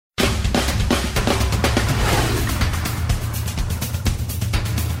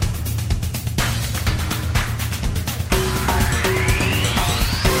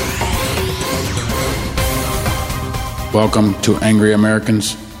Welcome to Angry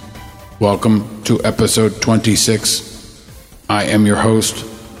Americans. Welcome to episode 26. I am your host,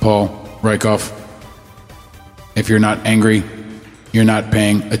 Paul Rieckhoff. If you're not angry, you're not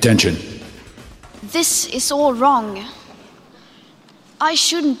paying attention. This is all wrong. I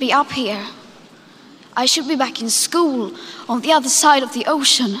shouldn't be up here. I should be back in school on the other side of the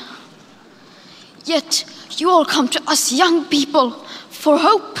ocean. Yet you all come to us young people for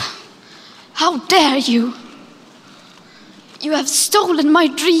hope. How dare you? You have stolen my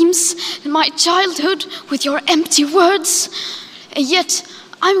dreams and my childhood with your empty words, and yet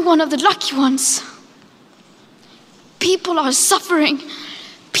I'm one of the lucky ones. People are suffering,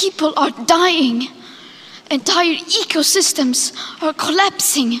 people are dying, entire ecosystems are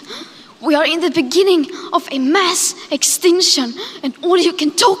collapsing. We are in the beginning of a mass extinction, and all you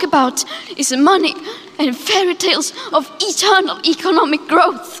can talk about is money and fairy tales of eternal economic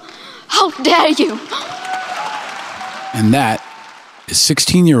growth. How dare you? And that is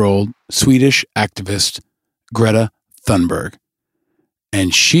 16-year-old Swedish activist Greta Thunberg.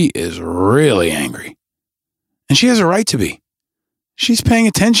 And she is really angry. And she has a right to be. She's paying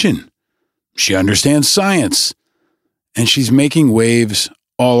attention. She understands science. And she's making waves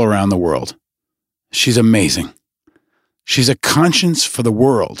all around the world. She's amazing. She's a conscience for the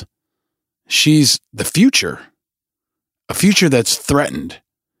world. She's the future. A future that's threatened.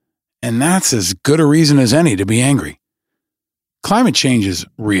 And that's as good a reason as any to be angry. Climate change is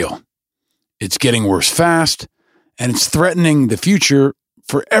real. It's getting worse fast, and it's threatening the future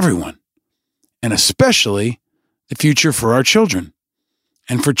for everyone, and especially the future for our children,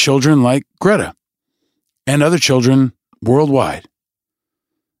 and for children like Greta, and other children worldwide.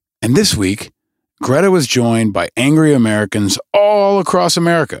 And this week, Greta was joined by angry Americans all across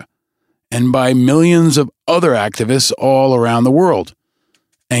America, and by millions of other activists all around the world.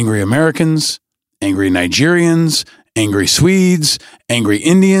 Angry Americans, angry Nigerians, angry Swedes, angry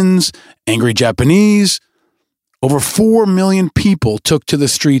Indians, angry Japanese. Over 4 million people took to the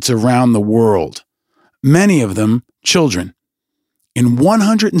streets around the world, many of them children, in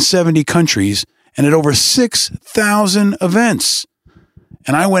 170 countries and at over 6,000 events.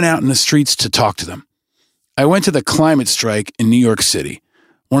 And I went out in the streets to talk to them. I went to the climate strike in New York City,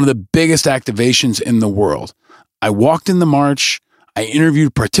 one of the biggest activations in the world. I walked in the march, I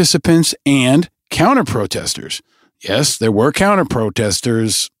interviewed participants and counter-protesters. Yes, there were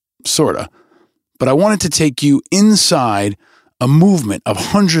counter-protesters, sorta. But I wanted to take you inside a movement of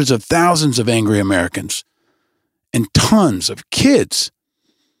hundreds of thousands of angry Americans and tons of kids.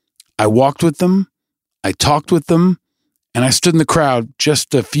 I walked with them, I talked with them, and I stood in the crowd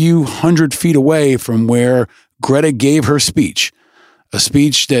just a few hundred feet away from where Greta gave her speech, a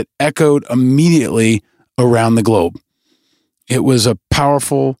speech that echoed immediately around the globe. It was a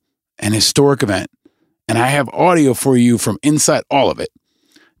powerful and historic event. And I have audio for you from inside all of it.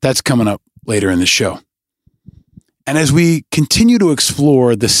 That's coming up later in the show. And as we continue to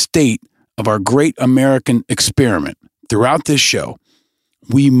explore the state of our great American experiment throughout this show,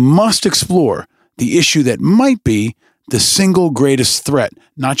 we must explore the issue that might be the single greatest threat,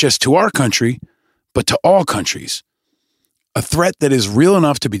 not just to our country, but to all countries. A threat that is real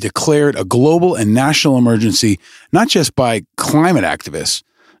enough to be declared a global and national emergency, not just by climate activists,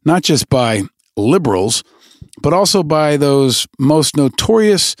 not just by liberals, but also by those most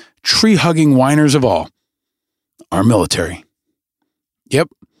notorious tree-hugging whiners of all, our military. Yep,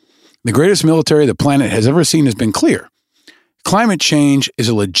 the greatest military the planet has ever seen has been clear. Climate change is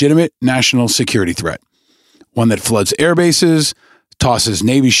a legitimate national security threat, one that floods air bases, tosses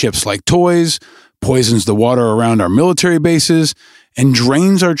Navy ships like toys, poisons the water around our military bases, and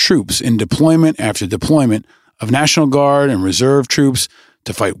drains our troops in deployment after deployment of National Guard and Reserve troops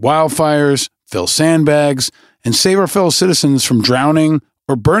to fight wildfires, fill sandbags, and save our fellow citizens from drowning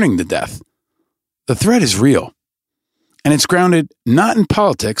or burning to death. The threat is real, and it's grounded not in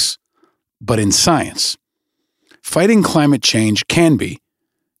politics, but in science. Fighting climate change can be,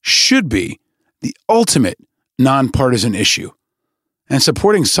 should be, the ultimate nonpartisan issue, and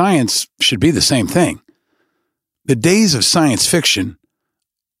supporting science should be the same thing. The days of science fiction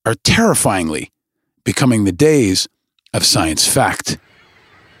are terrifyingly becoming the days of science fact.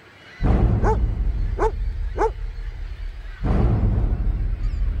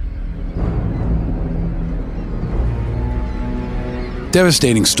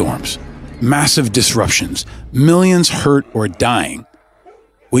 Devastating storms, massive disruptions, millions hurt or dying.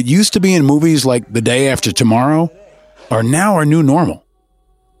 What used to be in movies like The Day After Tomorrow are now our new normal.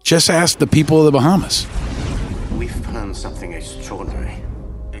 Just ask the people of the Bahamas. We found something extraordinary.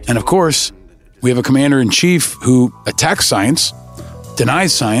 And of course, we have a commander-in-chief who attacks science,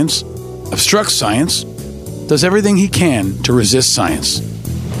 denies science, obstructs science, does everything he can to resist science.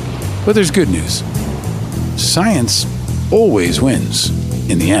 But there's good news. Science always wins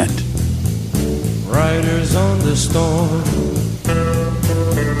in the end. Riders on the storm.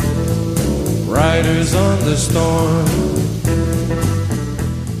 Riders on the storm.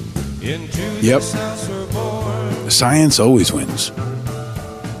 Yep. Science always wins.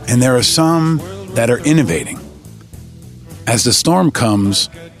 And there are some that are innovating. As the storm comes,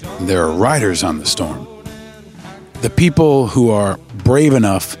 there are riders on the storm. The people who are brave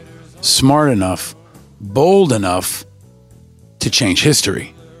enough, smart enough, bold enough to change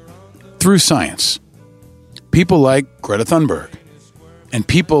history through science. People like Greta Thunberg and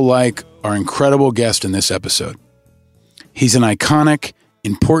people like our incredible guest in this episode. He's an iconic,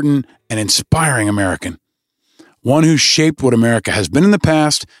 important, and inspiring American. One who shaped what America has been in the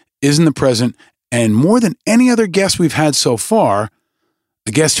past, is in the present, and more than any other guest we've had so far,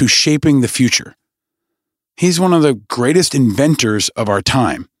 a guest who's shaping the future. He's one of the greatest inventors of our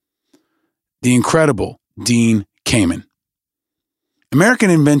time, the incredible Dean Kamen.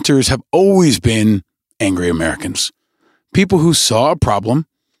 American inventors have always been angry Americans, people who saw a problem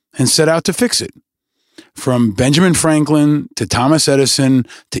and set out to fix it. From Benjamin Franklin to Thomas Edison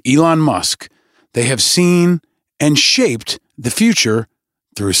to Elon Musk, they have seen and shaped the future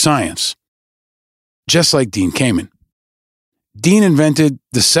through science. Just like Dean Kamen. Dean invented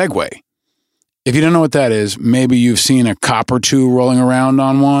the Segway. If you don't know what that is, maybe you've seen a cop or two rolling around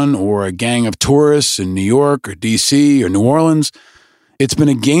on one, or a gang of tourists in New York or DC or New Orleans. It's been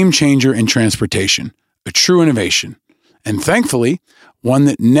a game changer in transportation, a true innovation, and thankfully, one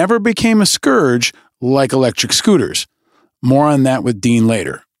that never became a scourge like electric scooters. More on that with Dean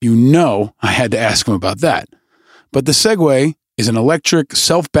later. You know I had to ask him about that. But the Segway is an electric,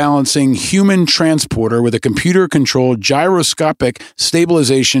 self-balancing human transporter with a computer-controlled gyroscopic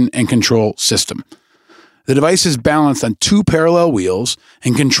stabilization and control system. The device is balanced on two parallel wheels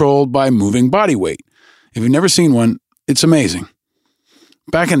and controlled by moving body weight. If you've never seen one, it's amazing.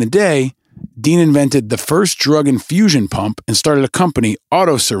 Back in the day, Dean invented the first drug infusion pump and started a company,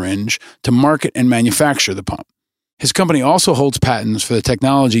 AutoSyringe, to market and manufacture the pump. His company also holds patents for the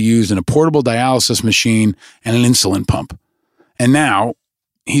technology used in a portable dialysis machine and an insulin pump. And now,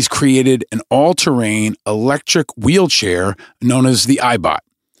 he's created an all-terrain electric wheelchair known as the iBot.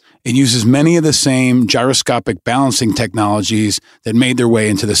 It uses many of the same gyroscopic balancing technologies that made their way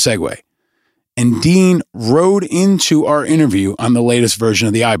into the Segway. And Dean rode into our interview on the latest version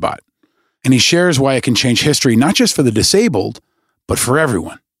of the iBot. And he shares why it can change history, not just for the disabled, but for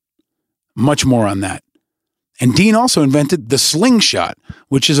everyone. Much more on that. And Dean also invented the Slingshot,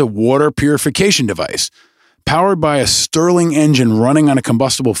 which is a water purification device. Powered by a Stirling engine running on a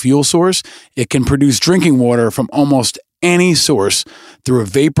combustible fuel source, it can produce drinking water from almost any source through a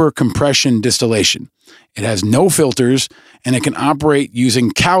vapor compression distillation. It has no filters, and it can operate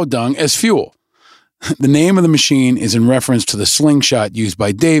using cow dung as fuel. The name of the machine is in reference to the slingshot used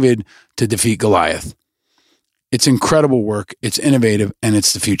by David to defeat Goliath. It's incredible work, it's innovative, and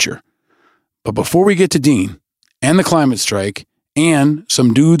it's the future. But before we get to Dean and the climate strike, and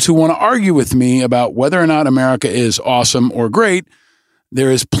some dudes who want to argue with me about whether or not America is awesome or great, there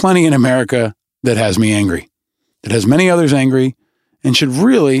is plenty in America that has me angry, that has many others angry, and should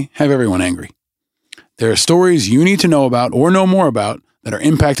really have everyone angry. There are stories you need to know about or know more about that are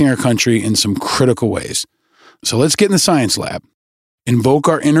impacting our country in some critical ways. So let's get in the science lab, invoke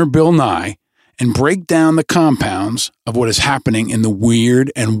our inner Bill Nye, and break down the compounds of what is happening in the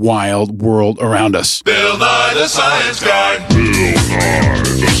weird and wild world around us. Bill Nye the Science Guy. Bill Nye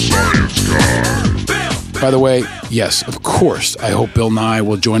the Science Guy. By the way, yes, of course, I hope Bill Nye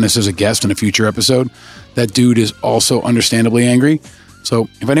will join us as a guest in a future episode. That dude is also understandably angry. So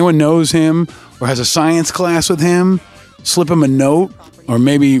if anyone knows him or has a science class with him, slip him a note or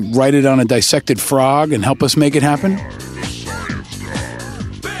maybe write it on a dissected frog and help us make it happen.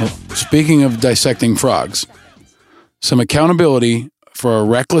 Well, speaking of dissecting frogs, some accountability for a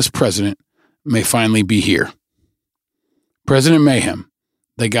reckless president may finally be here. President Mayhem,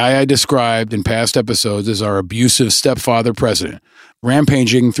 the guy I described in past episodes as our abusive stepfather president,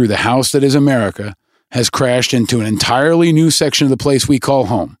 rampaging through the house that is America, has crashed into an entirely new section of the place we call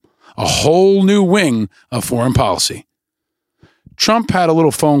home, a whole new wing of foreign policy. Trump had a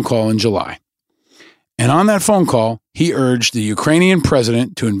little phone call in July. And on that phone call, he urged the Ukrainian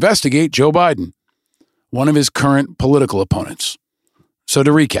president to investigate Joe Biden, one of his current political opponents. So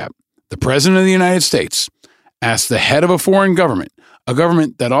to recap, the president of the United States asked the head of a foreign government, a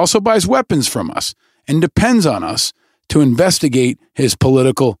government that also buys weapons from us and depends on us, to investigate his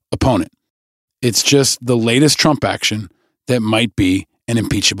political opponent. It's just the latest Trump action that might be an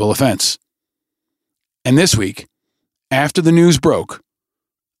impeachable offense. And this week, after the news broke,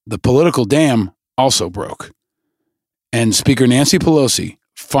 the political dam also broke. And Speaker Nancy Pelosi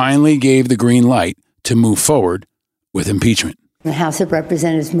finally gave the green light to move forward with impeachment. The House of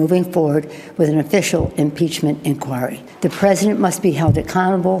Representatives moving forward with an official impeachment inquiry. The president must be held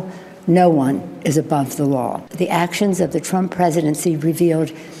accountable. No one is above the law. The actions of the Trump presidency revealed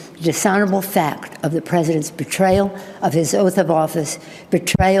the dishonorable fact of the president's betrayal of his oath of office,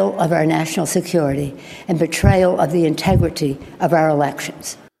 betrayal of our national security, and betrayal of the integrity of our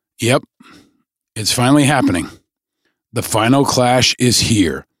elections. Yep, it's finally happening. The final clash is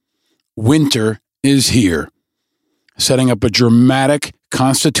here. Winter is here, setting up a dramatic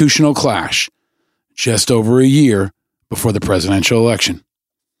constitutional clash just over a year before the presidential election.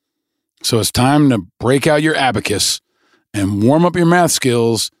 So it's time to break out your abacus and warm up your math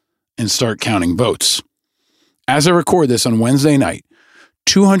skills and start counting votes. As I record this on Wednesday night,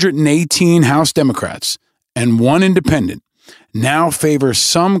 218 House Democrats and one independent now favor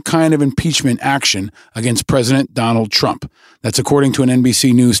some kind of impeachment action against President Donald Trump. That's according to an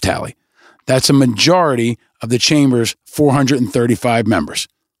NBC News tally. That's a majority of the chamber's 435 members.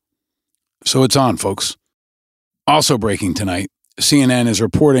 So it's on, folks. Also breaking tonight, CNN is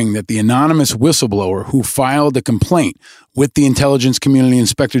reporting that the anonymous whistleblower who filed the complaint with the Intelligence Community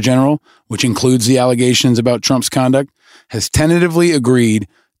Inspector General, which includes the allegations about Trump's conduct, has tentatively agreed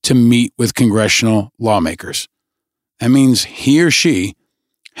to meet with congressional lawmakers. That means he or she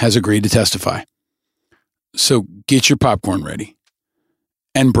has agreed to testify. So get your popcorn ready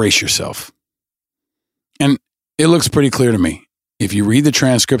and brace yourself. And it looks pretty clear to me, if you read the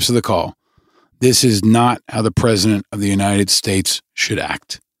transcripts of the call, this is not how the President of the United States should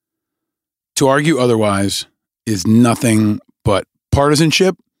act. To argue otherwise is nothing but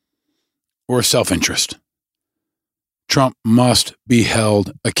partisanship or self-interest. Trump must be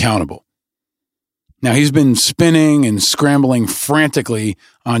held accountable. Now, he's been spinning and scrambling frantically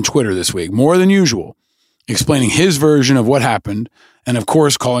on Twitter this week, more than usual, explaining his version of what happened, and of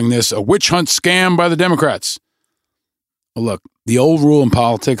course calling this a witch hunt scam by the Democrats. Well, look, the old rule in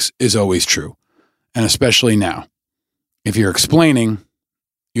politics is always true, and especially now. If you're explaining,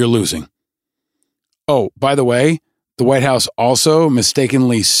 you're losing. Oh, by the way, the White House also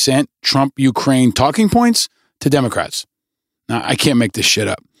mistakenly sent Trump-Ukraine talking points to Democrats. Now, I can't make this shit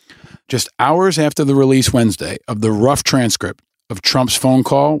up. Just hours after the release Wednesday of the rough transcript of Trump's phone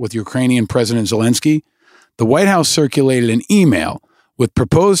call with Ukrainian President Zelensky, the White House circulated an email with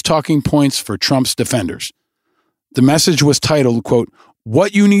proposed talking points for Trump's defenders. The message was titled, quote,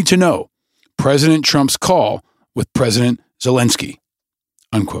 "What You Need to Know, President Trump's Call with President Zelensky,"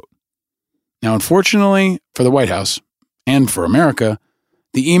 unquote. Now, unfortunately for the White House and for America,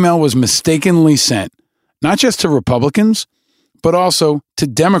 the email was mistakenly sent not just to Republicans, but also to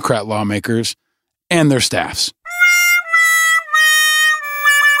Democrat lawmakers and their staffs.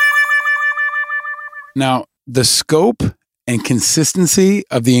 Now, the scope and consistency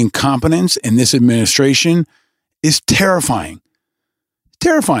of the incompetence in this administration is terrifying.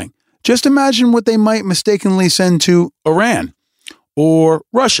 Terrifying. Just imagine what they might mistakenly send to Iran or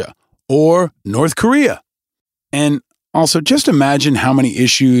Russia or North Korea. And also just imagine how many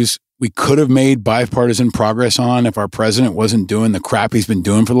issues we could have made bipartisan progress on if our president wasn't doing the crap he's been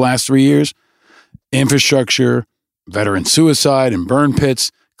doing for the last 3 years. Infrastructure, veteran suicide and burn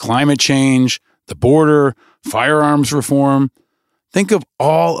pits, climate change, the border, firearms reform. Think of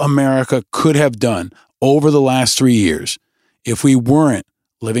all America could have done over the last 3 years if we weren't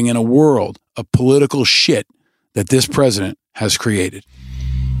living in a world of political shit that this president has created.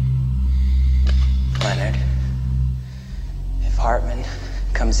 Leonard, if Hartman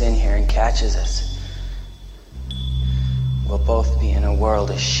comes in here and catches us, we'll both be in a world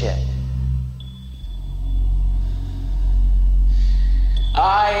of shit.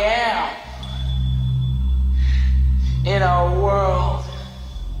 I am in a world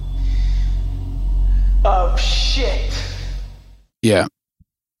of shit. Yeah.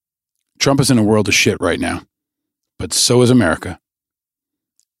 Trump is in a world of shit right now, but so is America.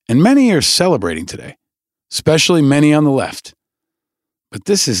 And many are celebrating today, especially many on the left. But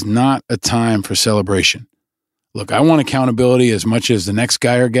this is not a time for celebration. Look, I want accountability as much as the next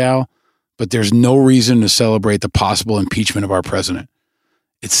guy or gal, but there's no reason to celebrate the possible impeachment of our president.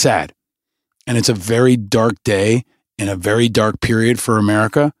 It's sad. And it's a very dark day in a very dark period for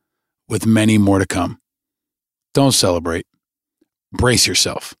America, with many more to come. Don't celebrate. Brace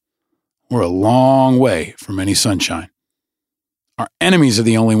yourself. We're a long way from any sunshine. Our enemies are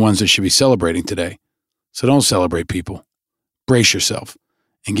the only ones that should be celebrating today. So don't celebrate, people. Brace yourself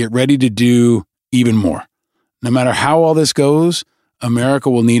and get ready to do even more. No matter how all this goes, America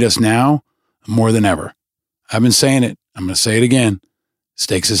will need us now. more than ever. I've been saying it. I'm going to say it again.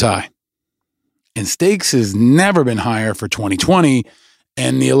 Stakes is high. And stakes has never been higher for 2020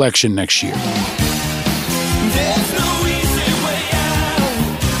 and the election next year. There's no easy way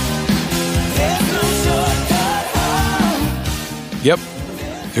out. There's no shortcut home. Yep,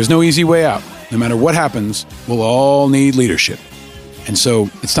 there's no easy way out. No matter what happens, we'll all need leadership. And so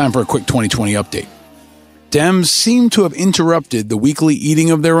it's time for a quick 2020 update. Dems seem to have interrupted the weekly eating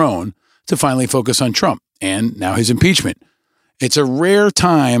of their own to finally focus on Trump and now his impeachment. It's a rare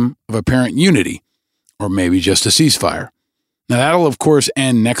time of apparent unity, or maybe just a ceasefire. Now, that'll, of course,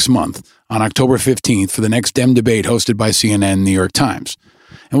 end next month on October 15th for the next Dem debate hosted by CNN and New York Times.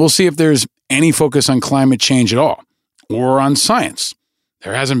 And we'll see if there's any focus on climate change at all, or on science.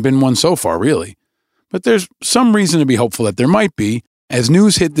 There hasn't been one so far, really. But there's some reason to be hopeful that there might be, as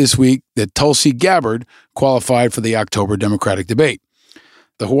news hit this week that Tulsi Gabbard qualified for the October Democratic debate.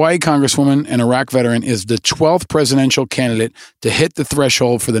 The Hawaii Congresswoman and Iraq veteran is the 12th presidential candidate to hit the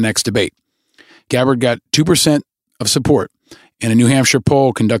threshold for the next debate. Gabbard got 2% of support in a New Hampshire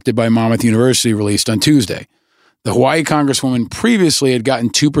poll conducted by Monmouth University released on Tuesday. The Hawaii Congresswoman previously had gotten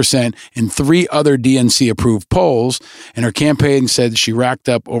 2% in 3 other DNC-approved polls, and her campaign said she racked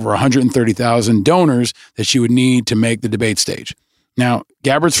up over 130,000 donors that she would need to make the debate stage. Now,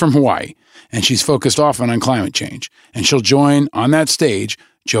 Gabbard's from Hawaii, and she's focused often on climate change, and she'll join on that stage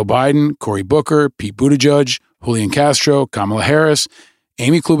Joe Biden, Cory Booker, Pete Buttigieg, Julian Castro, Kamala Harris,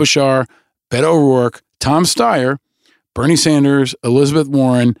 Amy Klobuchar, Beto O'Rourke, Tom Steyer, Bernie Sanders, Elizabeth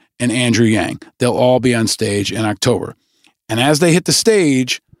Warren, and Andrew Yang. They'll all be on stage in October. And as they hit the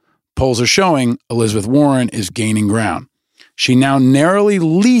stage, polls are showing Elizabeth Warren is gaining ground. She now narrowly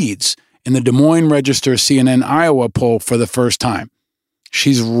leads in the Des Moines Register CNN Iowa poll for the first time.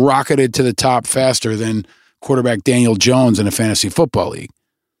 She's rocketed to the top faster than quarterback Daniel Jones in a fantasy football league.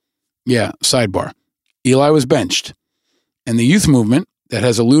 Yeah, sidebar. Eli was benched. And the youth movement that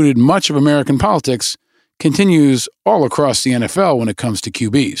has eluded much of American politics continues all across the NFL when it comes to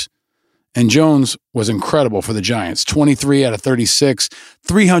QBs. And Jones was incredible for the Giants. 23 out of 36,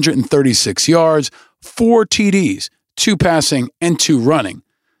 336 yards, 4 TDs, 2 passing and 2 running.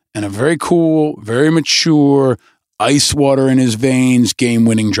 And a very cool, very mature, ice water in his veins,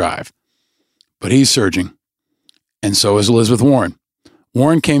 game-winning drive. But he's surging. And so is Elizabeth Warren.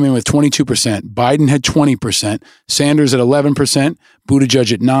 Warren came in with 22%. Biden had 20%. Sanders at 11%.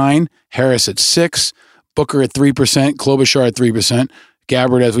 Buttigieg at 9%. Harris at 6%. Booker at 3%. Klobuchar at 3%.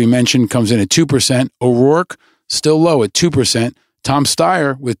 Gabbard, as we mentioned, comes in at 2%. O'Rourke, still low at 2%. Tom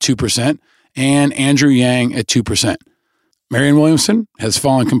Steyer with 2%. And Andrew Yang at 2%. Marianne Williamson has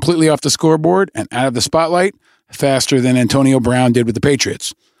fallen completely off the scoreboard and out of the spotlight faster than Antonio Brown did with the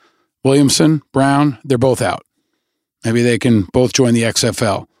Patriots. Williamson, Brown, they're both out. Maybe they can both join the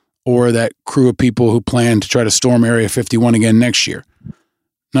XFL or that crew of people who plan to try to storm Area 51 again next year.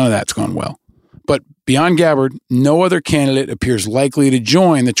 None of that's gone well. But beyond Gabbard, no other candidate appears likely to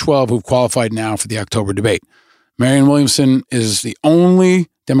join the 12 who've qualified now for the October debate. Marianne Williamson is the only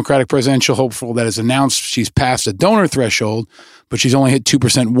Democratic presidential hopeful that has announced she's passed a donor threshold, but she's only hit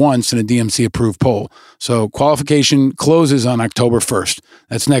 2% once in a DNC-approved poll. So qualification closes on October 1st.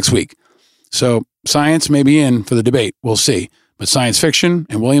 That's next week. So science may be in for the debate. We'll see. But science fiction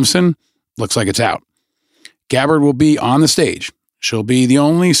and Williamson looks like it's out. Gabbard will be on the stage. She'll be the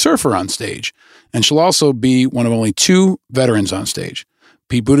only surfer on stage. And she'll also be one of only 2 veterans on stage,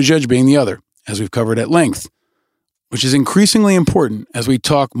 Pete Buttigieg being the other, as we've covered at length, which is increasingly important as we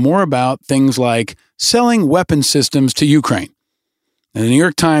talk more about things like selling weapon systems to Ukraine. And the New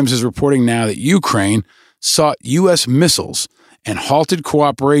York Times is reporting now that Ukraine sought U.S. missiles and halted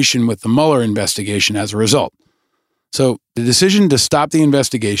cooperation with the Mueller investigation as a result. So the decision to stop the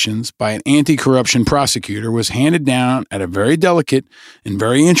investigations by an anti-corruption prosecutor was handed down at a very delicate and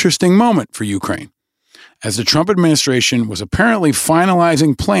very interesting moment for Ukraine, as the Trump administration was apparently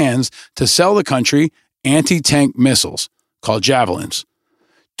finalizing plans to sell the country anti-tank missiles called Javelins,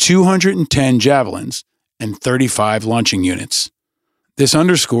 210 Javelins and 35 launching units. This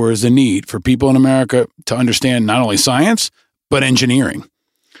underscores the need for people in America to understand not only science, but engineering.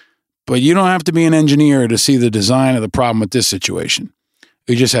 But you don't have to be an engineer to see the design of the problem with this situation.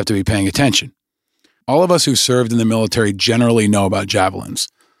 You just have to be paying attention. All of us who served in the military generally know about Javelins,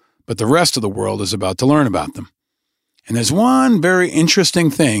 but the rest of the world is about to learn about them. And there's one very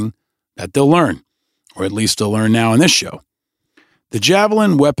interesting thing that they'll learn, or at least they'll learn now in this show. The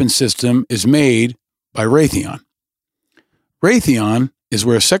Javelin weapon system is made by Raytheon. Raytheon is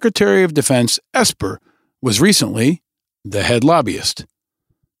where Secretary of Defense Esper was recently the head lobbyist.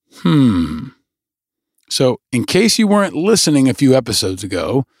 So, in case you weren't listening a few episodes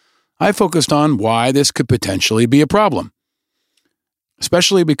ago, I focused on why this could potentially be a problem,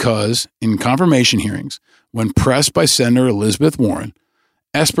 especially because in confirmation hearings, when pressed by Senator Elizabeth Warren,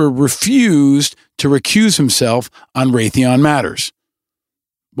 Esper refused to recuse himself on Raytheon matters.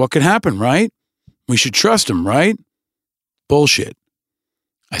 What could happen, right? We should trust him, right? Bullshit.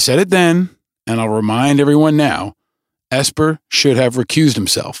 I said it then, and I'll remind everyone now, Esper should have recused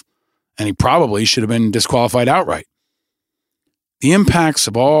himself, and he probably should have been disqualified outright. The impacts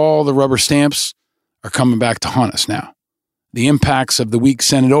of all the rubber stamps are coming back to haunt us now. The impacts of the weak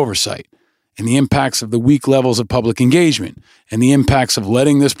Senate oversight, and the impacts of the weak levels of public engagement, and the impacts of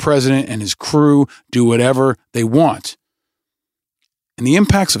letting this president and his crew do whatever they want. And the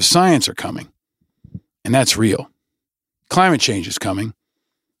impacts of science are coming, and that's real. Climate change is coming,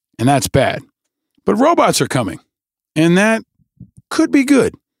 and that's bad. But robots are coming, and that could be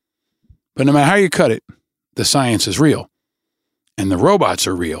good. But no matter how you cut it, the science is real, and the robots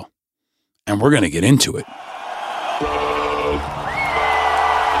are real, and we're going to get into it.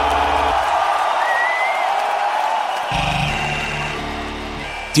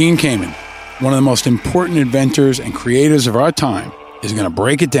 Dean Kamen, one of the most important inventors and creators of our time, is going to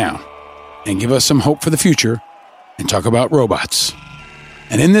break it down and give us some hope for the future and talk about robots.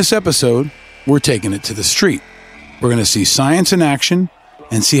 And in this episode, we're taking it to the street. We're going to see science in action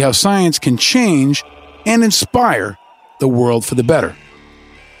and see how science can change and inspire the world for the better.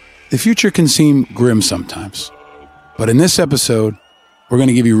 The future can seem grim sometimes, but in this episode, we're going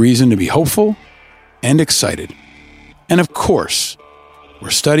to give you reason to be hopeful and excited. And of course,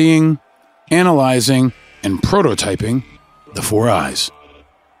 we're studying, analyzing, and prototyping the 4 eyes.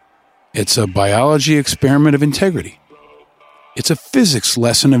 It's a biology experiment of integrity. It's a physics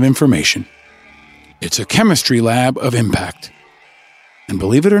lesson of information. It's a chemistry lab of impact. And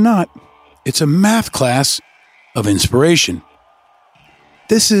believe it or not, it's a math class of inspiration.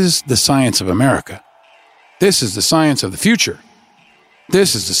 This is the science of America. This is the science of the future.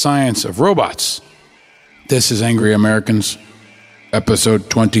 This is the science of robots. This is Angry Americans, episode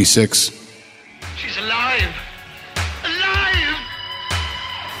 26. She's alive! Alive!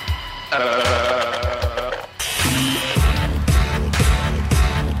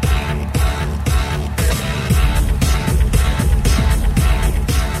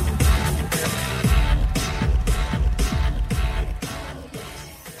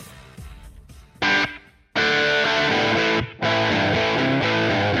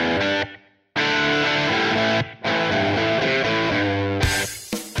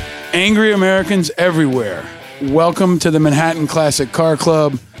 Angry Americans everywhere, welcome to the Manhattan Classic Car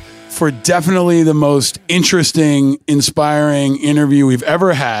Club for definitely the most interesting, inspiring interview we've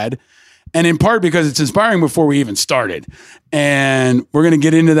ever had, and in part because it's inspiring before we even started. And we're going to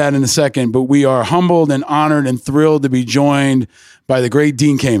get into that in a second, but we are humbled and honored and thrilled to be joined by the great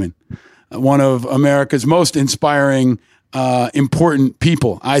Dean Kamen, one of America's most inspiring, important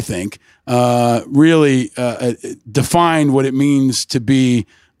people, I think, really defined what it means to be,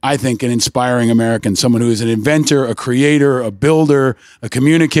 I think, an inspiring American, someone who is an inventor, a creator, a builder, a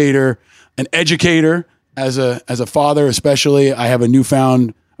communicator, an educator. As a father, especially, I have a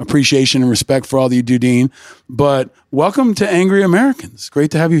newfound appreciation and respect for all that you do, Dean. But welcome to Angry Americans.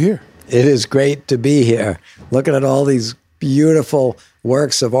 Great to have you here. It is great to be here. Looking at all these beautiful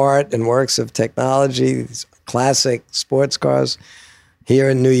works of art and works of technology, these classic sports cars here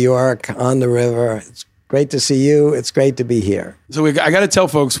in New York on the river. It's great to see you. It's great to be here. So I got to tell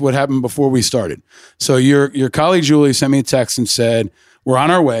folks what happened before we started. So your colleague Julie sent me a text and said, we're on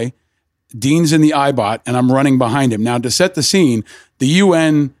our way. Dean's in the iBot and I'm running behind him. Now, to set the scene, the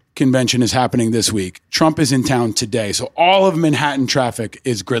UN convention is happening this week. Trump is in town today. So all of Manhattan traffic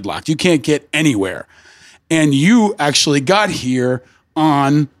is gridlocked. You can't get anywhere. And you actually got here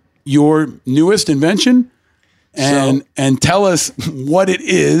on your newest invention. And tell us what it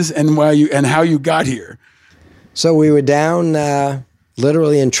is and why you and how you got here. So we were down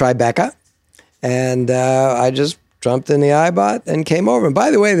literally in Tribeca, and I just jumped in the iBot and came over. And by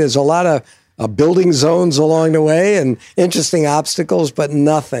the way, there's a lot of building zones along the way and interesting obstacles, but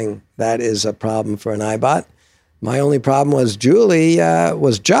nothing that is a problem for an iBot. My only problem was Julie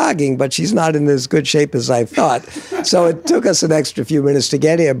was jogging, but she's not in as good shape as I thought. So it took us an extra few minutes to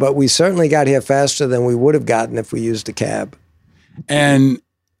get here, but we certainly got here faster than we would have gotten if we used a cab. And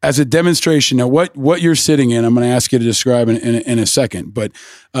as a demonstration, now what you're sitting in, I'm going to ask you to describe in a second, but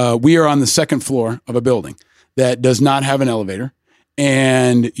we are on the second floor of a building that does not have an elevator.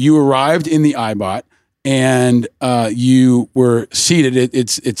 And you arrived in the iBot. And you were seated.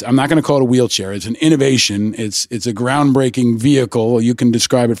 It's. I'm not going to call it a wheelchair. It's an innovation. It's a groundbreaking vehicle. You can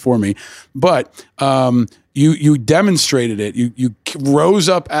describe it for me. But You demonstrated it. You rose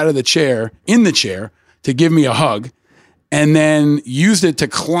up out of the chair, in the chair, to give me a hug, and then used it to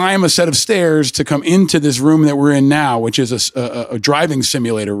climb a set of stairs to come into this room that we're in now, which is a driving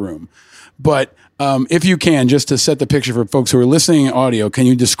simulator room. But if you can, just to set the picture for folks who are listening in audio, can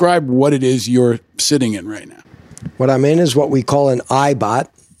you describe what it is you're sitting in right now? What I'm in is what we call an iBot.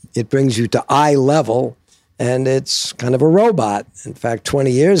 It brings you to eye level, and it's kind of a robot. In fact,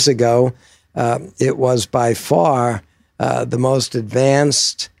 20 years ago, it was by far the most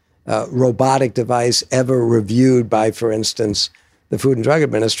advanced robotic device ever reviewed by, for instance, the Food and Drug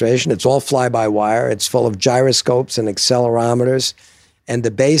Administration. It's all fly-by-wire. It's full of gyroscopes and accelerometers. And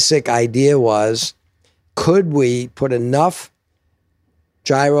the basic idea was, could we put enough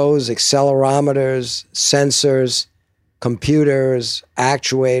gyros, accelerometers, sensors, computers,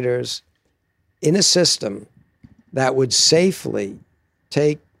 actuators in a system that would safely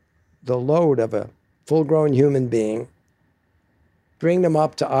take the load of a full-grown human being, bring them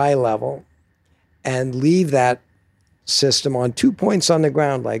up to eye level, and leave that system on 2 points on the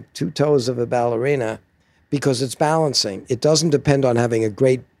ground, like 2 toes of a ballerina, because it's balancing. It doesn't depend on having a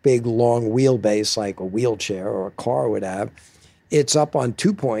great big long wheelbase like a wheelchair or a car would have. It's up on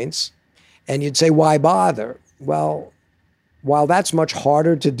 2 points, and you'd say, why bother? Well, while that's much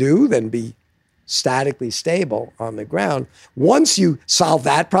harder to do than be statically stable on the ground, once you solve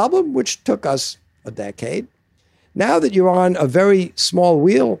that problem, which took us a decade, now that you're on a very small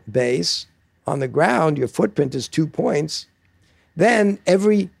wheelbase on the ground, your footprint is 2 points, then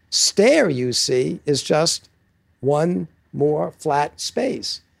every stair you see is just one more flat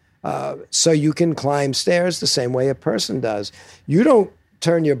space. So you can climb stairs the same way a person does. You don't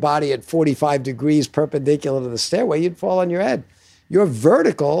turn your body at 45 degrees perpendicular to the stairway, you'd fall on your head. You're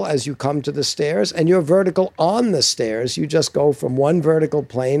vertical as you come to the stairs, and you're vertical on the stairs. You just go from one vertical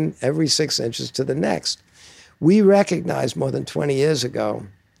plane every 6 inches to the next. We recognized more than 20 years ago,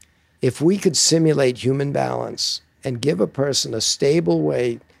 if we could simulate human balance and give a person a stable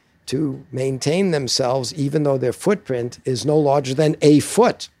way to maintain themselves, even though their footprint is no larger than a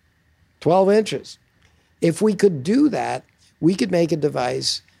foot, 12 inches. If we could do that, we could make a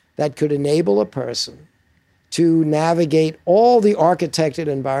device that could enable a person to navigate all the architected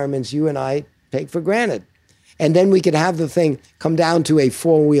environments you and I take for granted. And then we could have the thing come down to a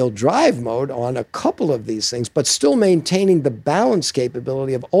 4-wheel drive mode on a couple of these things, but still maintaining the balance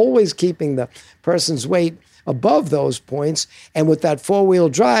capability of always keeping the person's weight above those points. And with that 4-wheel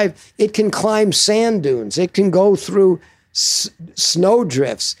drive, it can climb sand dunes. It can go through snow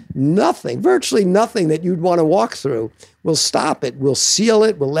drifts. Nothing, virtually nothing that you'd want to walk through will stop it. We'll seal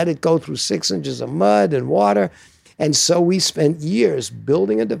it. We'll let it go through 6 inches of mud and water. And so we spent years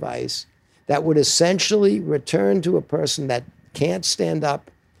building a device that would essentially return to a person that can't stand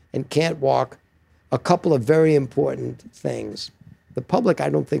up and can't walk a couple of very important things. The public, I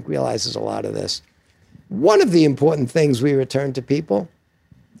don't think, realizes a lot of this. One of the important things we return to people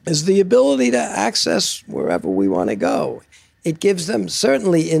is the ability to access wherever we want to go. It gives them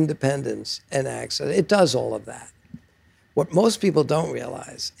certainly independence and access. It does all of that. What most people don't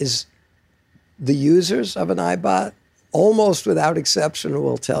realize is the users of an iBot, almost without exception,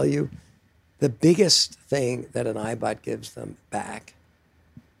 will tell you the biggest thing that an iBot gives them back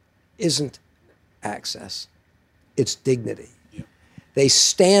isn't access. It's dignity. Yeah. They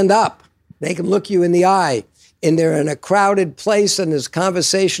stand up. They can look you in the eye. And they're in a crowded place and there's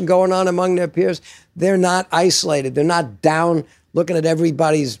conversation going on among their peers. They're not isolated. They're not down looking at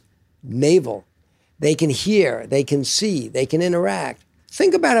everybody's navel. They can hear, they can see, they can interact.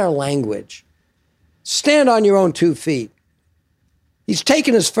 Think about our language. Stand on your own 2 feet. He's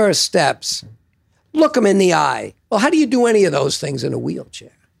taking his first steps. Look him in the eye. Well, how do you do any of those things in a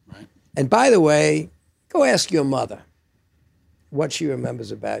wheelchair? Right. And by the way, go ask your mother what she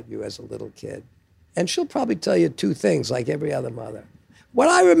remembers about you as a little kid. And she'll probably tell you 2 things like every other mother. What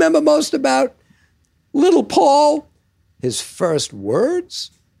I remember most about little Paul, his first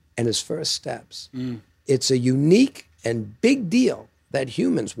words and his first steps. It's a unique and big deal that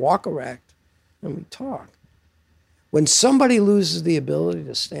humans walk erect and we talk. When somebody loses the ability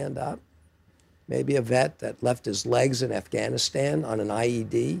to stand up, maybe a vet that left his legs in Afghanistan on an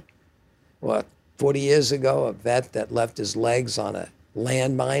IED, or 40 years ago, a vet that left his legs on a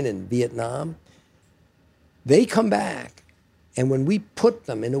landmine in Vietnam, they come back, and when we put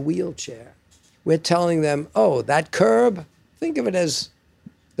them in a wheelchair, we're telling them, oh, that curb, think of it as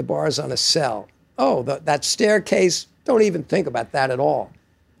the bars on a cell. Oh, that staircase, don't even think about that at all.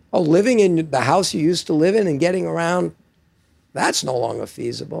 Oh, living in the house you used to live in and getting around, that's no longer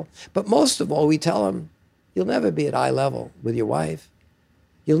feasible. But most of all, we tell them, you'll never be at eye level with your wife.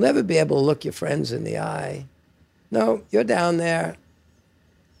 you'll never be able to look your friends in the eye. No, you're down there,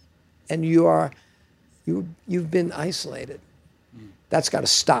 and you've been isolated. That's got to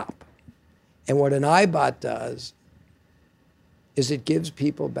stop. And what an iBot does is it gives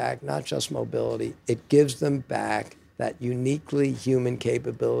people back not just mobility, it gives them back that uniquely human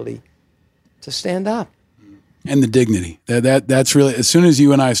capability to stand up. And the dignity. That's really, as soon as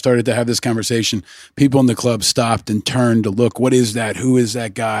you and I started to have this conversation, people in the club stopped and turned to look, what is that? Who is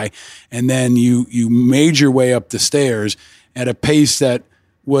that guy? And then you made your way up the stairs at a pace that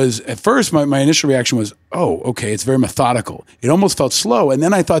was, at first, my initial reaction was, oh, okay, it's very methodical. It almost felt slow. And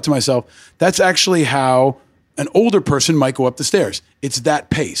then I thought to myself, that's actually how an older person might go up the stairs. It's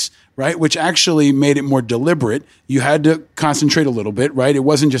that pace, right? Which actually made it more deliberate. You had to concentrate a little bit, right? It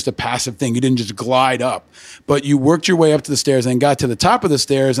wasn't just a passive thing. You didn't just glide up, but you worked your way up to the stairs and got to the top of the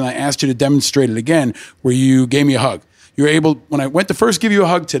stairs. And I asked you to demonstrate it again, where you gave me a hug. You were able, when I went to first give you a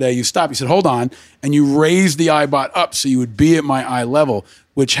hug today, you stopped, you said, hold on. And you raised the iBot up so you would be at my eye level,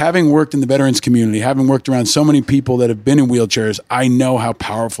 which, having worked in the veterans community, having worked around so many people that have been in wheelchairs, I know how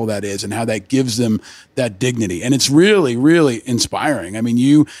powerful that is and how that gives them that dignity. And it's really, really inspiring. I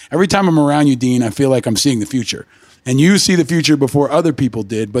mean, every time I'm around you, Dean, I feel like I'm seeing the future. And you see the future before other people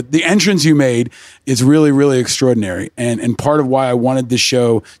did. But the entrance you made is really, really extraordinary. And part of why I wanted this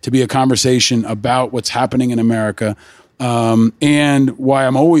show to be a conversation about what's happening in America, and why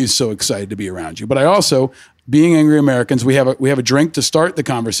I'm always so excited to be around you. But I also, being Angry Americans, we have a drink to start the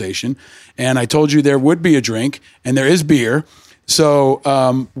conversation, and I told you there would be a drink, and there is beer. So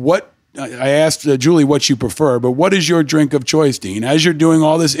I asked Julie what you prefer, but what is your drink of choice, Dean? As you're doing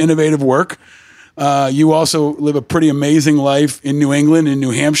all this innovative work, you also live a pretty amazing life in New England, in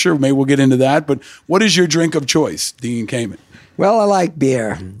New Hampshire. Maybe we'll get into that. But what is your drink of choice, Dean Kamen? Well, I like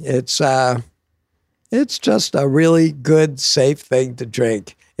beer. It's just a really good, safe thing to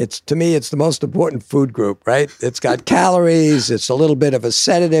drink. To me, it's the most important food group, right? It's got calories. It's a little bit of a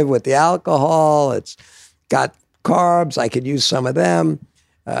sedative with the alcohol. It's got carbs. I could use some of them.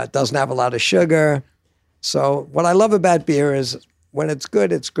 It doesn't have a lot of sugar. So what I love about beer is when it's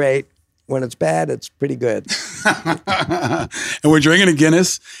good, it's great. When it's bad, it's pretty good. And we're drinking a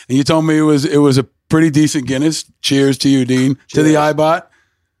Guinness, and you told me it was a pretty decent Guinness. Cheers to you, Dean. Cheers. To the iBot.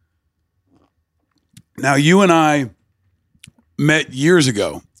 Now, you and I met years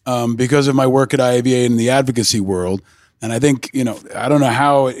ago because of my work at IAVA in the advocacy world. And I think, I don't know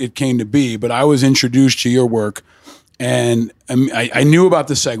how it came to be, but I was introduced to your work. And I knew about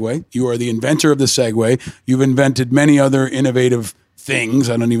the Segway. You are the inventor of the Segway. You've invented many other innovative things.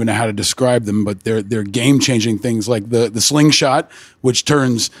 I don't even know how to describe them, but they're game-changing things like the Slingshot, which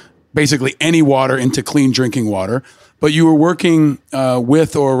turns basically any water into clean drinking water. But you were working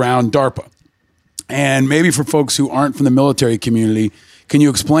with or around DARPA. And maybe for folks who aren't from the military community, can you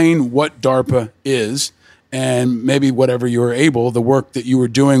explain what DARPA is, and maybe whatever you were able, the work that you were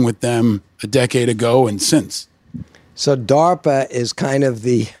doing with them a decade ago and since? So DARPA is kind of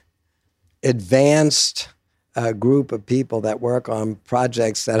the advanced group of people that work on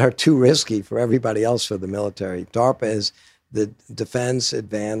projects that are too risky for everybody else for the military. DARPA is the Defense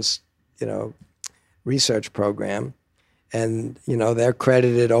Advanced, Research Program. And, they're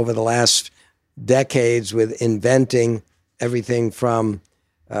credited over the last decades with inventing everything from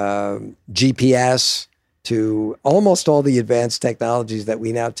GPS to almost all the advanced technologies that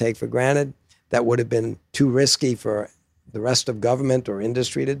we now take for granted that would have been too risky for the rest of government or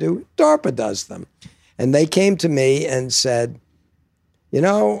industry to do. DARPA does them. And they came to me and said,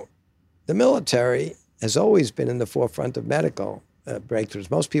 the military has always been in the forefront of medical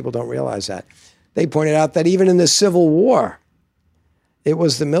breakthroughs. Most people don't realize that. They pointed out that even in the Civil War, it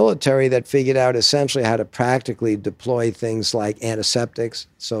was the military that figured out essentially how to practically deploy things like antiseptics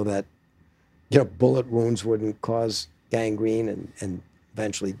so that, bullet wounds wouldn't cause gangrene and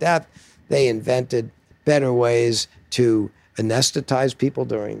eventually death. They invented better ways to anesthetize people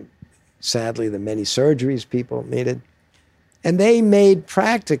during, sadly, the many surgeries people needed. And they made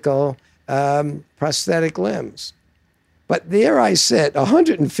practical prosthetic limbs. But there I sit,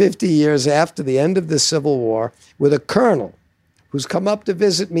 150 years after the end of the Civil War, with a colonel who's come up to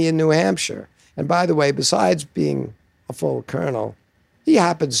visit me in New Hampshire. And by the way, besides being a full colonel, he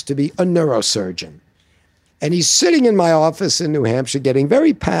happens to be a neurosurgeon. And he's sitting in my office in New Hampshire getting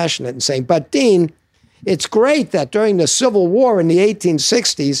very passionate and saying, but Dean, it's great that during the Civil War in the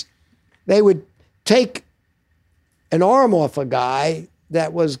 1860s, they would take an arm off a guy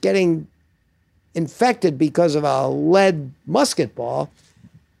that was getting infected because of a lead musket ball,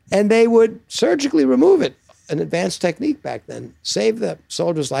 and they would surgically remove it. An advanced technique back then, save the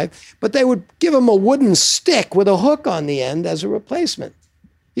soldier's life, but they would give him a wooden stick with a hook on the end as a replacement.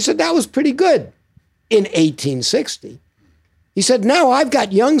 He said, that was pretty good in 1860. He said, now I've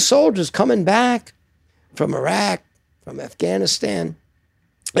got young soldiers coming back from Iraq, from Afghanistan,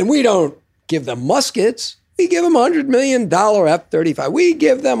 and we don't give them muskets. We give them $100 million F-35. We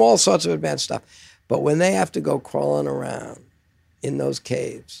give them all sorts of advanced stuff. But when they have to go crawling around in those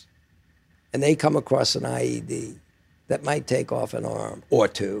caves and they come across an IED that might take off an arm or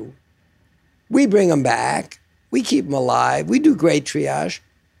two, we bring them back. We keep them alive. We do great triage.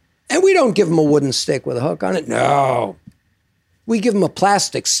 And we don't give them a wooden stick with a hook on it. No. We give them a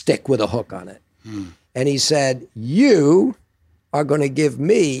plastic stick with a hook on it. And he said, you are going to give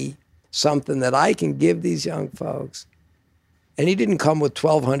me something that I can give these young folks. And he didn't come with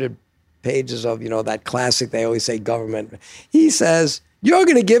 1,200 pages of, that classic, they always say government. He says, you're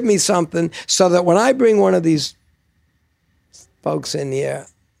going to give me something so that when I bring one of these folks in here,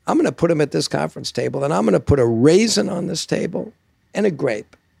 I'm going to put them at this conference table, and I'm going to put a raisin on this table and a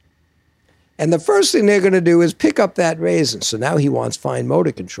grape. And the first thing they're going to do is pick up that raisin. So now he wants fine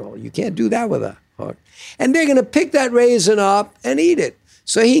motor control. You can't do that with a hook. And they're going to pick that raisin up and eat it.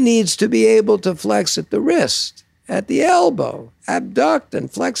 So he needs to be able to flex at the wrist, at the elbow, abduct and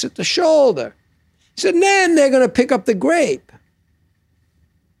flex at the shoulder. He said, and then they're going to pick up the grape.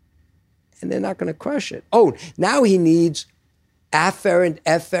 And they're not going to crush it. Oh, now he needs afferent,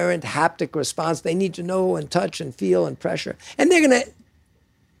 efferent, haptic response. They need to know and touch and feel and pressure. And they're going to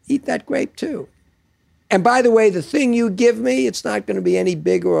eat that grape too. And by the way, the thing you give me, it's not going to be any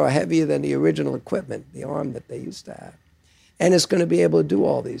bigger or heavier than the original equipment, the arm that they used to have. And it's going to be able to do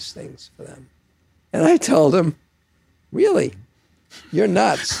all these things for them. And I told him, really, you're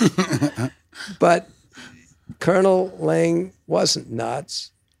nuts. But Colonel Lang wasn't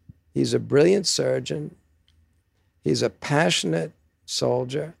nuts. He's a brilliant surgeon. He's a passionate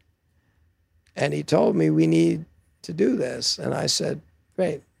soldier. And he told me we need to do this. And I said,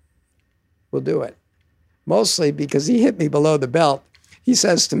 great, we'll do it. Mostly because he hit me below the belt. He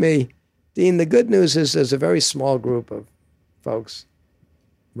says to me, Dean, the good news is there's a very small group of folks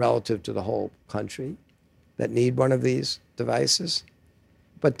relative to the whole country that need one of these devices.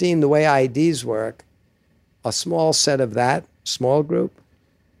 But Dean, the way IEDs work, a small set of that small group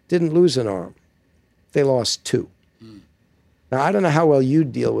didn't lose an arm. They lost two. Now, I don't know how well you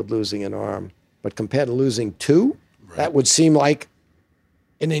deal with losing an arm, but compared to losing two, that would seem like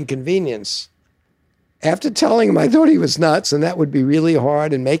an inconvenience. After telling him I thought he was nuts and that would be really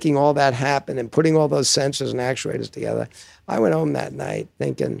hard and making all that happen and putting all those sensors and actuators together, I went home that night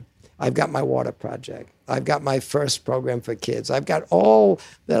thinking, I've got my water project. I've got my first program for kids. I've got all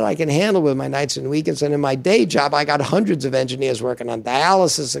that I can handle with my nights and weekends. And in my day job, I got hundreds of engineers working on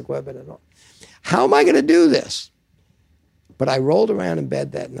dialysis equipment and all. How am I going to do this? But I rolled around in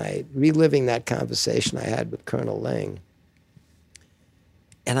bed that night, reliving that conversation I had with Colonel Lang.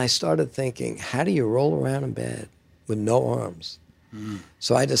 And I started thinking, how do you roll around in bed with no arms?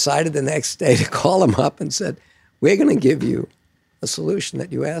 So I decided the next day to call him up and said, we're going to give you a solution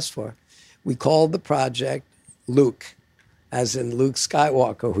that you asked for. We called the project Luke, as in Luke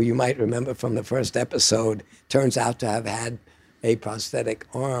Skywalker, who you might remember from the first episode, turns out to have had a prosthetic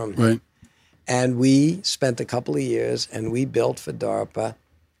arm. Right. And we spent a couple of years and we built for DARPA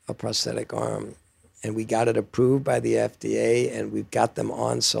a prosthetic arm. And we got it approved by the FDA, and we've got them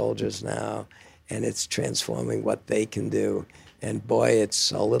on soldiers now, and it's transforming what they can do. And boy, it's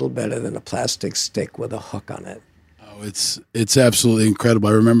a little better than a plastic stick with a hook on it. Oh, it's absolutely incredible.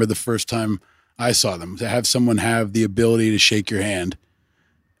 I remember the first time I saw them, to have someone have the ability to shake your hand.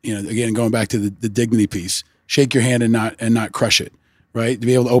 Again, going back to the dignity piece, shake your hand and not crush it, right? To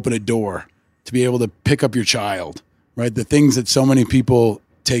be able to open a door, to be able to pick up your child, right? The things that so many people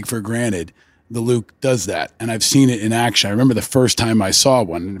take for granted. The Luke does that, and I've seen it in action. I remember the first time I saw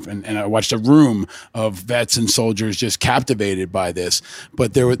one, and I watched a room of vets and soldiers just captivated by this.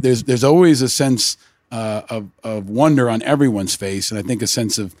 But there's always a sense of wonder on everyone's face, and I think a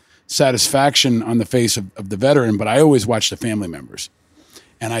sense of satisfaction on the face of the veteran. But I always watch the family members,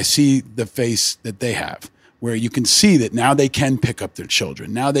 and I see the face that they have, where you can see that now they can pick up their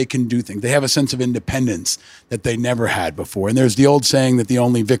children. Now they can do things. They have a sense of independence that they never had before. And there's the old saying that the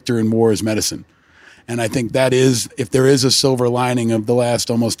only victor in war is medicine. And I think that is, if there is a silver lining of the last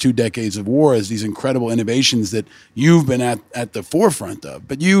almost 2 decades of war, is these incredible innovations that you've been at the forefront of.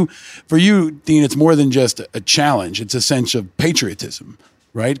 But for you, Dean, it's more than just a challenge. It's a sense of patriotism,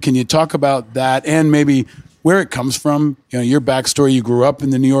 right? Can you talk about that and maybe where it comes from? Your backstory, you grew up in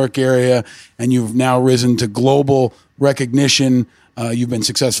the New York area and you've now risen to global recognition. You've been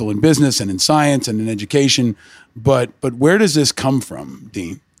successful in business and in science and in education. But where does this come from,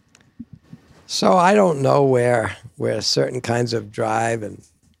 Dean? So I don't know where certain kinds of drive and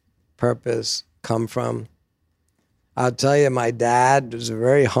purpose come from? I'll tell you, my dad was a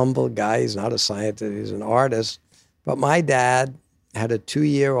very humble guy. He's not a scientist, he's an artist. But my dad had a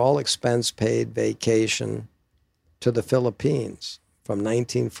 2-year all-expense-paid vacation to the Philippines from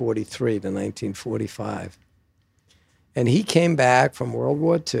 1943 to 1945. And he came back from World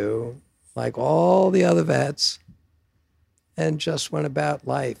War II, like all the other vets, and just went about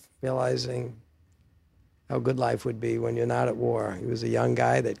life, realizing how good life would be when you're not at war. He was a young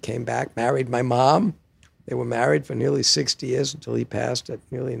guy that came back, married my mom. They were married for nearly 60 years until he passed at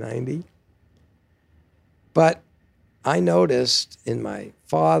nearly 90. But I noticed in my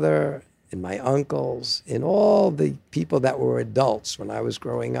father, in my uncles, in all the people that were adults when I was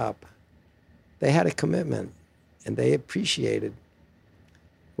growing up, they had a commitment and they appreciated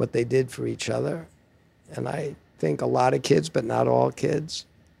what they did for each other. And I think a lot of kids, but not all kids,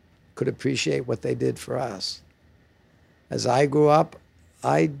 could appreciate what they did for us. As I grew up,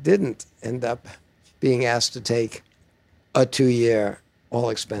 I didn't end up being asked to take a 2-year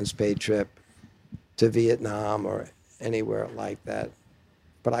all-expense-paid trip to Vietnam or anywhere like that.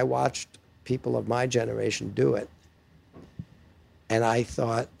 But I watched people of my generation do it. And I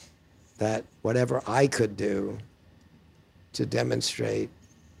thought that whatever I could do to demonstrate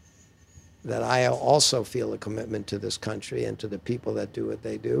that I also feel a commitment to this country and to the people that do what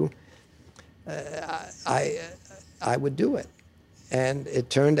they do, I would do it. And it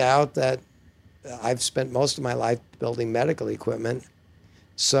turned out that I've spent most of my life building medical equipment.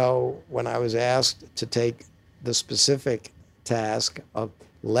 So when I was asked to take the specific task of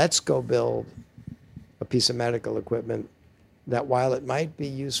let's go build a piece of medical equipment that, while it might be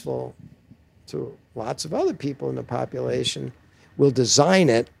useful to lots of other people in the population, we'll design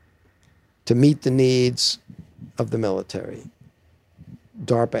it to meet the needs of the military.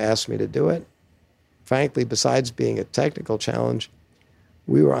 DARPA asked me to do it. Frankly, besides being a technical challenge,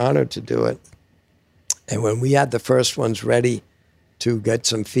 we were honored to do it. And when we had the first ones ready to get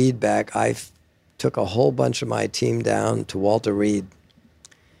some feedback, I took a whole bunch of my team down to Walter Reed.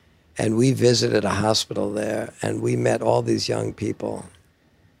 And we visited a hospital there, and we met all these young people.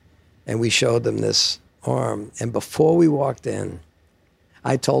 And we showed them this arm. And before we walked in,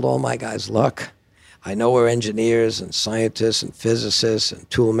 I told all my guys, look, I know we're engineers and scientists and physicists and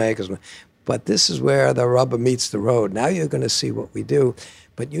tool makers, but this is where the rubber meets the road. Now you're going to see what we do.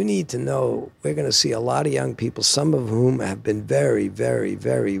 But you need to know we're going to see a lot of young people, some of whom have been very, very,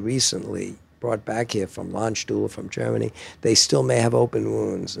 very recently brought back here from Landstuhl, from Germany. They still may have open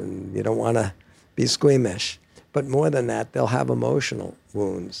wounds, and you don't want to be squeamish. But more than that, they'll have emotional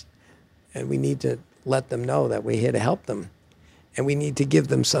wounds. And we need to let them know that we're here to help them. And we need to give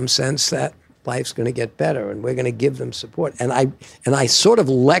them some sense that life's going to get better, and we're going to give them support. And I sort of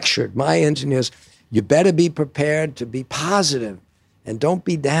lectured my engineers, you better be prepared to be positive and don't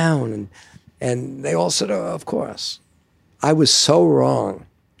be down. And they all said, oh, of course. I was so wrong.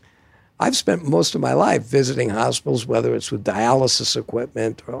 I've spent most of my life visiting hospitals, whether it's with dialysis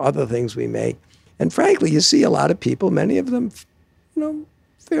equipment or other things we make. And frankly, you see a lot of people, many of them,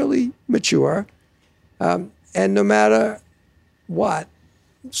 fairly mature. And no matter what,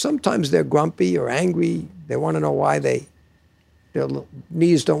 sometimes they're grumpy or angry. They want to know why their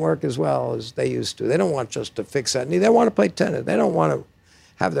knees don't work as well as they used to. They don't want just to fix that knee. They want to play tennis. They don't want to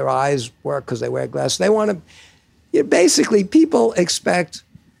have their eyes work because they wear glasses. They want to, basically, people expect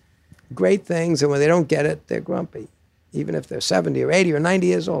great things, and when they don't get it, they're grumpy, even if they're 70 or 80 or 90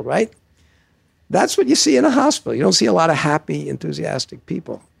 years old, right? That's what you see in a hospital. You don't see a lot of happy, enthusiastic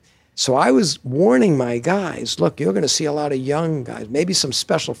people. So I was warning my guys, look, you're going to see a lot of young guys, maybe some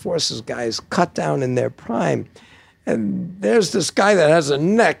special forces guys cut down in their prime. And there's this guy that has a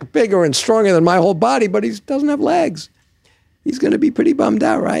neck bigger and stronger than my whole body, but he doesn't have legs. He's going to be pretty bummed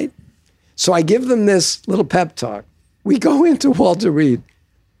out, right? So I give them this little pep talk. We go into Walter Reed,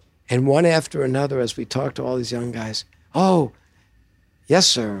 and one after another, as we talk to all these young guys, oh, yes,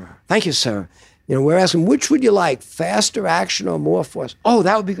 sir. Thank you, sir. We're asking, which would you like, faster action or more force? Oh,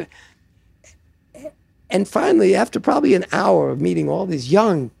 that would be good. And finally, after probably an hour of meeting all these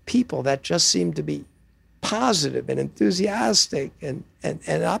young people that just seemed to be positive and enthusiastic and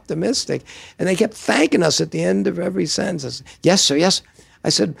optimistic, and they kept thanking us at the end of every sentence. I said, yes, sir, yes. I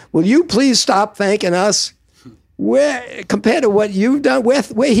said, will you please stop thanking us? Compared to what you've done,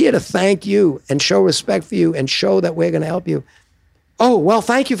 we're here to thank you and show respect for you and show that we're going to help you. Oh, well,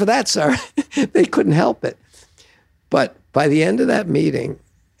 thank you for that, sir. They couldn't help it. But by the end of that meeting,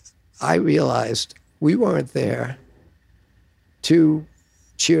 I realized we weren't there to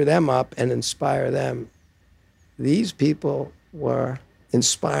cheer them up and inspire them. These people were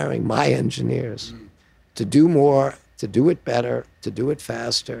inspiring my engineers to do more, to do it better, to do it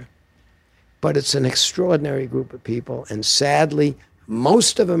faster. but it's an extraordinary group of people. And sadly,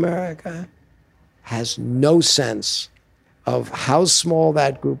 most of America has no sense of how small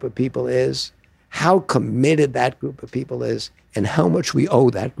that group of people is, how committed that group of people is, and how much we owe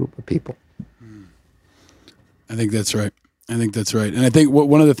that group of people. I think that's right. And I think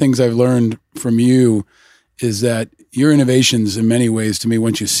one of the things I've learned from you is that your innovations, in many ways, to me,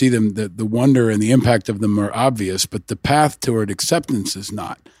 once you see them, the wonder and the impact of them are obvious, but the path toward acceptance is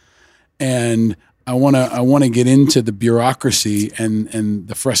not. And I want to get into the bureaucracy and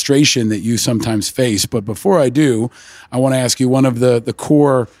the frustration that you sometimes face. But before I do, I want to ask you one of the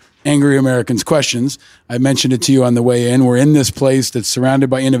core Angry Americans questions. I mentioned it to you on the way in. We're in this place that's surrounded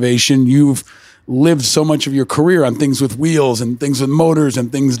by innovation. You've lived so much of your career on things with wheels and things with motors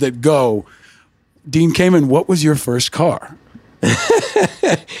and things that go. Dean Kamen, what was your first car?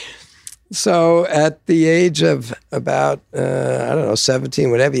 So at the age of about,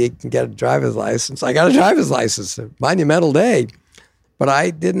 17, whatever, you can get a driver's license. I got a driver's license, a monumental day. But I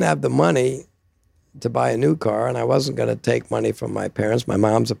didn't have the money to buy a new car, and I wasn't going to take money from my parents. My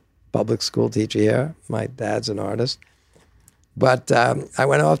mom's a public school teacher here. My dad's an artist. But I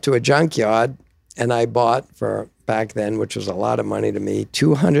went off to a junkyard, and I bought, for back then, which was a lot of money to me,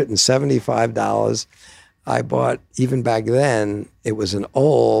 $275. I bought, even back then, it was an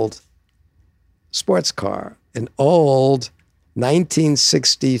old sports car, an old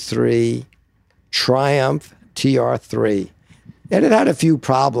 1963 Triumph TR3. And it had a few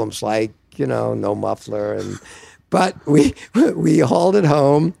problems, like, no muffler. But we hauled it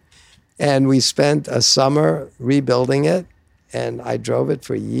home, and we spent a summer rebuilding it, and I drove it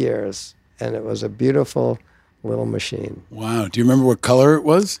for years. And it was a beautiful little machine. Wow. Do you remember what color it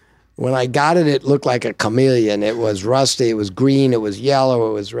was? When I got it, it looked like a chameleon. It was rusty, it was green, it was yellow,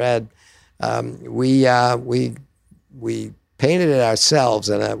 it was red. We painted it ourselves,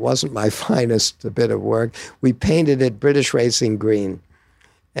 and it wasn't my finest bit of work. We painted it British Racing green,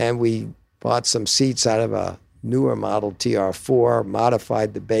 and we bought some seats out of a newer model TR4,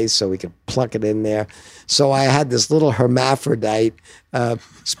 modified the base so we could pluck it in there. So I had this little hermaphrodite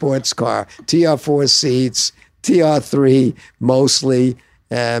sports car, TR4 seats, TR3 mostly,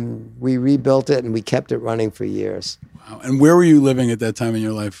 and we rebuilt it and we kept it running for years. Wow. And where were you living at that time in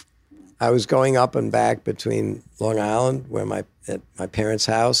your life? I was going up and back between Long Island, at my parents'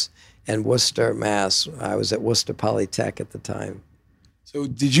 house, and Worcester, Mass. I was at Worcester Polytech at the time. So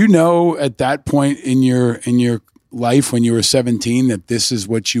did you know at that point in your life when you were 17 that this is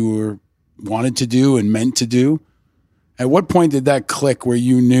what you wanted to do and meant to do? At what point did that click where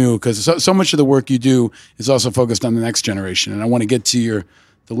you knew? Because so much of the work you do is also focused on the next generation. And I want to get to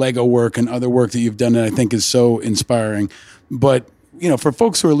the Lego work and other work that you've done that I think is so inspiring. But for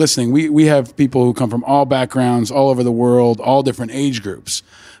folks who are listening, we have people who come from all backgrounds, all over the world, all different age groups.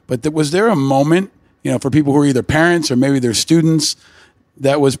 But was there a moment, for people who are either parents or maybe they're students,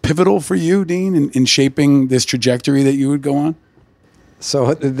 that was pivotal for you, Dean, in shaping this trajectory that you would go on?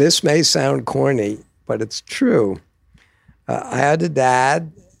 So this may sound corny, but it's true. I had a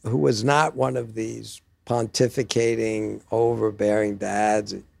dad who was not one of these pontificating, overbearing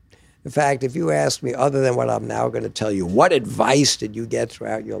dads. In fact, if you ask me, other than what I'm now going to tell you, what advice did you get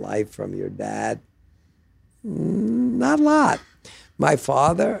throughout your life from your dad? Not a lot. My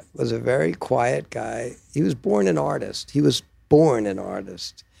father was a very quiet guy. He was born an artist. He was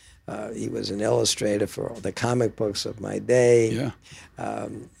an illustrator for the comic books of my day. Yeah.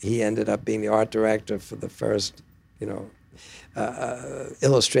 He ended up being the art director for the first,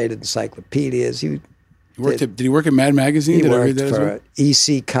 illustrated encyclopedias. Did He Did I worked read that as well? for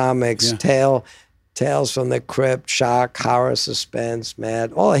EC Comics, Yeah. Tales from the Crypt, Shock, Horror, Suspense,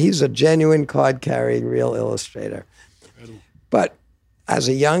 Mad. He's a genuine card-carrying, real illustrator. Incredible. But as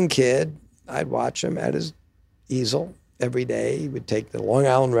a young kid, I'd watch him at his easel every day. He would take the Long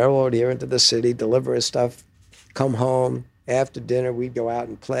Island Railroad here into the city, deliver his stuff, come home. After dinner, we'd go out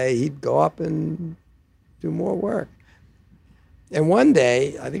and play. He'd go up and do more work. And one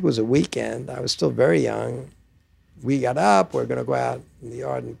day, I think it was a weekend, I was still very young. We got up, we're going to go out in the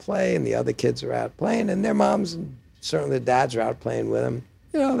yard and play, and the other kids are out playing, and their moms and certainly the dads are out playing with them.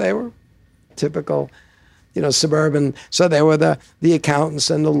 They were typical, suburban. So they were the accountants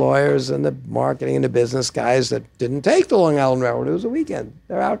and the lawyers and the marketing and the business guys that didn't take the Long Island Railroad. It was a weekend.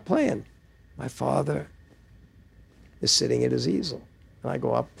 They're out playing. My father is sitting at his easel. And I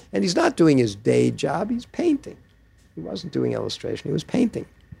go up, and he's not doing his day job. He's painting. He wasn't doing illustration. He was painting.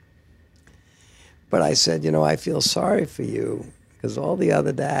 But I said, I feel sorry for you because all the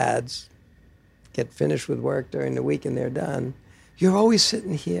other dads get finished with work during the week and they're done. You're always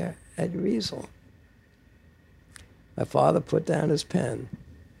sitting here at your easel. My father put down his pen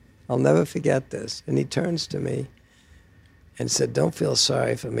I'll never forget this. And he turns to me and said, don't feel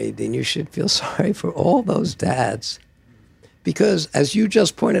sorry for me, Dean. You should feel sorry for all those dads. Because as you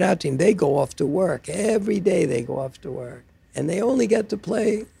just pointed out, Dean, they go off to work. Every day they go off to work. And they only get to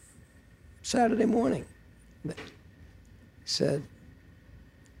play Saturday morning. He said,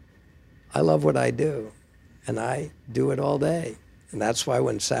 I love what I do, and I do it all day. And that's why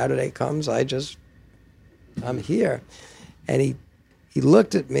when Saturday comes, I'm here. And he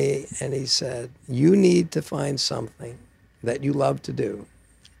looked at me and he said, you need to find something that you love to do.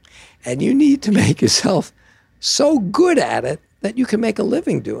 And you need to make yourself so good at it that you can make a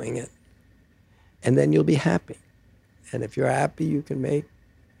living doing it. And then you'll be happy. And if you're happy, you can make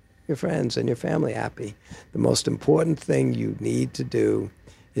your friends and your family happy. The most important thing you need to do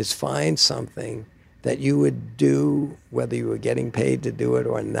is find something that you would do whether you were getting paid to do it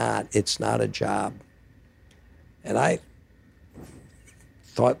or not. It's not a job. And I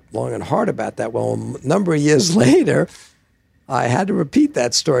thought long and hard about that. Well, a number of years later, I had to repeat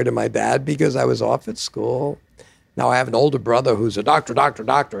that story to my dad because I was off at school. Now I have an older brother who's a doctor,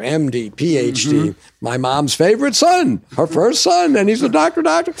 MD, PhD, my mom's favorite son, her first son, and he's a doctor.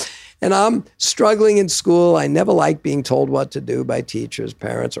 And I'm struggling in school. I never liked being told what to do by teachers,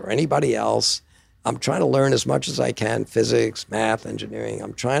 parents, or anybody else. I'm trying to learn as much as I can, physics, math, engineering.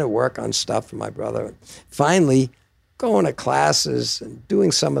 I'm trying to work on stuff for my brother. Finally, going to classes and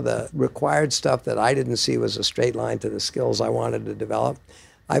doing some of the required stuff that I didn't see was a straight line to the skills I wanted to develop.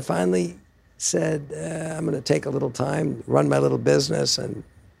 I finally said, I'm going to take a little time, run my little business, and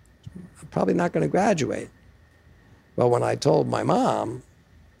I'm probably not going to graduate. Well, when I told my mom,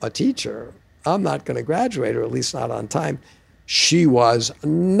 a teacher, I'm not going to graduate, or at least not on time, she was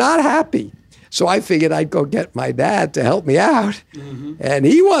not happy. So I figured I'd go get my dad to help me out. And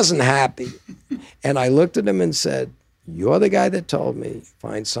he wasn't happy. And I looked at him and said, you're the guy that told me,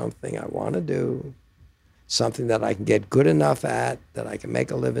 find something I want to do, something that I can get good enough at, that I can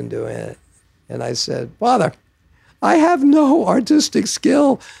make a living doing it. And I said, Father, I have no artistic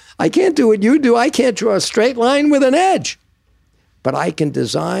skill. I can't do what you do. I can't draw a straight line with an edge. But I can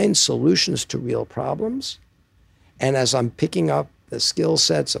design solutions to real problems. And as I'm picking up the skill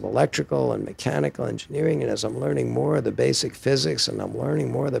sets of electrical and mechanical engineering, and as I'm learning more of the basic physics and I'm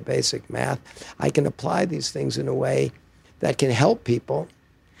learning more of the basic math, I can apply these things in a way that can help people,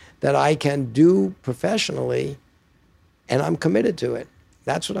 that I can do professionally, and I'm committed to it.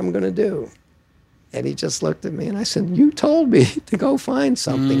 That's what I'm going to do. And he just looked at me and I said, you told me to go find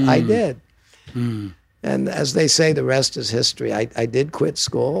something. I did. And as they say, the rest is history. I did quit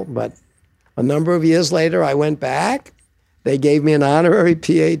school, but a number of years later, I went back. They gave me an honorary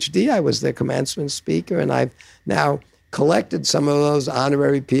PhD. I was their commencement speaker, and I've now collected some of those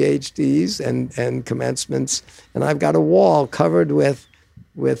honorary PhDs and commencements, and I've got a wall covered with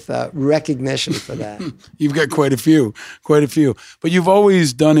recognition for that. You've got quite a few. But you've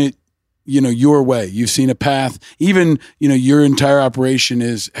always done it, your way. You've seen a path. Even, your entire operation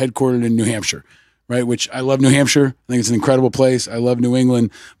is headquartered in New Hampshire. Right, which I love New Hampshire. I think it's an incredible place. I love New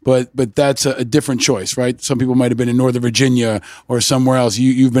England, but that's a different choice, right? Some people might have been in Northern Virginia or somewhere else.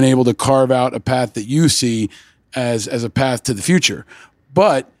 You've been able to carve out a path that you see as a path to the future,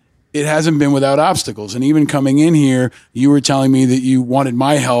 but it hasn't been without obstacles. And even coming in here, you were telling me that you wanted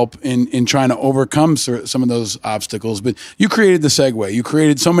my help in trying to overcome some of those obstacles. But you created the Segway. You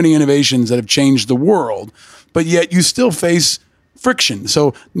created so many innovations that have changed the world, but yet you still face friction.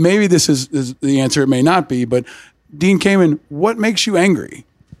 So maybe this is the answer. It may not be, but Dean Kamen, what makes you angry?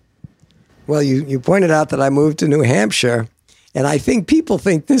 Well, you pointed out that I moved to New Hampshire, and I think people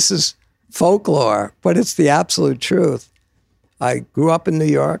think this is folklore, but it's the absolute truth. I grew up in New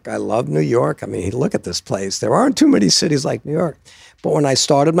York. I love New York. I mean, look at this place. There aren't too many cities like New York. But when I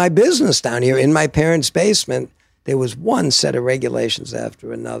started my business down here in my parents' basement, there was one set of regulations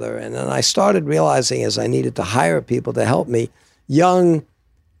after another. And then I started realizing as I needed to hire people to help me, young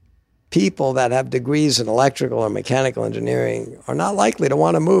people that have degrees in electrical or mechanical engineering are not likely to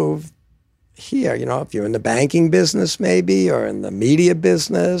want to move here. If you're in the banking business maybe, or in the media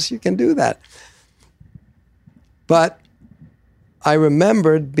business, you can do that. But I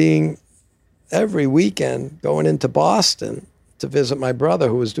remembered being every weekend going into Boston to visit my brother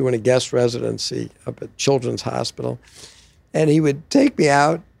who was doing a guest residency up at Children's Hospital. And he would take me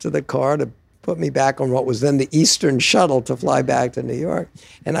out to the car to put me back on what was then the Eastern Shuttle to fly back to New York.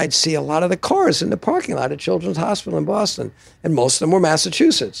 And I'd see a lot of the cars in the parking lot at Children's Hospital in Boston. And most of them were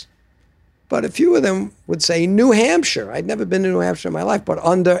Massachusetts. But a few of them would say New Hampshire. I'd never been to New Hampshire in my life. But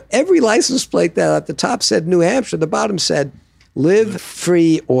under every license plate that at the top said New Hampshire, the bottom said, live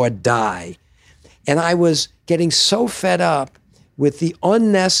free or die. And I was getting so fed up with the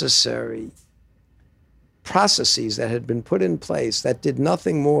unnecessary processes that had been put in place that did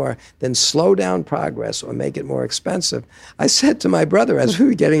nothing more than slow down progress or make it more expensive, I said to my brother as we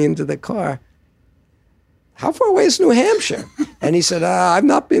were getting into the car, how far away is New Hampshire? And he said, I've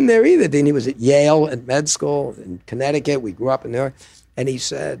not been there either, Dean. He was at Yale at med school in Connecticut. We grew up in New York. And he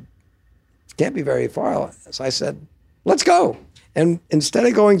said, it can't be very far. So I said, let's go. And instead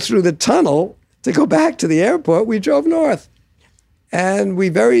of going through the tunnel to go back to the airport, we drove north. And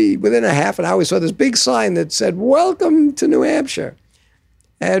within a half an hour, we saw this big sign that said, welcome to New Hampshire.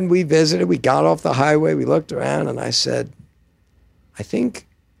 And we visited, we got off the highway, we looked around, and I said, I think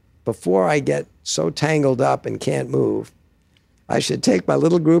before I get so tangled up and can't move, I should take my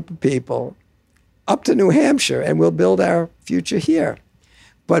little group of people up to New Hampshire and we'll build our future here.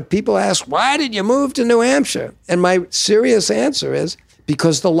 But people ask, why did you move to New Hampshire? And my serious answer is,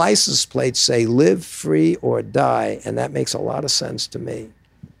 because the license plates say live free or die, and that makes a lot of sense to me.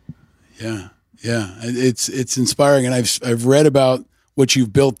 Yeah, it's inspiring, and I've read about what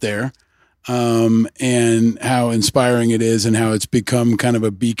you've built there, and how inspiring it is, and how it's become kind of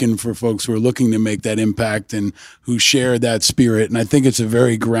a beacon for folks who are looking to make that impact and who share that spirit. And I think it's a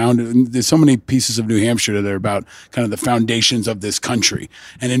very grounded. There's so many pieces of New Hampshire that are about kind of the foundations of this country,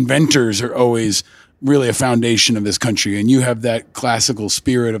 and inventors are always really a foundation of this country. And you have that classical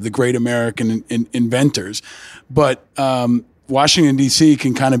spirit of the great American inventors. But Washington, D.C.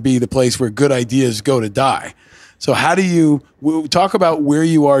 can kind of be the place where good ideas go to die. So how do you talk about where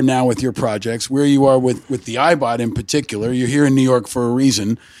you are now with your projects, where you are with the iBot in particular? You're here in New York for a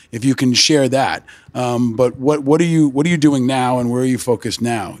reason, if you can share that. But what are you doing now, and where are you focused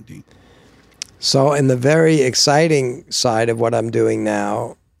now, Dean? So in the very exciting side of what I'm doing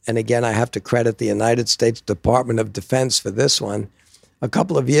now, and again, I have to credit the United States Department of Defense for this one. A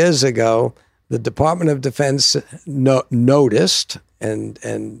couple of years ago, the Department of Defense noticed and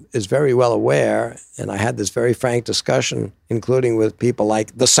is very well aware, and I had this very frank discussion, including with people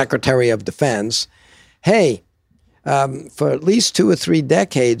like the Secretary of Defense. Hey, for at least 2 or 3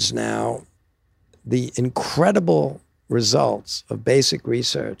 decades now, the incredible results of basic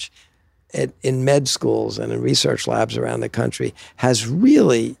research in med schools and in research labs around the country has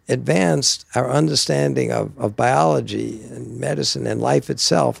really advanced our understanding of biology and medicine and life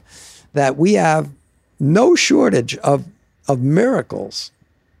itself, that we have no shortage of miracles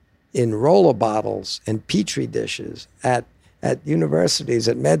in roller bottles and petri dishes at universities,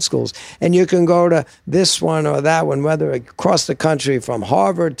 at med schools. And you can go to this one or that one, whether across the country from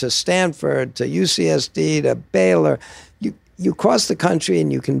Harvard to Stanford to UCSD to Baylor. You cross the country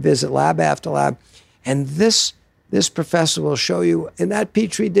and you can visit lab after lab. And this professor will show you, in that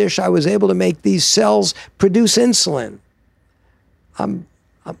petri dish, I was able to make these cells produce insulin.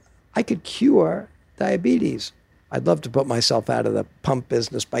 I could cure diabetes. I'd love to put myself out of the pump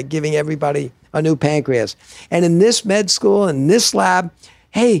business by giving everybody a new pancreas. And in this med school, in this lab,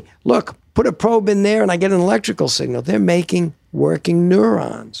 hey, look, put a probe in there and I get an electrical signal. They're making working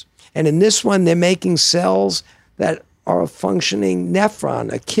neurons. And in this one, they're making cells that are a functioning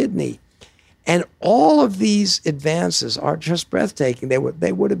nephron, a kidney. And all of these advances are just breathtaking. They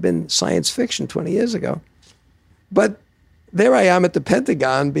would have been science fiction 20 years ago. But there I am at the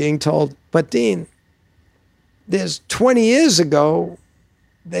Pentagon being told, but Dean, there's 20 years ago,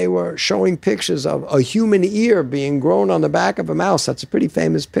 they were showing pictures of a human ear being grown on the back of a mouse. That's a pretty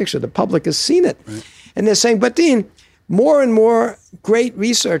famous picture. The public has seen it. Right. And they're saying, but Dean, more and more great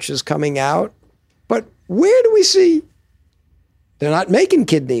research is coming out, but where do we see? They're not making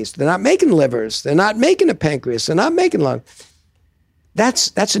kidneys. They're not making livers. They're not making a pancreas. They're not making lung.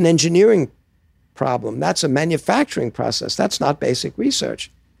 That's an engineering problem. That's a manufacturing process. That's not basic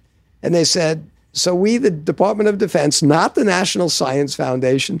research. And they said, so we, the Department of Defense, not the National Science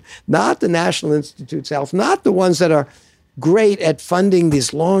Foundation, not the National Institutes of Health, not the ones that are great at funding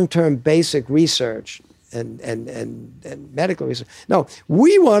this long-term basic research and medical research. No,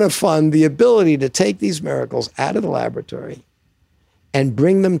 we want to fund the ability to take these miracles out of the laboratory and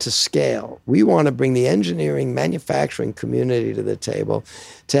bring them to scale. We want to bring the engineering, manufacturing community to the table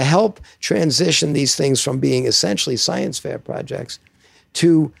to help transition these things from being essentially science fair projects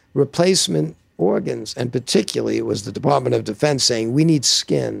to replacement organs. And particularly, it was the Department of Defense saying, we need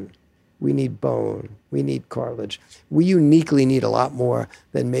skin, we need bone, we need cartilage. We uniquely need a lot more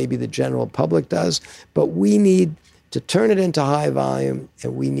than maybe the general public does, but we need to turn it into high volume,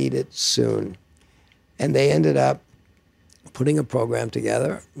 and we need it soon. And they ended up putting a program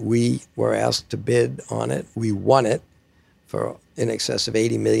together. We were asked to bid on it. We won it for in excess of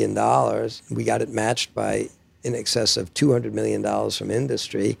 $80 million. We got it matched by in excess of $200 million from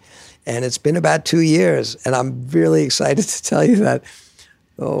industry. And it's been about 2 years. And I'm really excited to tell you that,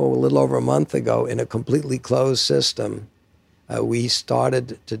 a little over a month ago, in a completely closed system, we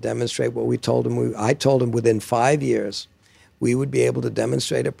started to demonstrate what we told them. I told them within 5 years, we would be able to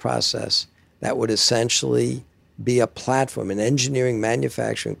demonstrate a process that would essentially be a platform, an engineering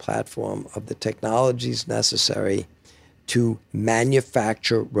manufacturing platform of the technologies necessary to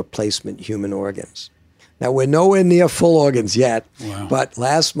manufacture replacement human organs. Now, we're nowhere near full organs yet, but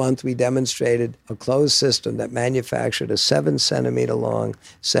last month we demonstrated a closed system that manufactured a 7-centimeter long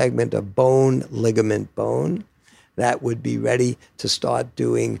segment of bone, ligament bone, that would be ready to start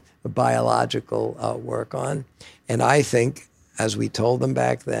doing biological work on. And I think, as we told them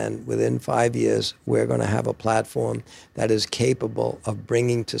back then, within 5 years, we're going to have a platform that is capable of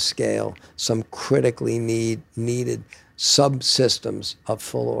bringing to scale some critically needed subsystems of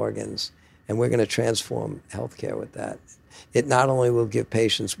full organs. And we're going to transform healthcare with that. It not only will give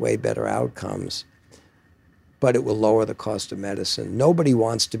patients way better outcomes, but it will lower the cost of medicine. Nobody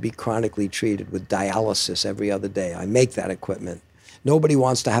wants to be chronically treated with dialysis every other day. I make that equipment. Nobody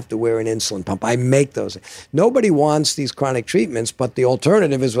wants to have to wear an insulin pump. I make those. Nobody wants these chronic treatments, but the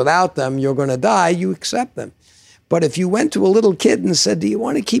alternative is without them, you're going to die. You accept them. But if you went to a little kid and said, do you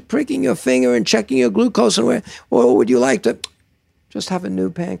want to keep pricking your finger and checking your glucose, or would you like to just have a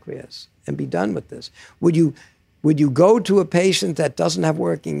new pancreas and be done with this? Would you go to a patient that doesn't have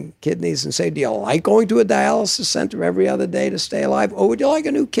working kidneys and say, do you like going to a dialysis center every other day to stay alive? Or would you like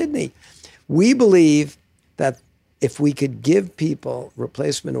a new kidney? We believe that if we could give people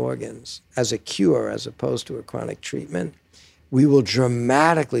replacement organs as a cure as opposed to a chronic treatment, we will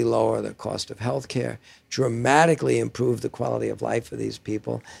dramatically lower the cost of healthcare, dramatically improve the quality of life for these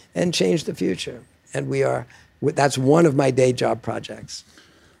people, and change the future. And that's one of my day job projects.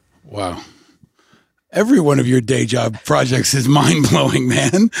 Wow. Every one of your day job projects is mind-blowing,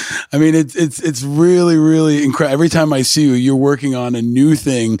 man. I mean, it's really, really incredible. Every time I see you, you're working on a new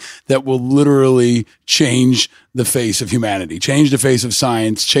thing that will literally change the face of humanity, change the face of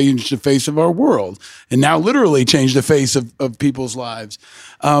science, change the face of our world, and now literally change the face of people's lives.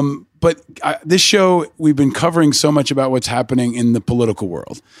 But this show, we've been covering so much about what's happening in the political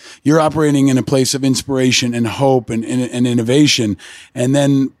world. You're operating in a place of inspiration and hope and innovation, and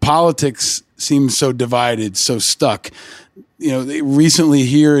then politics seems so divided, so stuck. Recently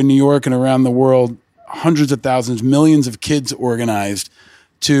here in New York and around the world, hundreds of thousands, millions of kids organized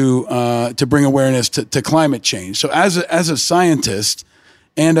to bring awareness to climate change. So as a scientist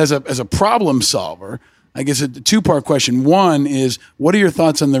and as a problem solver, I guess a two-part question. One is, what are your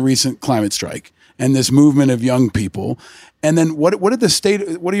thoughts on the recent climate strike and this movement of young people? And then what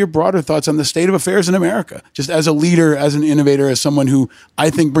are your broader thoughts on the state of affairs in America? Just as a leader, as an innovator, as someone who I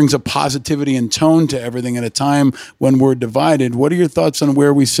think brings a positivity and tone to everything at a time when we're divided. What are your thoughts on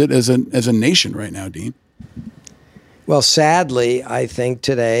where we sit as a nation right now, Dean? Well, sadly, I think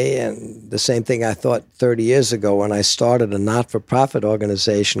today, and the same thing I thought 30 years ago when I started a not-for-profit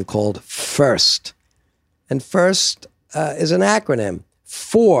organization called FIRST. And FIRST is an acronym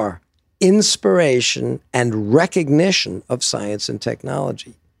for Inspiration and Recognition of Science and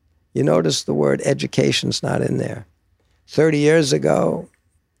Technology. You notice the word education's not in there. 30 years ago,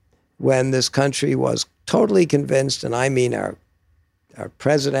 when this country was totally convinced, and I mean our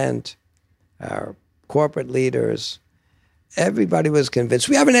president, our corporate leaders, everybody was convinced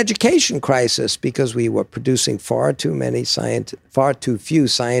we have an education crisis because we were producing far too few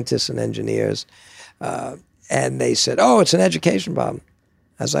scientists and engineers. And they said, it's an education problem.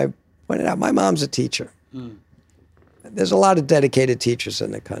 As I pointed out, my mom's a teacher. There's a lot of dedicated teachers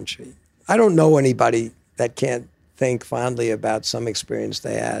in the country. I don't know anybody that can't think fondly about some experience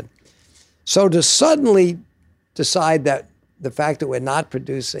they had. So to suddenly decide that the fact that we're not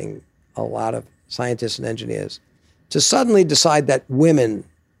producing a lot of scientists and engineers, to suddenly decide that women,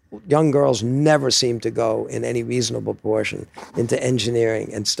 young girls, never seem to go in any reasonable proportion into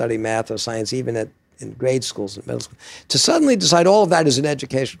engineering and study math or science, even in grade schools and middle school. To suddenly decide all of that is an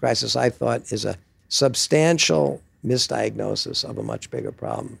education crisis, I thought, is a substantial misdiagnosis of a much bigger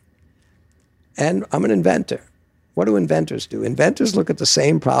problem. And I'm an inventor. What do inventors do? Inventors look at the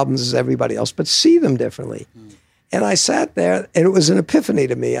same problems as everybody else, but see them differently. And I sat there, and it was an epiphany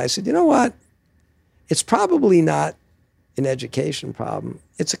to me. I said, you know what? It's probably not an education problem.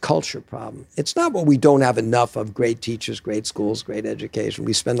 It's a culture problem. It's not what we don't have enough of: great teachers, great schools, great education.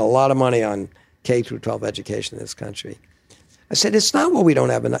 We spend a lot of money on K through 12 education in this country. I said, it's not what we don't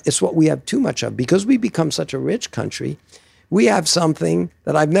have enough. It's what we have too much of. Because we become such a rich country, we have something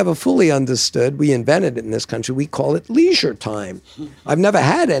that I've never fully understood. We invented it in this country. We call it leisure time. I've never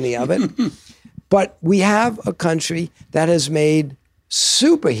had any of it. But we have a country that has made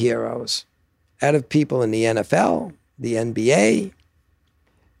superheroes out of people in the NFL, the NBA,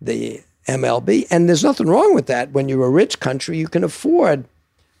 the MLB. And there's nothing wrong with that. When you're a rich country, you can afford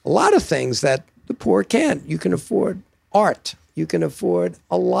a lot of things that the poor can't. You can afford art. You can afford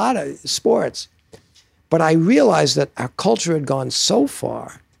a lot of sports. But I realized that our culture had gone so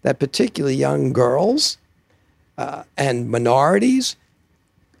far that particularly young girls and minorities,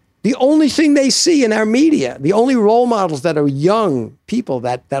 the only thing they see in our media, the only role models that are young people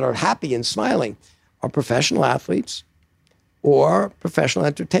that are happy and smiling are professional athletes or professional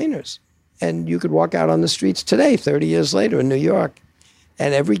entertainers. And you could walk out on the streets today, 30 years later in New York,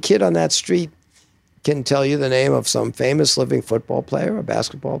 and every kid on that street can tell you the name of some famous living football player or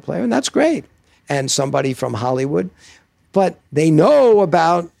basketball player, and that's great. And somebody from Hollywood. But they know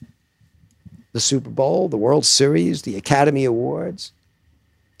about the Super Bowl, the World Series, the Academy Awards.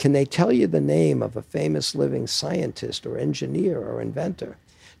 Can they tell you the name of a famous living scientist or engineer or inventor?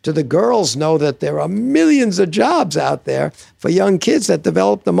 Do the girls know that there are millions of jobs out there for young kids that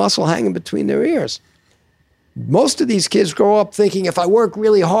develop the muscle hanging between their ears? Most of these kids grow up thinking, if I work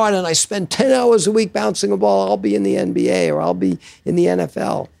really hard and I spend 10 hours a week bouncing a ball, I'll be in the NBA or I'll be in the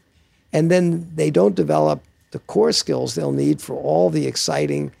NFL. And then they don't develop the core skills they'll need for all the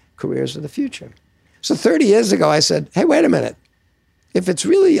exciting careers of the future. So 30 years ago, I said, hey, wait a minute. If it's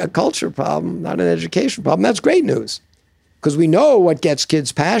really a culture problem, not an education problem, that's great news. Because we know what gets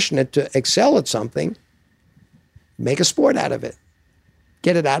kids passionate to excel at something. Make a sport out of it.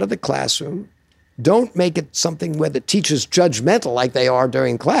 Get it out of the classroom. Don't make it something where the teacher's judgmental like they are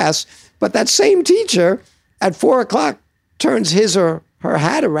during class, but that same teacher at 4 o'clock turns his or her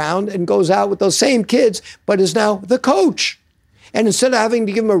hat around and goes out with those same kids, but is now the coach. And instead of having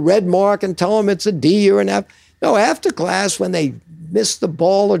to give them a red mark and tell them it's a D or an F, no, after class when they miss the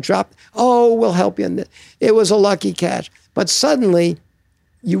ball or drop, oh, we'll help you. It was a lucky catch. But suddenly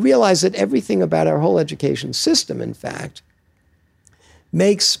you realize that everything about our whole education system, in fact,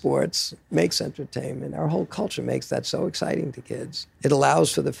 makes sports, makes entertainment. Our whole culture makes that so exciting to kids. It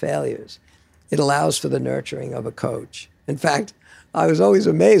allows for the failures. It allows for the nurturing of a coach. In fact, I was always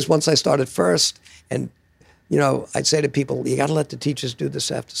amazed once I started first. And, you know, I'd say to people, you got to let the teachers do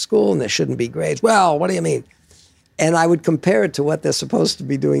this after school and there shouldn't be grades. Well, what do you mean? And I would compare it to what they're supposed to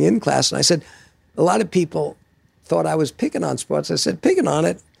be doing in class. And I said, a lot of people thought I was picking on sports. I said, picking on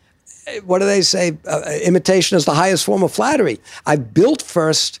it? What do they say? Imitation is the highest form of flattery. I built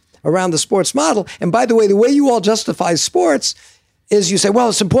first around the sports model. And by the way you all justify sports is you say, well,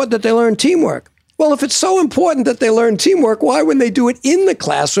 it's important that they learn teamwork. Well, if it's so important that they learn teamwork, why, when they do it in the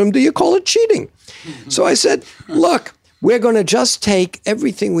classroom, do you call it cheating? So I said, look, we're going to just take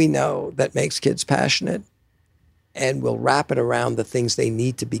everything we know that makes kids passionate and we'll wrap it around the things they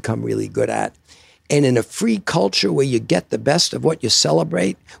need to become really good at. And in a free culture where you get the best of what you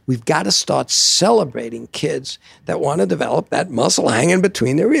celebrate, we've got to start celebrating kids that want to develop that muscle hanging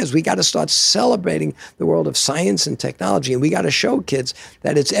between their ears. We got to start celebrating the world of science and technology. And we got to show kids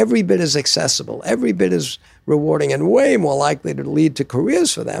that it's every bit as accessible, every bit as rewarding, and way more likely to lead to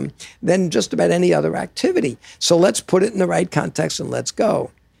careers for them than just about any other activity. So let's put it in the right context and let's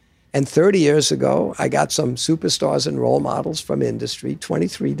go. And 30 years ago, I got some superstars and role models from industry.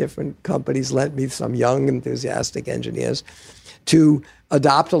 23 different companies lent me some young, enthusiastic engineers to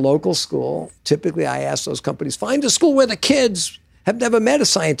adopt a local school. Typically, I ask those companies, find a school where the kids have never met a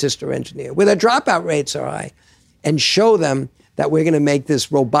scientist or engineer, where their dropout rates are high, and show them that we're going to make this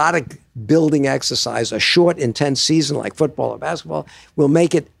robotic building exercise a short, intense season like football or basketball. We'll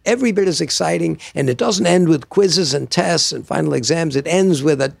make it every bit as exciting, and it doesn't end with quizzes and tests and final exams. It ends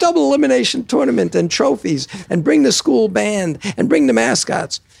with a double elimination tournament and trophies, and bring the school band and bring the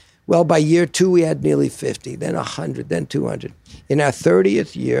mascots. Well, by year 2, we had nearly 50, then 100, then 200. In our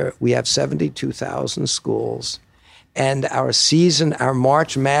 30th year, we have 72,000 schools. And our season, our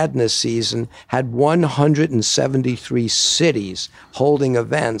March Madness season, had 173 cities holding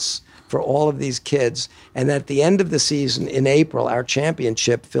events for all of these kids. And at the end of the season, in April, our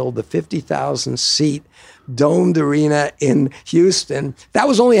championship filled the 50,000-seat domed arena in Houston. That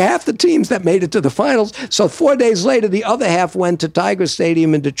was only half the teams that made it to the finals. So 4 days later, the other half went to Tiger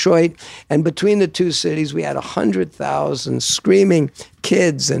Stadium in Detroit. And between the two cities, we had 100,000 screaming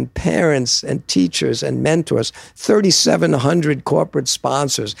kids and parents and teachers and mentors, 3,700 corporate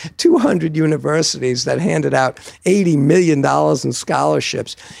sponsors, 200 universities that handed out $80 million in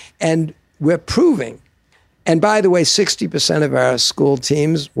scholarships. And we're proving. And by the way, 60% of our school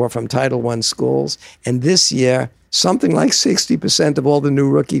teams were from Title I schools. And this year, something like 60% of all the new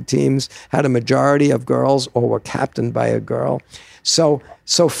rookie teams had a majority of girls or were captained by a girl. So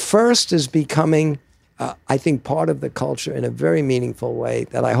FIRST is becoming, I think, part of the culture in a very meaningful way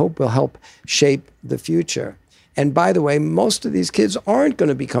that I hope will help shape the future. And by the way, most of these kids aren't going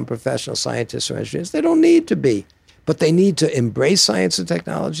to become professional scientists or engineers. They don't need to be. But they need to embrace science and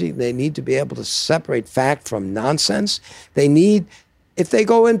technology. They need to be able to separate fact from nonsense. They need, if they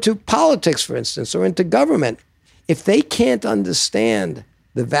go into politics, for instance, or into government, if they can't understand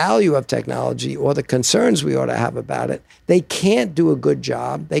the value of technology or the concerns we ought to have about it, they can't do a good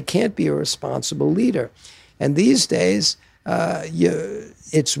job. They can't be a responsible leader. And these days,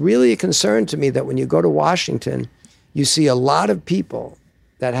 it's really a concern to me that when you go to Washington, you see a lot of people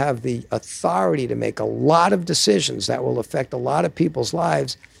that have the authority to make a lot of decisions that will affect a lot of people's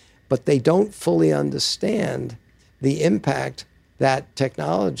lives, but they don't fully understand the impact that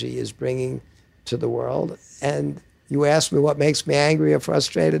technology is bringing to the world. And you ask me what makes me angry or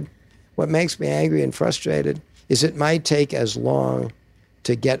frustrated? What makes me angry and frustrated is it might take as long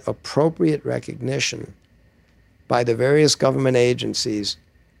to get appropriate recognition by the various government agencies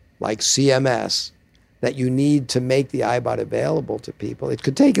like CMS that you need to make the iBot available to people. It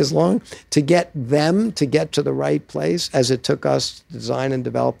could take as long to get them to get to the right place as it took us to design and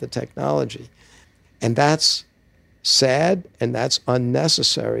develop the technology. And that's sad and that's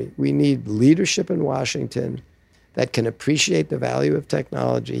unnecessary. We need leadership in Washington that can appreciate the value of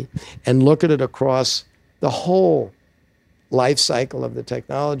technology and look at it across the whole life cycle of the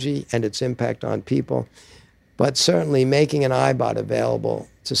technology and its impact on people. But certainly making an iBot available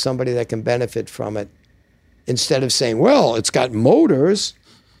to somebody that can benefit from it, instead of saying, well, it's got motors,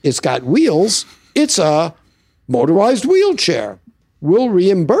 it's got wheels, it's a motorized wheelchair. We'll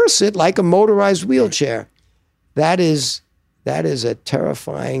reimburse it like a motorized wheelchair. That is a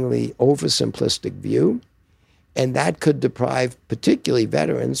terrifyingly oversimplistic view, and that could deprive particularly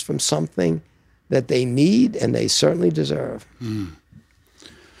veterans from something that they need and they certainly deserve.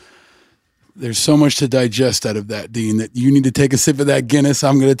 There's so much to digest out of that, Dean, that you need to take a sip of that Guinness.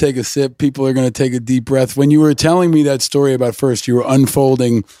 I'm going to take a sip. People are going to take a deep breath. When you were telling me that story about FIRST, you were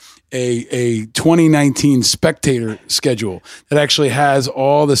unfolding a 2019 Spectator schedule that actually has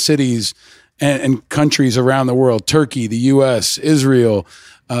all the cities and countries around the world, Turkey, the U.S., Israel,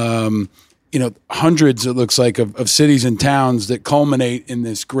 hundreds, it looks like, of cities and towns that culminate in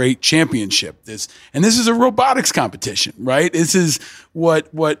this great championship. This is a robotics competition, right? This is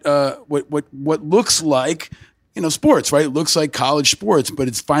what looks like, sports, right? It looks like college sports, but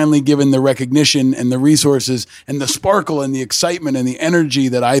it's finally given the recognition and the resources and the sparkle and the excitement and the energy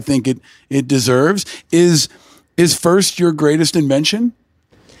that I think it deserves. Is FIRST your greatest invention?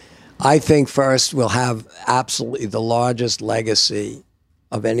 I think FIRST will have absolutely the largest legacy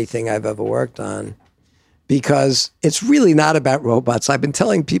of anything I've ever worked on, because it's really not about robots. I've been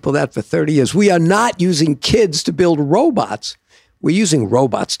telling people that for 30 years. We are not using kids to build robots. We're using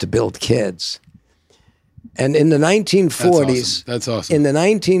robots to build kids. And in the 1940s, That's awesome. In the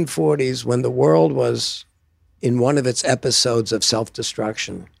 1940s, when the world was in one of its episodes of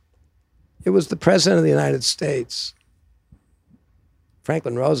self-destruction, it was the President of the United States,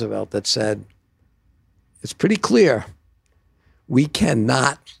 Franklin Roosevelt, that said, it's pretty clear we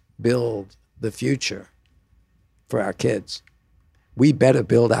cannot build the future for our kids. We better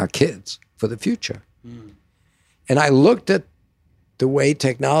build our kids for the future. And I looked at the way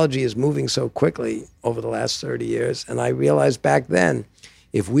technology is moving so quickly over the last 30 years, and I realized back then,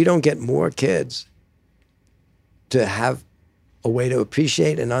 if we don't get more kids to have a way to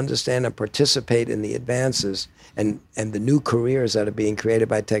appreciate and understand and participate in the advances and the new careers that are being created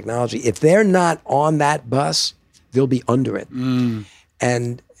by technology, if they're not on that bus, they'll be under it.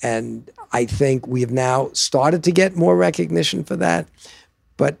 And I think we have now started to get more recognition for that.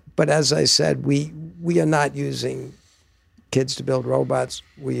 But as I said, we are not using kids to build robots.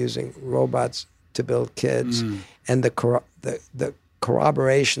 We're using robots to build kids. And the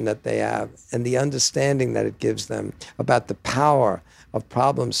corroboration that they have and the understanding that it gives them about the power of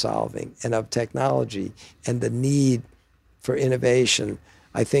problem solving and of technology and the need for innovation,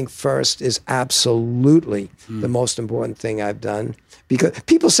 I think FIRST is absolutely the most important thing I've done. Because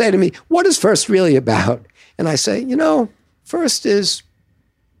people say to me, what is FIRST really about? And I say, FIRST is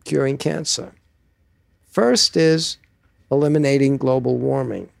curing cancer. FIRST is eliminating global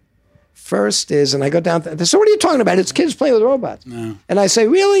warming. FIRST is, and I go down, so what are you talking about? It's kids playing with robots. No. And I say,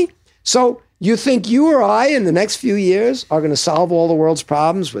 really? So you think you or I in the next few years are going to solve all the world's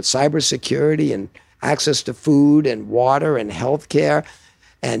problems with cybersecurity and access to food and water and healthcare?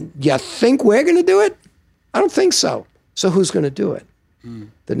 And you think we're going to do it? I don't think so. So who's going to do it?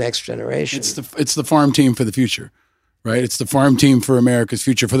 The next generation. It's the farm team for the future. right? It's the farm team for America's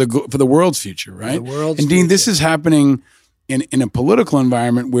future, for the world's future, right? The world's and Dean, this future. is happening in a political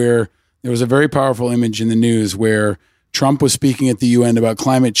environment where there was a very powerful image in the news where Trump was speaking at the UN about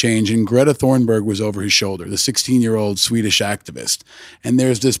climate change, and Greta Thunberg was over his shoulder, the 16-year-old Swedish activist. And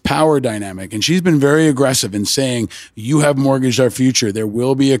there's this power dynamic, and she's been very aggressive in saying, you have mortgaged our future. There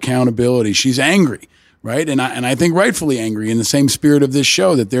will be accountability. She's angry, right? And I think rightfully angry, in the same spirit of this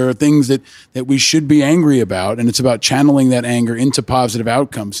show, that there are things that we should be angry about, and it's about channeling that anger into positive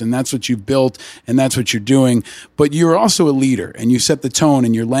outcomes. And that's what you've built, and that's what you're doing. But you're also a leader, and you set the tone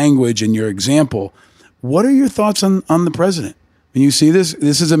in your language and your example. What are your thoughts on the president? When you see this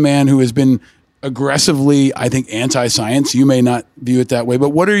is a man who has been aggressively, I think, anti-science. You may not view it that way, but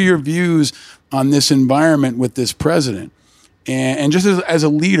what are your views on this environment with this president? And just as a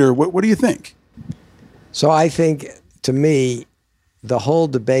leader, what do you think? So I think, to me, the whole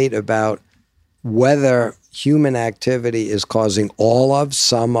debate about whether human activity is causing all of,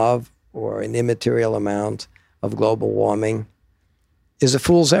 some of, or an immaterial amount of global warming is a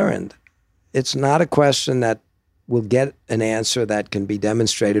fool's errand. It's not a question that will get an answer that can be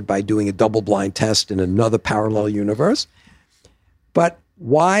demonstrated by doing a double-blind test in another parallel universe. But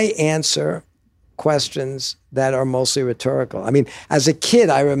why answer questions that are mostly rhetorical? I mean, as a kid,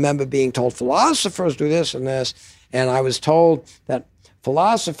 I remember being told philosophers do this and this, and I was told that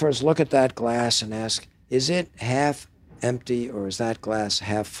philosophers look at that glass and ask, is it half empty or is that glass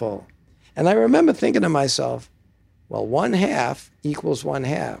half full? And I remember thinking to myself, well, 1/2 equals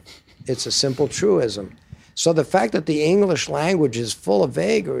 1/2. It's a simple truism. So the fact that the English language is full of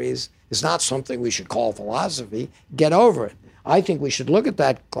vagaries is not something we should call philosophy. Get over it. I think we should look at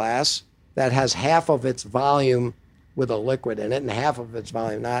that glass that has half of its volume with a liquid in it and half of its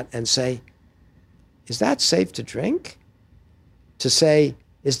volume not, and say, is that safe to drink? To say,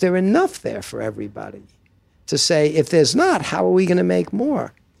 is there enough there for everybody? To say, if there's not, how are we going to make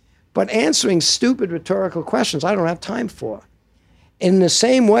more? But answering stupid rhetorical questions, I don't have time for. In the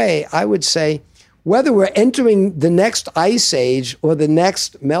same way, I would say, whether we're entering the next ice age or the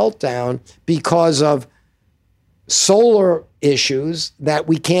next meltdown because of solar issues that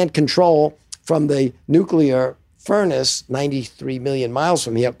we can't control from the nuclear furnace 93 million miles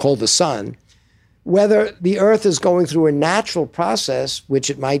from here called the sun, whether the Earth is going through a natural process, which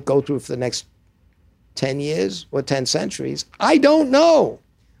it might go through for the next 10 years or 10 centuries, I don't know.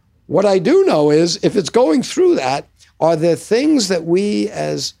 What I do know is, if it's going through that, are there things that we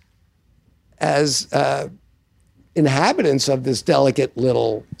as inhabitants of this delicate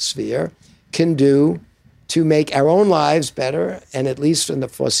little sphere can do to make our own lives better, and at least in the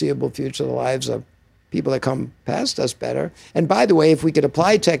foreseeable future, the lives of people that come past us better? And by the way, if we could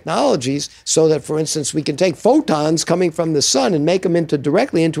apply technologies so that, for instance, we can take photons coming from the sun and make them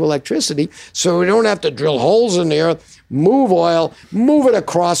directly into electricity, so we don't have to drill holes in the earth, move oil, move it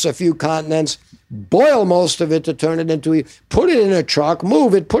across a few continents, boil most of it to turn it into, put it in a truck,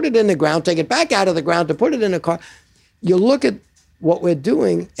 move it, put it in the ground, take it back out of the ground to put it in a car. You look at what we're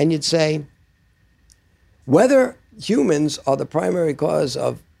doing and you'd say, whether humans are the primary cause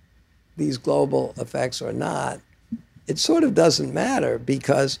of these global effects or not, it sort of doesn't matter,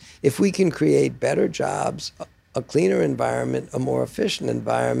 because if we can create better jobs, a cleaner environment, a more efficient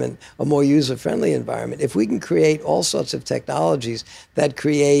environment, a more user-friendly environment, if we can create all sorts of technologies that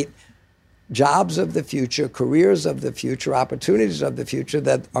create jobs of the future, careers of the future, opportunities of the future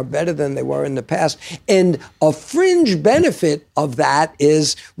that are better than they were in the past. And a fringe benefit of that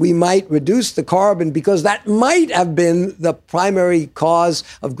is we might reduce the carbon, because that might have been the primary cause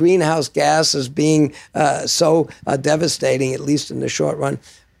of greenhouse gases being so devastating, at least in the short run.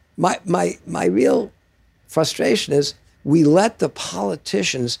 My real frustration is we let the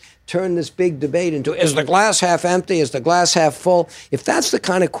politicians turn this big debate into, is the glass half empty? Is the glass half full? If that's the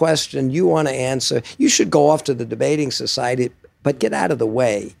kind of question you want to answer, you should go off to the debating society, but get out of the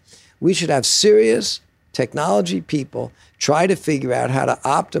way. We should have serious technology people try to figure out how to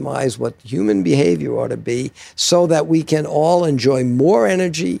optimize what human behavior ought to be so that we can all enjoy more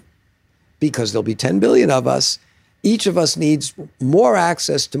energy, because there'll be 10 billion of us. Each of us needs more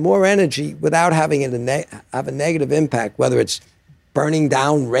access to more energy without having it have a negative impact, whether it's burning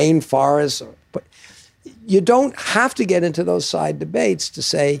down rainforests. But you don't have to get into those side debates to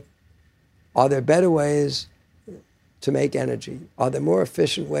say, are there better ways to make energy? Are there more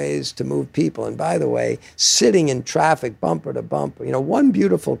efficient ways to move people? And by the way, sitting in traffic bumper to bumper, one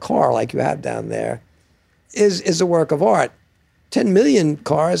beautiful car like you have down there is a work of art. 10 million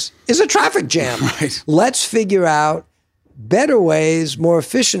cars is a traffic jam. Right. Let's figure out better ways, more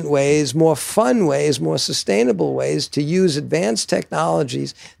efficient ways, more fun ways, more sustainable ways to use advanced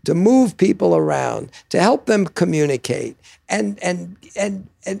technologies to move people around, to help them communicate. And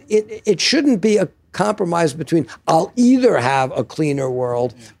it shouldn't be a compromise between I'll either have a cleaner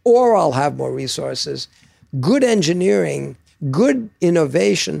world or I'll have more resources. Good engineering, good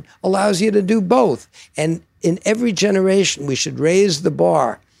innovation allows you to do both. And in every generation, we should raise the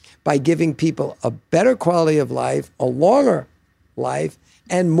bar by giving people a better quality of life, a longer life,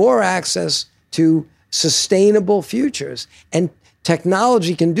 and more access to sustainable futures. And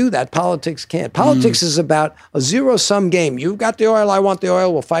technology can do that. Politics can't. Politics is about a zero-sum game. You've got the oil, I want the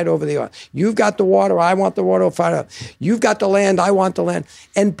oil, we'll fight over the oil. You've got the water, I want the water, we'll fight over. You've got the land, I want the land.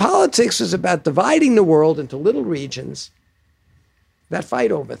 And politics is about dividing the world into little regions that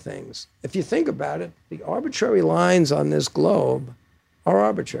fight over things. If you think about it, the arbitrary lines on this globe are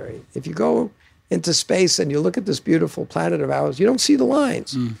arbitrary. If you go into space and you look at this beautiful planet of ours, you don't see the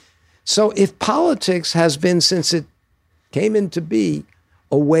lines. So if politics has been, since it came into be,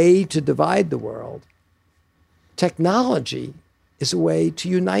 a way to divide the world, technology is a way to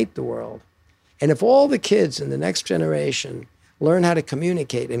unite the world. And if all the kids in the next generation learn how to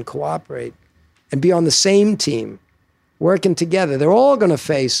communicate and cooperate and be on the same team, working together, they're all going to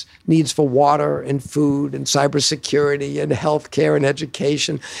face needs for water and food and cybersecurity and healthcare and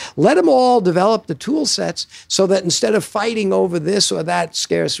education. Let them all develop the tool sets so that instead of fighting over this or that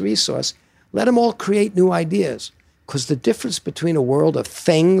scarce resource, let them all create new ideas. Because the difference between a world of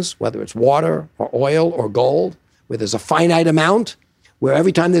things, whether it's water or oil or gold, where there's a finite amount, where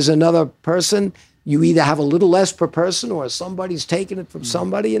every time there's another person, you either have a little less per person or somebody's taking it from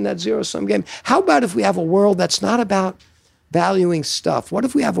somebody in that zero-sum game. How about if we have a world that's not about valuing stuff? What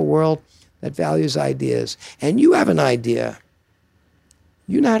if we have a world that values ideas? And you have an idea.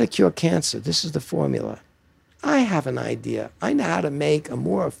 You know how to cure cancer. This is the formula. I have an idea. I know how to make a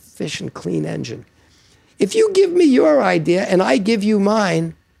more efficient, clean engine. If you give me your idea and I give you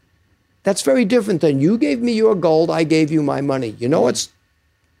mine, that's very different than you gave me your gold, I gave you my money. You know what's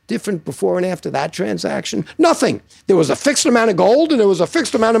different before and after that transaction? Nothing. There was a fixed amount of gold and there was a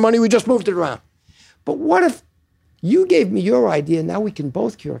fixed amount of money. We just moved it around. But what if you gave me your idea, now we can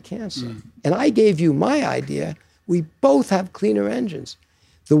both cure cancer. And I gave you my idea, we both have cleaner engines.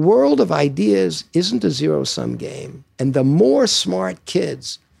 The world of ideas isn't a zero-sum game. And the more smart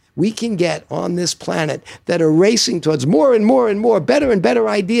kids we can get on this planet that are racing towards more and more and more better and better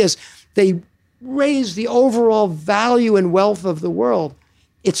ideas, they raise the overall value and wealth of the world.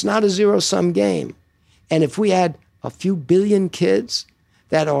 It's not a zero-sum game. And if we had a few billion kids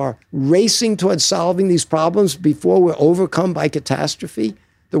that are racing towards solving these problems before we're overcome by catastrophe,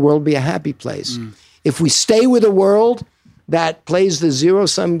 the world will be a happy place. If we stay with a world that plays the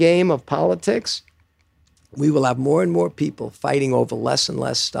zero-sum game of politics, we will have more and more people fighting over less and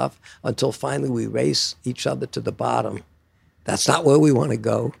less stuff until finally we race each other to the bottom. That's not where we want to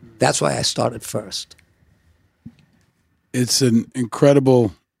go. That's why I started first. It's an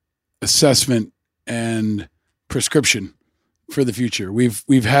incredible assessment and prescription for the future.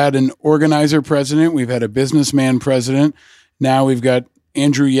 We've had an organizer president. We've had a businessman president. Now we've got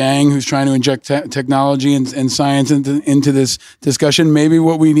Andrew Yang, who's trying to inject technology and science into this discussion. Maybe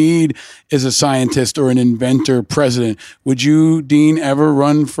what we need is a scientist or an inventor president. Would you, Dean, ever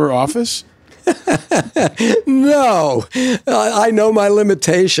run for office? No. I know my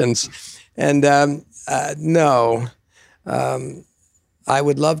limitations. And no. I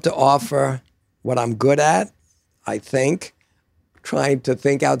would love to offer what I'm good at, I think, trying to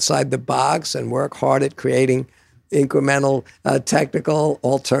think outside the box and work hard at creating incremental technical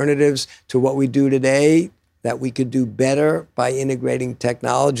alternatives to what we do today that we could do better by integrating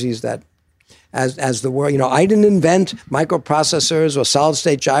technologies that as the world, I didn't invent microprocessors or solid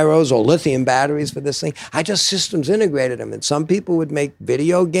state gyros or lithium batteries for this thing. I just systems integrated them. And some people would make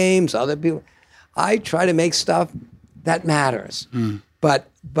video games, other people. I try to make stuff that matters. But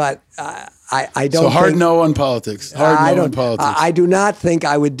I don't. So hard think, no on politics. Hard no on politics. I do not think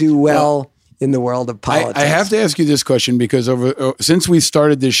I would do well in the world of politics. I have to ask you this question because since we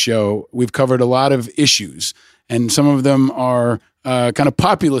started this show, we've covered a lot of issues, and some of them are kind of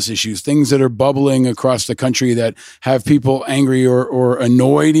populist issues, things that are bubbling across the country that have people angry or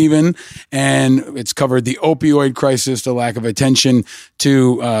annoyed even. And it's covered the opioid crisis, the lack of attention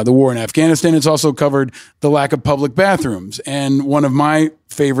to the war in Afghanistan. It's also covered the lack of public bathrooms. And one of my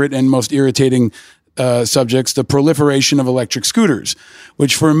favorite and most irritating subjects, the proliferation of electric scooters,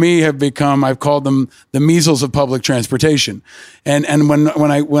 which for me have become, I've called them the measles of public transportation. And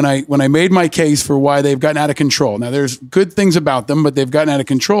when I made my case for why they've gotten out of control, now there's good things about them, but they've gotten out of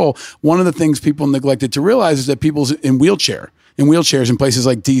control. One of the things people neglected to realize is that people in wheelchairs in places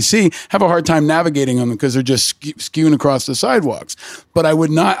like DC have a hard time navigating them because they're just skewing across the sidewalks. But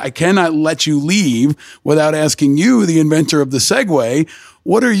I cannot let you leave without asking you, the inventor of the Segway,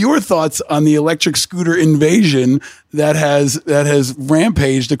 what are your thoughts on the electric scooter invasion that has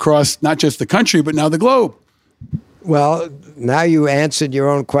rampaged across not just the country, but now the globe? Well, now you answered your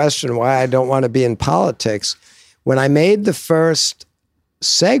own question why I don't want to be in politics. When I made the first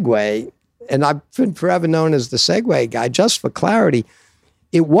Segway, and I've been forever known as the Segway guy, just for clarity,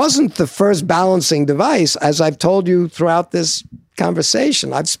 it wasn't the first balancing device, as I've told you throughout this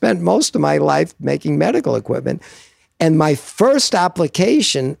conversation. I've spent most of my life making medical equipment. And my first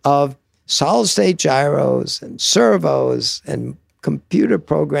application of solid-state gyros and servos and computer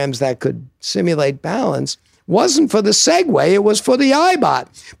programs that could simulate balance wasn't for the Segway, it was for the iBot.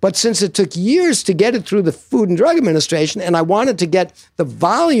 But since it took years to get it through the Food and Drug Administration, and I wanted to get the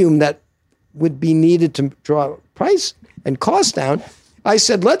volume that would be needed to draw price and cost down, I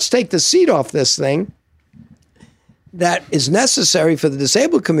said, let's take the seat off this thing that is necessary for the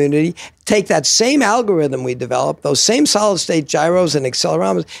disabled community, take that same algorithm we developed, those same solid-state gyros and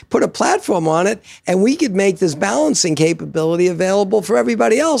accelerometers, put a platform on it, and we could make this balancing capability available for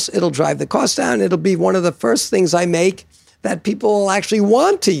everybody else. It'll drive the cost down. It'll be one of the first things I make that people will actually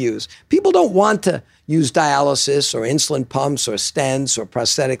want to use. People don't want to use dialysis or insulin pumps or stents or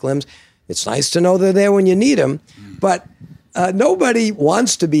prosthetic limbs. It's nice to know they're there when you need them, but nobody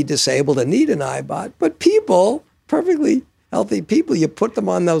wants to be disabled and need an iBot, but people, perfectly healthy people, you put them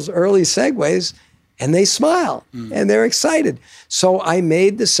on those early Segways and they smile and they're excited. So I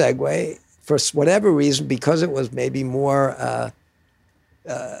made the Segway for whatever reason, because it was maybe more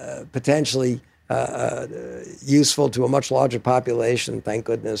potentially useful to a much larger population, thank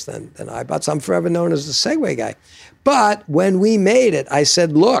goodness, than iBots. I'm forever known as the Segway guy. But when we made it, I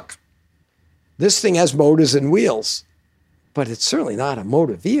said, look, this thing has motors and wheels, but it's certainly not a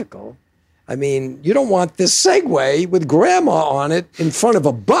motor vehicle. I mean, you don't want this Segway with grandma on it in front of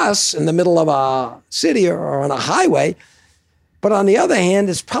a bus in the middle of a city or on a highway. But on the other hand,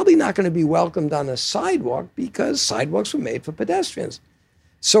 it's probably not going to be welcomed on a sidewalk because sidewalks were made for pedestrians.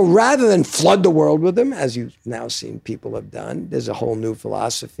 So rather than flood the world with them, as you've now seen people have done, there's a whole new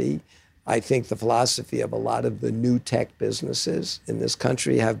philosophy. I think the philosophy of a lot of the new tech businesses in this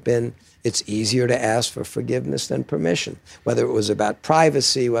country have been, it's easier to ask for forgiveness than permission, whether it was about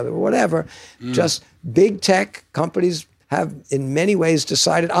privacy, whatever. Just big tech companies have in many ways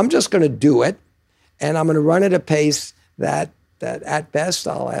decided, I'm just going to do it, and I'm going to run at a pace that at best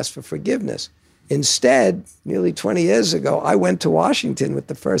I'll ask for forgiveness. Instead, nearly 20 years ago, I went to Washington with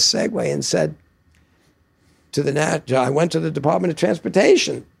the first Segway and said I went to the Department of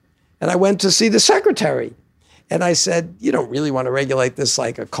Transportation, and I went to see the secretary. And I said, you don't really want to regulate this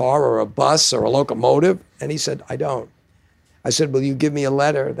like a car or a bus or a locomotive? And he said, I don't. I said, will you give me a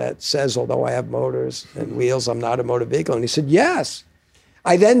letter that says, although I have motors and wheels, I'm not a motor vehicle? And he said, yes.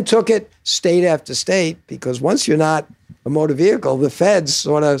 I then took it state after state, because once you're not a motor vehicle, the feds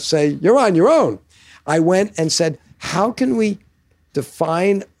sort of say, you're on your own. I went and said, how can we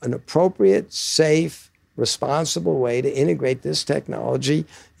define an appropriate, safe, responsible way to integrate this technology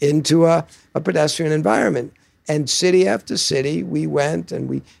into a pedestrian environment? And city after city, we went and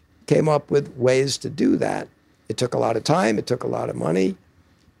we came up with ways to do that. It took a lot of time. It took a lot of money.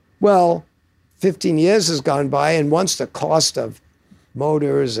 Well, 15 years has gone by, and once the cost of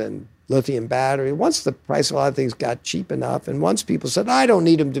motors and lithium battery, once the price of a lot of things got cheap enough, and once people said, I don't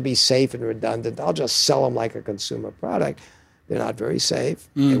need them to be safe and redundant, I'll just sell them like a consumer product. They're not very safe.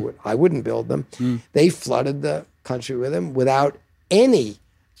 I wouldn't build them. They flooded the country with them without any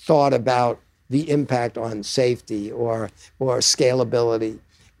thought about the impact on safety or scalability.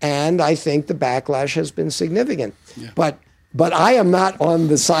 And I think the backlash has been significant. Yeah. But I am not on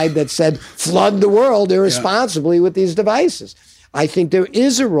the side that said flood the world irresponsibly with these devices. I think there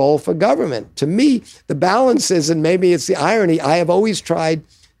is a role for government. To me, the balance is, and maybe it's the irony, I have always tried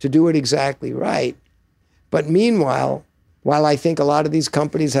to do it exactly right. But meanwhile, while I think a lot of these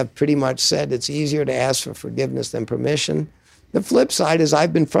companies have pretty much said it's easier to ask for forgiveness than permission, the flip side is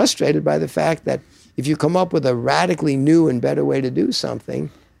I've been frustrated by the fact that if you come up with a radically new and better way to do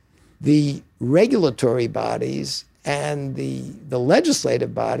something, the regulatory bodies and the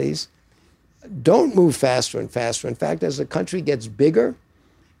legislative bodies don't move faster and faster. In fact, as the country gets bigger,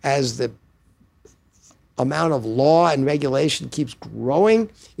 as the amount of law and regulation keeps growing,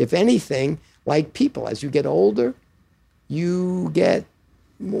 if anything, like people. As you get older, you get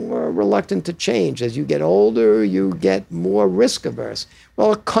more reluctant to change. As you get older, you get more risk averse.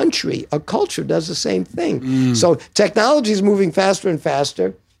 Well, a culture does the same thing. So technology is moving faster and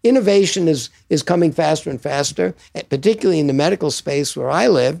faster. Innovation is coming faster and faster, particularly in the medical space where I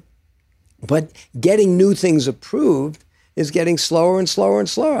live. But getting new things approved is getting slower and slower and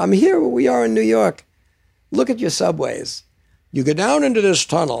slower. I'm here where we are in New York. Look at your subways. You go down into this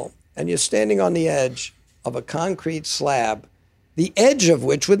tunnel and you're standing on the edge of a concrete slab, the edge of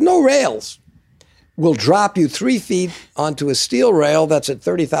which, with no rails, will drop you 3 feet onto a steel rail that's at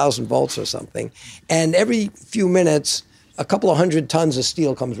 30,000 volts or something. And every few minutes, a couple of 100 tons of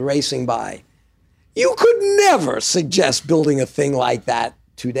steel comes racing by. You could never suggest building a thing like that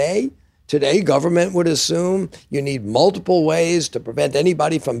today. Today, government would assume you need multiple ways to prevent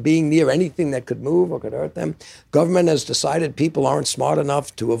anybody from being near anything that could move or could hurt them. Government has decided people aren't smart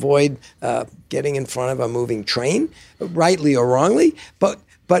enough to avoid getting in front of a moving train, rightly or wrongly.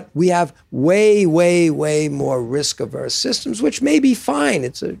 But we have way, way, way more risk-averse systems, which may be fine.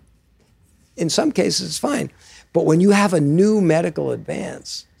 In some cases, it's fine. But when you have a new medical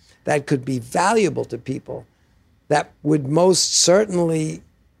advance that could be valuable to people, that would most certainly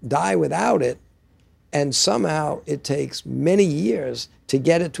die without it, and somehow it takes many years to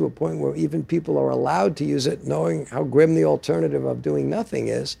get it to a point where even people are allowed to use it, knowing how grim the alternative of doing nothing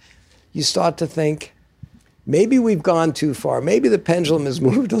is, you start to think, maybe we've gone too far. Maybe the pendulum has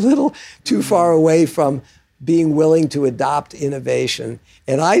moved a little too far away from being willing to adopt innovation.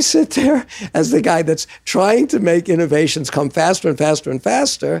 And I sit there as the guy that's trying to make innovations come faster and faster and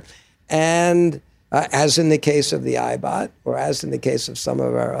faster, and as in the case of the iBot, or as in the case of some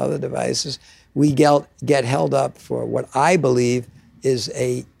of our other devices, we get held up for what I believe is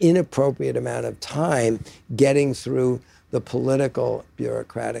an inappropriate amount of time getting through the political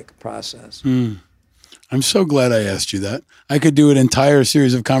bureaucratic process. I'm so glad I asked you that. I could do an entire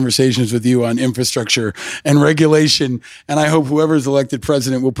series of conversations with you on infrastructure and regulation, and I hope whoever's elected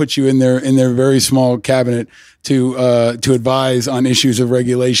president will put you in their very small cabinet to advise on issues of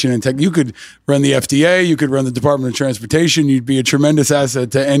regulation and tech. You could run the FDA, you could run the Department of Transportation. You'd be a tremendous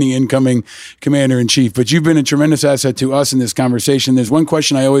asset to any incoming commander in chief. But you've been a tremendous asset to us in this conversation. There's one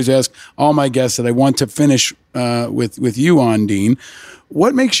question I always ask all my guests that I want to finish with you on, Dean.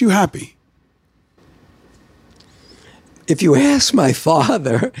 What makes you happy? If you ask my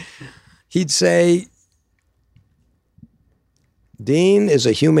father, he'd say, Dean is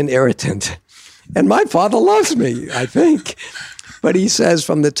a human irritant. And my father loves me, I think. But he says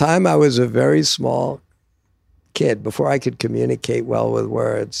from the time I was a very small kid, before I could communicate well with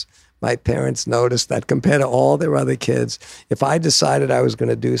words, my parents noticed that compared to all their other kids, if I decided I was going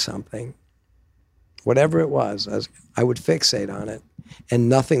to do something, whatever it was, I would fixate on it, and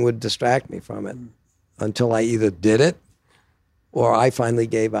nothing would distract me from it until I either did it or I finally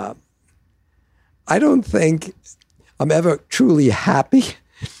gave up. I don't think I'm ever truly happy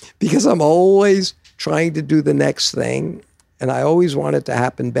because I'm always trying to do the next thing, and I always want it to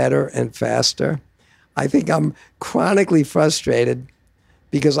happen better and faster. I think I'm chronically frustrated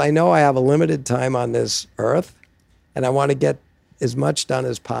because I know I have a limited time on this earth, and I want to get as much done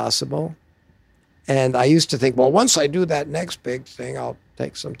as possible. And I used to think, well, once I do that next big thing, I'll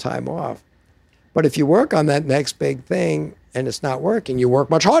take some time off. But if you work on that next big thing and it's not working, you work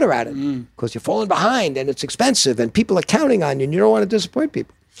much harder at it because you're falling behind and it's expensive and people are counting on you and you don't want to disappoint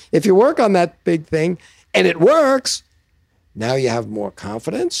people. If you work on that big thing and it works, now you have more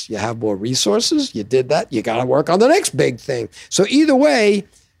confidence, you have more resources, you did that, you got to work on the next big thing. So either way,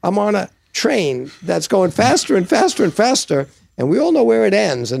 I'm on a train that's going faster and faster and faster, and we all know where it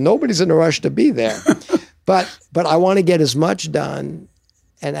ends, and nobody's in a rush to be there. But I want to get as much done,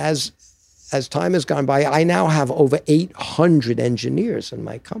 and as time has gone by, I now have over 800 engineers in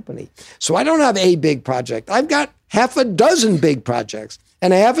my company. So I don't have a big project. I've got half a dozen big projects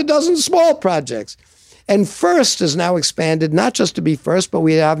and a half a dozen small projects. And FIRST has now expanded, not just to be FIRST, but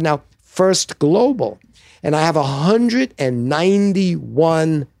we have now FIRST Global. And I have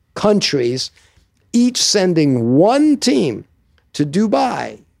 191 countries, each sending one team to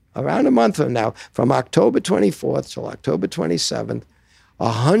Dubai around a month from now, from October 24th till October 27th.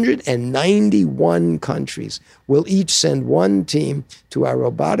 191 countries will each send one team to our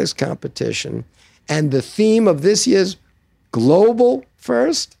robotics competition. And the theme of this year's Global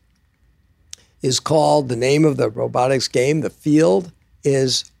First is called, the name of the robotics game, the field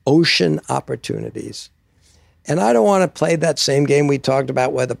is Ocean Opportunities. And I don't want to play that same game we talked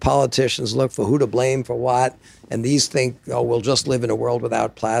about where the politicians look for who to blame for what, and these think, oh, we'll just live in a world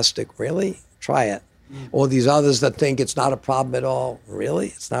without plastic. Really? Try it. Or these others that think it's not a problem at all. Really?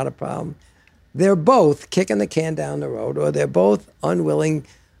 It's not a problem? they're both kicking the can down the road, or they're both unwilling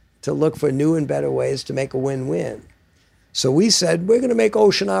to look for new and better ways to make a win-win. So we said, we're going to make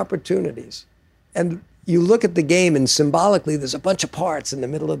ocean opportunities. And you look at the game, and symbolically, there's a bunch of parts in the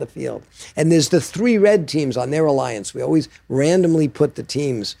middle of the field. And there's the 3 red teams on their alliance. We always randomly put the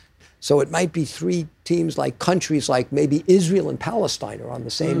teams. So it might be 3 teams like countries like maybe Israel and Palestine are on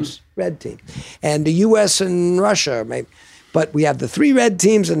the same red team. And the U.S. and Russia, maybe. But we have the 3 red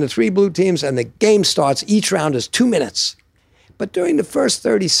teams and the 3 blue teams, and the game starts. Each round is 2 minutes. But during the first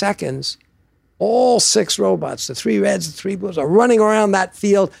 30 seconds, all 6 robots, the 3 reds, the 3 blues, are running around that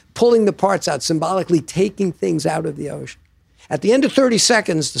field, pulling the parts out, symbolically taking things out of the ocean. At the end of 30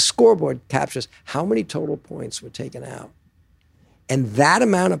 seconds, the scoreboard captures how many total points were taken out. And that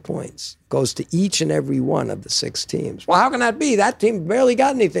amount of points goes to each and every one of the 6 teams. Well, how can that be? That team barely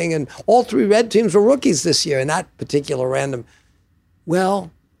got anything, and all 3 red teams were rookies this year in that particular random.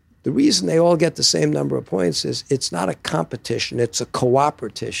 Well, the reason they all get the same number of points is it's not a competition, it's a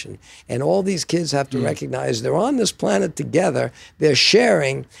cooperation. And all these kids have to recognize they're on this planet together, they're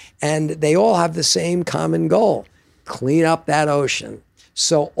sharing, and they all have the same common goal: clean up that ocean.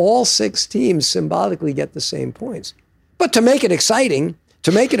 So all 6 teams symbolically get the same points. But to make it exciting,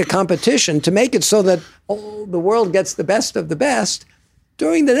 to make it a competition, to make it so that the world gets the best of the best,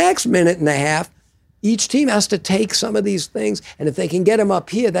 during the next minute and a half, each team has to take some of these things, and if they can get them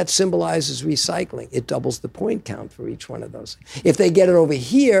up here, that symbolizes recycling. It doubles the point count for each one of those. If they get it over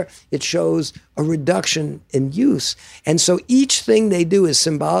here, it shows a reduction in use. And so each thing they do is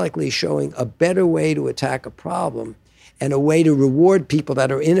symbolically showing a better way to attack a problem and a way to reward people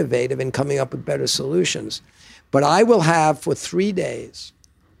that are innovative and coming up with better solutions. But I will have, for 3 days,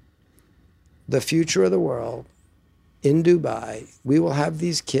 the future of the world in Dubai. We will have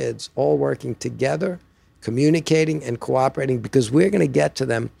these kids all working together, communicating and cooperating, because we're going to get to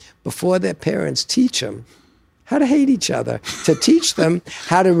them before their parents teach them how to hate each other, to teach them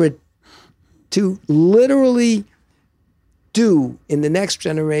how to literally do in the next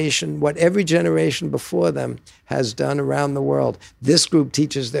generation what every generation before them has done around the world. This group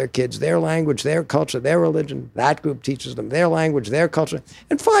teaches their kids their language, their culture, their religion. That group teaches them their language, their culture.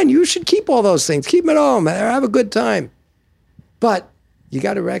 And fine, you should keep all those things. Keep them at home. Have a good time. But you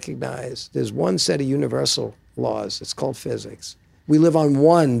got to recognize there's one set of universal laws. It's called physics. We live on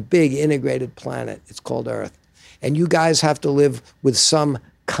one big integrated planet. It's called Earth. And you guys have to live with some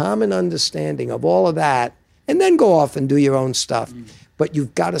common understanding of all of that, and then go off and do your own stuff. But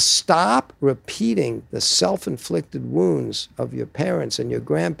you've got to stop repeating the self-inflicted wounds of your parents and your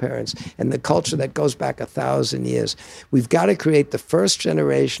grandparents and the culture that goes back 1,000 years. We've got to create the first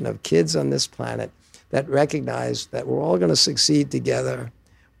generation of kids on this planet that recognize that we're all going to succeed together,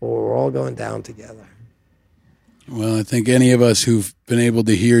 or we're all going down together. Well, I think any of us who've been able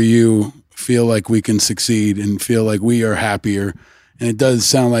to hear you feel like we can succeed and feel like we are happier. And it does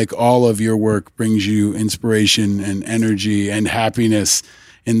sound like all of your work brings you inspiration and energy and happiness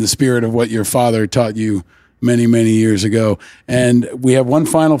in the spirit of what your father taught you many, many years ago. And we have one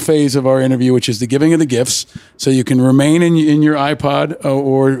final phase of our interview, which is the giving of the gifts. So you can remain in your iPod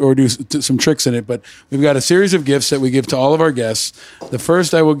or do some tricks in it. But we've got a series of gifts that we give to all of our guests. The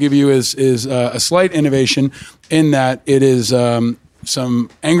first I will give you is a slight innovation in that it is some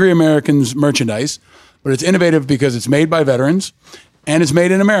Angry Americans merchandise, but it's innovative because it's made by veterans. And it's made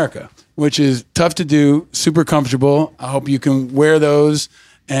in America, which is tough to do, super comfortable. I hope you can wear those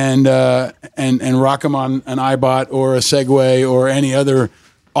and rock them on an iBot or a Segway or any other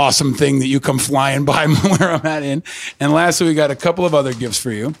awesome thing that you come flying by where I'm at in. And lastly, we got a couple of other gifts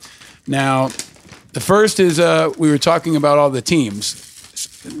for you. Now, the first is we were talking about all the teams.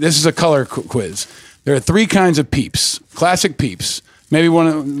 This is a color quiz. There are 3 kinds of peeps, classic peeps. Maybe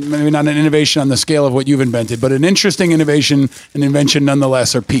not an innovation on the scale of what you've invented, but an interesting innovation and invention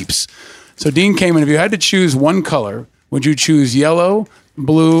nonetheless are peeps. So Dean Kamen, if you had to choose one color, would you choose yellow,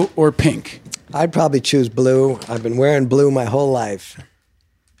 blue, or pink? I'd probably choose blue. I've been wearing blue my whole life.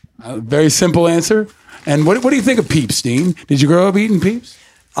 Very simple answer. And what do you think of peeps, Dean? Did you grow up eating peeps?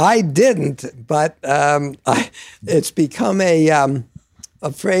 I didn't, but it's become a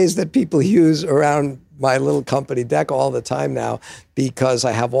phrase that people use around my little company, DECA, all the time now, because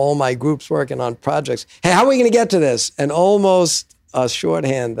I have all my groups working on projects. Hey, how are we going to get to this? And almost a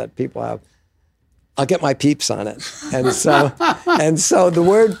shorthand that people have, I'll get my peeps on it. And so the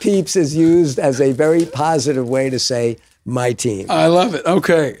word peeps is used as a very positive way to say my team. I love it.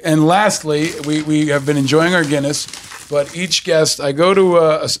 Okay. And lastly, we have been enjoying our Guinness, but each guest, I go to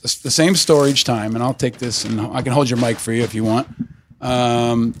the same store each time, and I'll take this, and I can hold your mic for you if you want.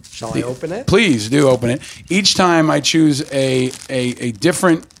 Shall I open it? Please do open it. Each time I choose a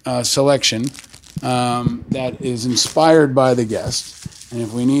different selection that is inspired by the guest. And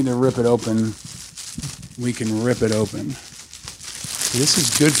if we need to rip it open, we can rip it open. This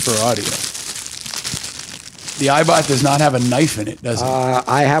is good for audio. The iBot does not have a knife in it, does it?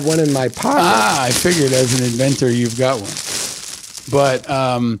 I have one in my pocket. I figured as an inventor you've got one. But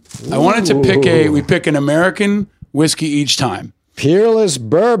I wanted to pick an American whiskey each time. Peerless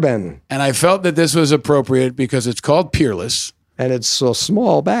Bourbon. And I felt that this was appropriate because it's called Peerless. And it's a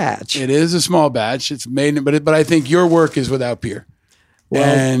small batch. It is a small batch. It's made, but I think your work is without peer. Well,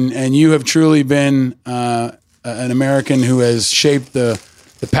 and you have truly been an American who has shaped the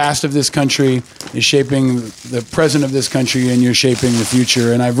past of this country, is shaping the present of this country, and you're shaping the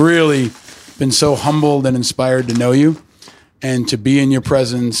future. And I've really been so humbled and inspired to know you and to be in your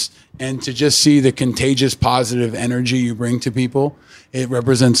presence and to just see the contagious positive energy you bring to people. It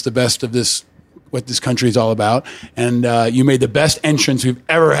represents the best of this, what this country is all about. And you made the best entrance we've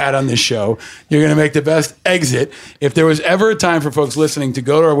ever had on this show. You're going to make the best exit. If there was ever a time for folks listening to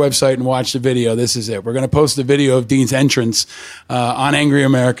go to our website and watch the video, this is it. We're going to post the video of Dean's entrance on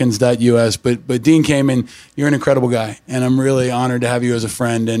angryamericans.us. But Dean came in. You're an incredible guy. And I'm really honored to have you as a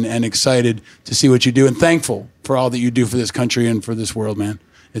friend and excited to see what you do and thankful for all that you do for this country and for this world, man.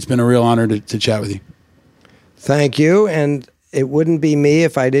 It's been a real honor to chat with you. Thank you. And it wouldn't be me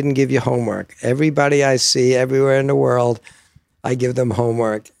if I didn't give you homework. Everybody I see everywhere in the world, I give them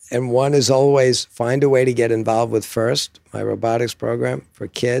homework. And one is always find a way to get involved with FIRST, my robotics program for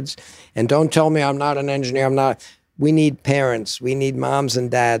kids. And don't tell me I'm not an engineer. I'm not. We need parents. We need moms and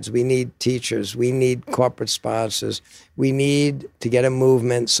dads. We need teachers. We need corporate sponsors. We need to get a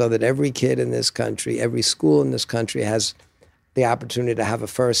movement so that every kid in this country, every school in this country has the opportunity to have a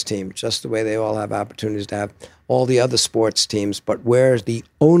FIRST team, just the way they all have opportunities to have all the other sports teams. But we're the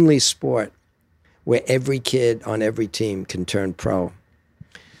only sport where every kid on every team can turn pro.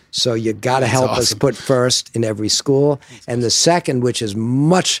 So you got to help us put FIRST in every school. And the second, which is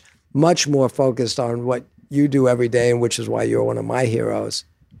much, much more focused on what you do every day, and which is why you're one of my heroes,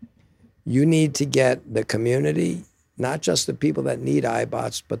 you need to get the community, not just the people that need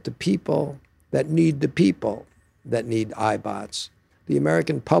iBots, but the people that need iBots, the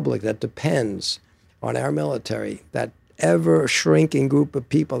American public that depends on our military, that ever-shrinking group of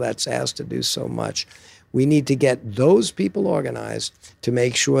people that's asked to do so much. We need to get those people organized to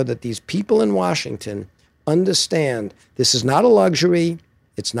make sure that these people in Washington understand this is not a luxury,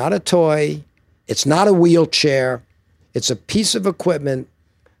 it's not a toy, it's not a wheelchair, it's a piece of equipment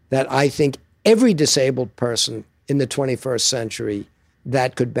that I think every disabled person in the 21st century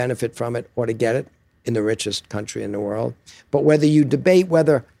that could benefit from it ought to get it in the richest country in the world. But whether you debate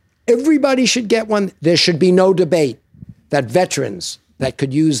whether everybody should get one, there should be no debate that veterans that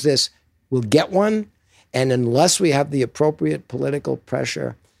could use this will get one. And unless we have the appropriate political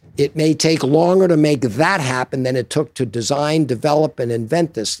pressure, it may take longer to make that happen than it took to design, develop, and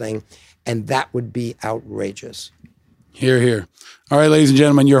invent this thing. And that would be outrageous. Hear, hear. All right, ladies and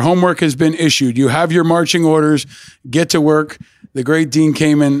gentlemen, your homework has been issued. You have your marching orders. Get to work. The great Dean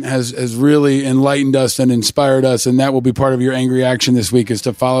Kamen has really enlightened us and inspired us, and that will be part of your angry action this week, is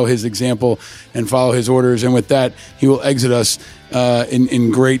to follow his example and follow his orders. And with that, he will exit us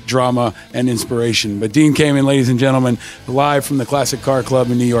in great drama and inspiration. But Dean Kamen, ladies and gentlemen, live from the Classic Car Club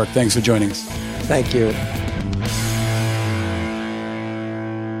in New York. Thanks for joining us. Thank you.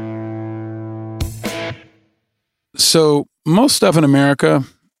 So most stuff in America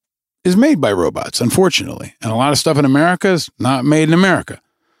is made by robots, unfortunately. And a lot of stuff in America is not made in America.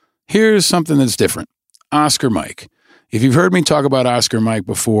 Here's something that's different. Oscar Mike. If you've heard me talk about Oscar Mike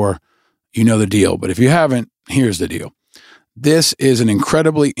before, you know the deal. But if you haven't, here's the deal. This is an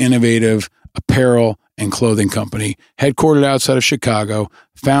incredibly innovative apparel and clothing company headquartered outside of Chicago,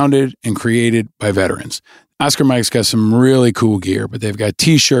 founded and created by veterans. Oscar Mike's got some really cool gear, but they've got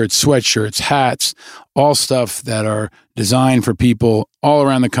t-shirts, sweatshirts, hats, all stuff that are designed for people all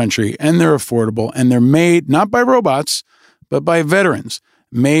around the country, and they're affordable, and they're made not by robots, but by veterans.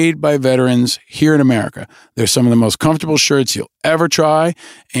 Made by veterans here in America. They're some of the most comfortable shirts you'll ever try,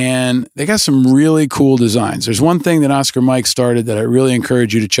 and they got some really cool designs. There's one thing that Oscar Mike started that I really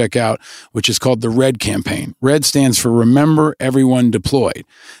encourage you to check out, which is called the RED campaign. RED stands for Remember Everyone Deployed.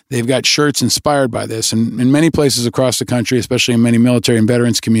 They've got shirts inspired by this, and in many places across the country, especially in many military and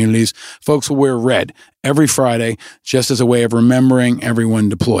veterans communities, folks will wear red every Friday just as a way of remembering everyone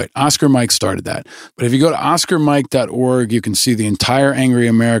deployed. Oscar Mike started that. But if you go to oscarmike.org, you can see the entire Angry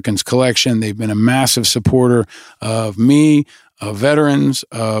Americans collection. They've been a massive supporter of me, of veterans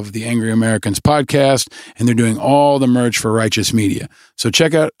of the Angry Americans podcast, and they're doing all the merch for Righteous Media. So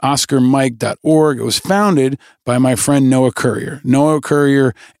check out OscarMike.org. It was founded by my friend Noah Courier. Noah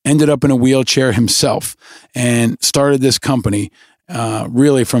Courier ended up in a wheelchair himself and started this company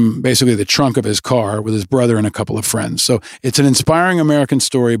really from basically the trunk of his car with his brother and a couple of friends. So it's an inspiring American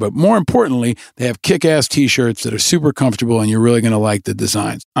story, but more importantly, they have kick-ass t-shirts that are super comfortable and you're really going to like the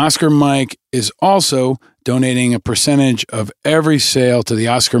designs. Oscar Mike is also donating a percentage of every sale to the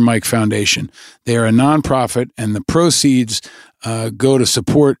Oscar Mike Foundation. They are a nonprofit, and the proceeds go to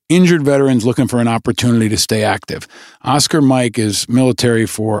support injured veterans looking for an opportunity to stay active. Oscar Mike is military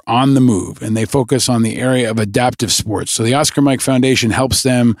for on the move, and they focus on the area of adaptive sports. So the Oscar Mike Foundation helps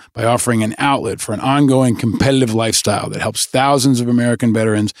them by offering an outlet for an ongoing competitive lifestyle that helps thousands of American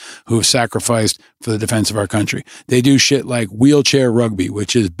veterans who have sacrificed for the defense of our country. They do shit like wheelchair rugby,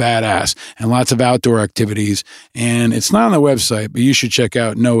 which is badass, and lots of outdoor activities. And it's not on the website, but you should check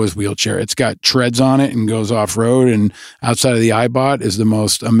out Noah's wheelchair. It's got treads on it and goes off-road, and outside of the iBot is the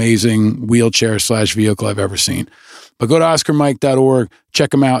most amazing wheelchair/vehicle I've ever seen. But go to OscarMike.org,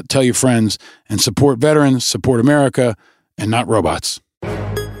 check them out, tell your friends, and support veterans, support America, and not robots.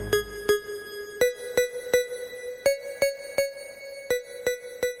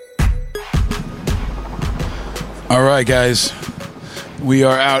 All right, guys, we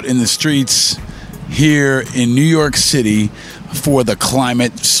are out in the streets here in New York City for the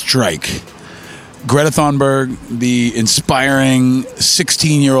climate strike. Greta Thunberg, the inspiring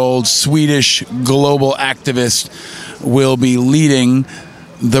 16-year-old Swedish global activist, will be leading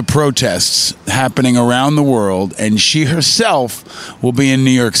the protests happening around the world, and she herself will be in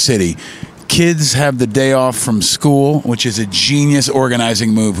New York City. Kids have the day off from school, which is a genius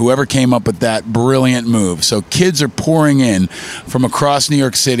organizing move. Whoever came up with that, brilliant move. So kids are pouring in from across New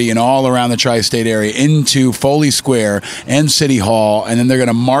York City and all around the tri-state area into Foley Square and City Hall, and then they're going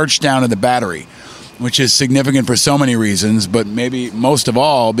to march down to the Battery, which is significant for so many reasons, but maybe most of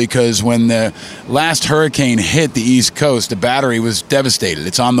all because when the last hurricane hit the East Coast, the Battery was devastated.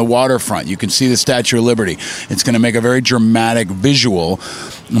 It's on the waterfront. You can see the Statue of Liberty. It's going to make a very dramatic visual,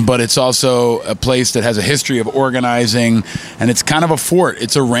 but it's also a place that has a history of organizing, and it's kind of a fort.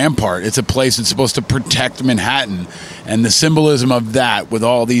 It's a rampart. It's a place that's supposed to protect Manhattan, and the symbolism of that with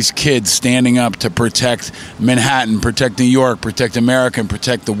all these kids standing up to protect Manhattan, protect New York, protect America, and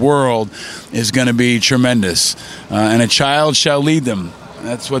protect the world is going to be tremendous. And a child shall lead them.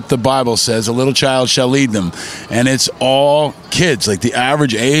 That's what the Bible says. A little child shall lead them. And it's all kids. Like the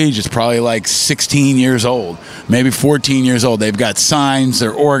average age is probably like 16 years old, maybe 14 years old. They've got signs.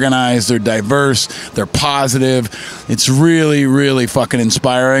 They're organized. They're diverse. They're positive. It's really, really fucking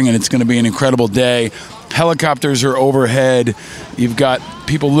inspiring. And it's going to be an incredible day. Helicopters are overhead. You've got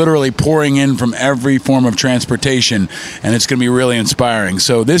people literally pouring in from every form of transportation, and it's going to be really inspiring.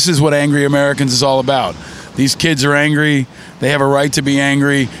 So this is what Angry Americans is all about. These kids are angry. They have a right to be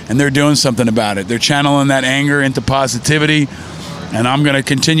angry, and they're doing something about it. They're channeling that anger into positivity, and I'm going to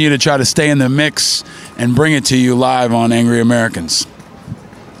continue to try to stay in the mix and bring it to you live on Angry Americans.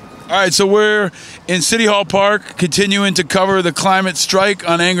 All right, so we're in City Hall Park, continuing to cover the climate strike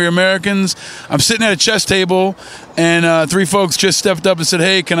on Angry Americans. I'm sitting at a chess table, and three folks just stepped up and said,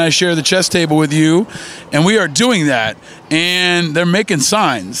 hey, can I share the chess table with you? And we are doing that, and they're making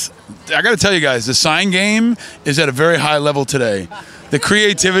signs. I got to tell you guys, the sign game is at a very high level today. The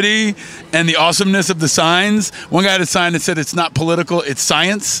creativity and the awesomeness of the signs. One guy had a sign that said it's not political, it's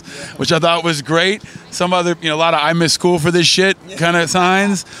science, which I thought was great. Some other, a lot of I miss school for this shit kind of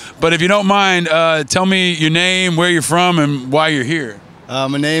signs. But if you don't mind, tell me your name, where you're from, and why you're here. My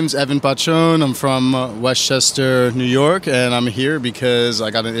name's Evan Pachon. I'm from Westchester, New York, and I'm here because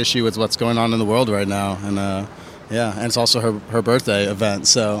I got an issue with what's going on in the world right now. And and it's also her birthday event,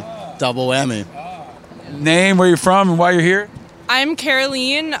 so double whammy. Name, where you're from, and why you're here? I'm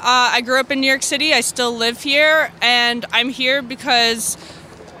Caroline. I grew up in New York City. I still live here, and I'm here because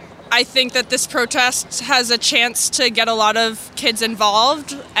I think that this protest has a chance to get a lot of kids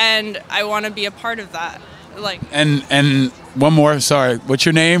involved, and I want to be a part of that. And one more, sorry. What's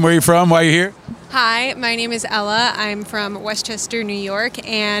your name? Where are you from? Why are you here? Hi, my name is Ella. I'm from Westchester, New York,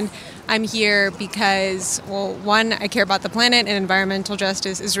 and I'm here because, well, one, I care about the planet and environmental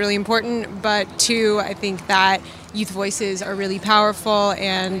justice is really important, but two, I think that youth voices are really powerful,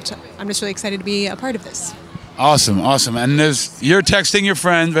 and I'm just really excited to be a part of this. Awesome. And you're texting your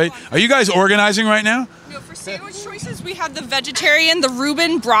friend, right? Are you guys organizing right now? No, for sandwich choices, we have the vegetarian, the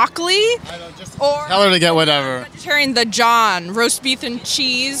Reuben broccoli. Or tell her to get whatever. Vegetarian, the John, roast beef and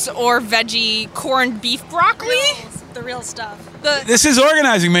cheese, or veggie corned beef broccoli. The real stuff. This is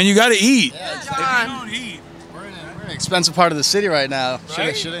organizing, man. You got to eat. Yeah, John. We're in Expensive part of the city right now.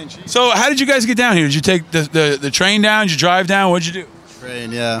 Right? Shit ain't cheap. So how did you guys get down here? Did you take the train down? Did you drive down? What'd you do?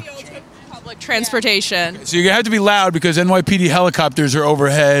 Train, yeah. Public transportation. So you have to be loud because NYPD helicopters are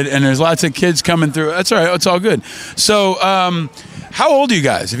overhead and there's lots of kids coming through. That's all right. It's all good. So how old are you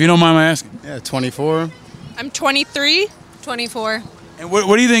guys, if you don't mind my asking? Yeah, 24. I'm 23. 24. And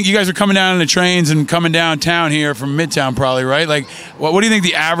what do you think? You guys are coming down on the trains and coming downtown here from Midtown probably, right? Like, what do you think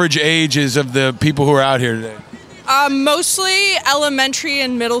the average age is of the people who are out here today? Mostly elementary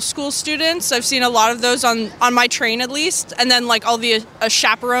and middle school students. I've seen a lot of those on my train at least. And then like all the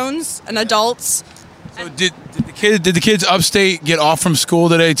chaperones and adults. So did the kids upstate get off from school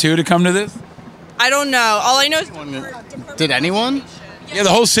today too to come to this? I don't know. All I know is... Did anyone? Yeah, the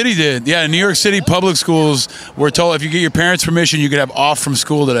whole city did. Yeah, New York City public schools were told if you get your parents' permission, you could have off from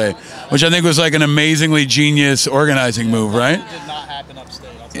school today, which I think was like an amazingly genius organizing move, right? It did not happen upstate.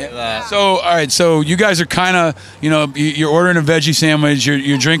 I'll tell you Yeah. that. So, all right, so you guys are kind of, you're ordering a veggie sandwich,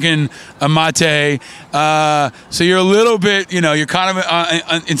 you're drinking a mate, so you're a little bit, you're kind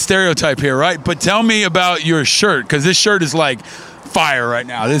of in stereotype here, right? But tell me about your shirt, because this shirt is like fire right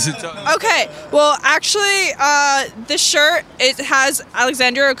now. This is Okay, well, actually, this shirt, it has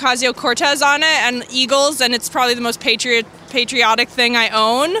Alexandria Ocasio-Cortez on it and eagles, and it's probably the most patriotic thing I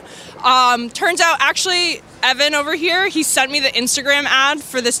own. Turns out, actually, Evan over here, he sent me the Instagram ad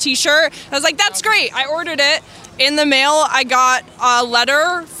for this t-shirt. I was like, that's great. I ordered it. In the mail, I got a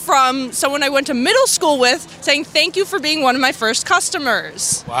letter from someone I went to middle school with saying, thank you for being one of my first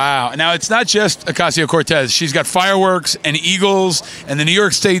customers. Wow. Now, it's not just Ocasio-Cortez. She's got fireworks and eagles and the New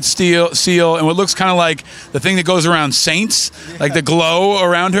York State seal and what looks kind of like the thing that goes around saints, like the glow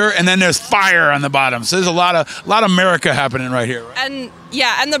around her, and then there's fire on the bottom. So there's a lot of America happening right here. Right? And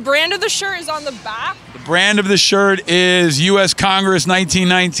yeah, and the brand of the shirt is on the back. The brand of the shirt is U.S. Congress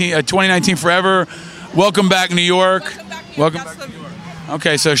 2019 Forever. Welcome back, New York. Welcome back, New York.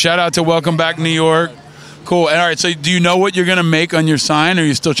 Okay, so shout out to Welcome Back, New York. Cool. All right, so do you know what you're going to make on your sign, or are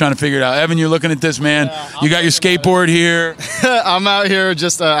you still trying to figure it out? Evan, you're looking at this, man. You got your skateboard here. I'm out here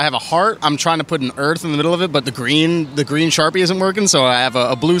just, I have a heart. I'm trying to put an earth in the middle of it, but the green Sharpie isn't working, so I have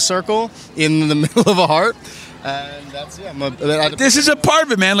a blue circle in the middle of a heart. And that's, This is a part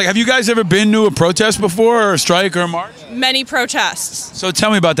of it, man. Like, have you guys ever been to a protest before, or a strike, or a march? Many protests. So tell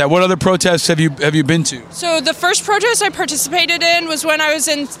me about that. What other protests have you been to? So the first protest I participated in was when I was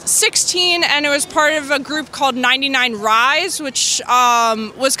in 16, and it was part of a group called 99 Rise, which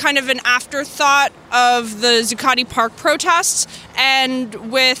was kind of an afterthought of the Zuccotti Park protests.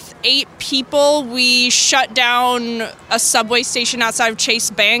 And with 8 people, we shut down a subway station outside of Chase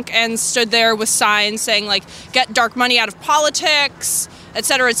Bank and stood there with signs saying, like, get dark money out of politics, et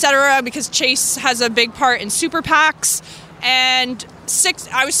cetera, because Chase has a big part in super PACs. And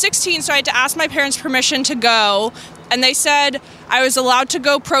I was 16, so I had to ask my parents' permission to go. And they said I was allowed to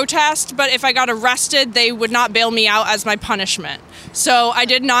go protest, but if I got arrested, they would not bail me out as my punishment. So I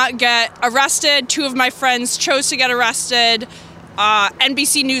did not get arrested. 2 of my friends chose to get arrested.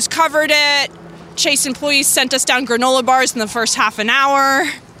 NBC News covered it. Chase employees sent us down granola bars in the first half an hour.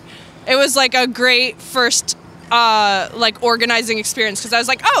 It was like a great first organizing experience, because I was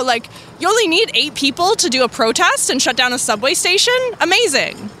like, oh, like, you only need 8 people to do a protest and shut down a subway station?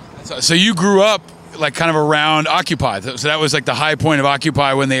 Amazing. So you grew up like kind of around Occupy. So that was like the high point of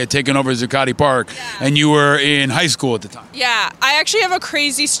Occupy when they had taken over Zuccotti Park, and you were in high school at the time. Yeah, I actually have a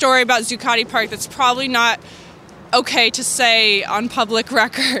crazy story about Zuccotti Park that's probably not okay to say on public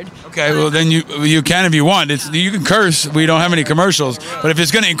record. Okay, well then you can if you want. You can curse. We don't have any commercials. But if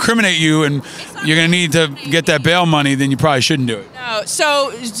it's going to incriminate you and you're going to need to get that bail money, then you probably shouldn't do it. No.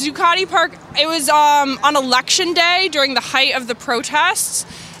 So Zuccotti Park, it was on election day during the height of the protests,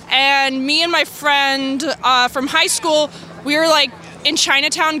 and me and my friend from high school, we were like in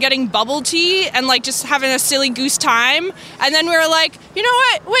Chinatown getting bubble tea and like just having a silly goose time. And then we were like, you know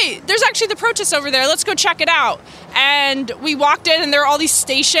what? Wait, there's actually the protest over there. Let's go check it out. And we walked in, and there were all these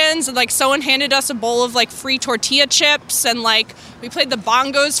stations, and like someone handed us a bowl of like free tortilla chips, and like we played the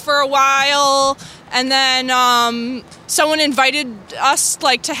bongos for a while. And then someone invited us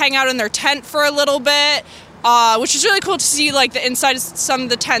like to hang out in their tent for a little bit. Which is really cool to see, like, the inside of some of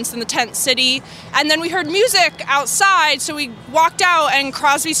the tents in the tent city. And then we heard music outside, so we walked out, and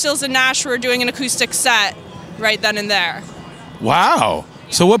Crosby, Stills, and Nash were doing an acoustic set right then and there. Wow.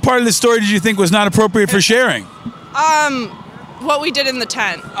 So what part of the story did you think was not appropriate for sharing? What we did in the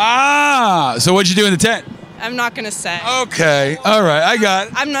tent. So what'd you do in the tent? I'm not going to say. Okay. All right. I got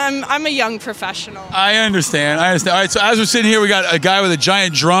it. I'm a young professional. I understand. All right. So as we're sitting here, we got a guy with a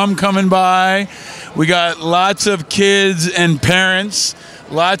giant drum coming by. We got lots of kids and parents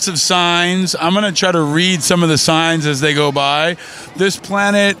Lots of signs. I'm going to try to read some of the signs as they go by. This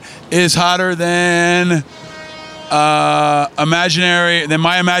planet is hotter than my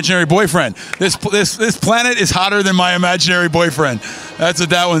imaginary boyfriend. This planet is hotter than my imaginary boyfriend. That's what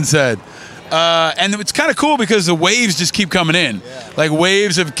that one said. And it's kind of cool because the waves just keep coming in. Like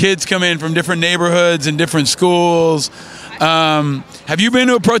waves of kids come in from different neighborhoods and different schools. Have you been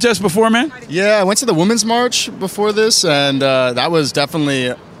to a protest before, man? Yeah, I went to the Women's March before this, and that was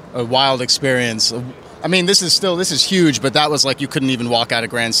definitely a wild experience. I mean, this is huge, but that was like you couldn't even walk out of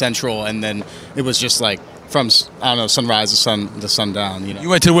Grand Central, and then it was just like from, I don't know, sunrise to sundown. You know. You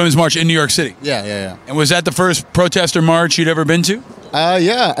went to the Women's March in New York City? Yeah. And was that the first protest or march you'd ever been to?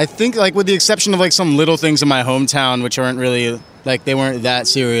 Yeah, I think like with the exception of like some little things in my hometown, which aren't really like they weren't that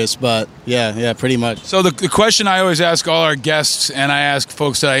serious, but yeah, pretty much. So the question I always ask all our guests, and I ask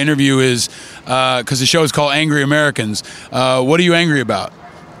folks that I interview is, because the show is called Angry Americans, what are you angry about?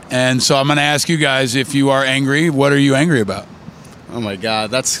 And so I'm going to ask you guys, if you are angry, what are you angry about? Oh my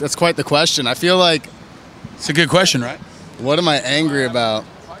God, that's quite the question. I feel like it's a good question, right? What am I angry about?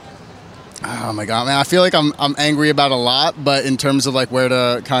 Oh my God, man! I feel like I'm angry about a lot, but in terms of like where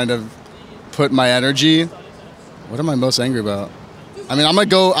to kind of put my energy, what am I most angry about? I mean, I'm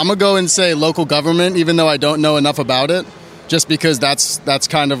gonna go and say local government, even though I don't know enough about it, just because that's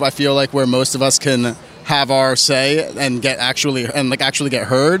kind of I feel like where most of us can have our say and actually get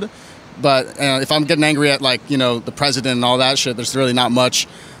heard. But if I'm getting angry at like the president and all that shit, there's really not much.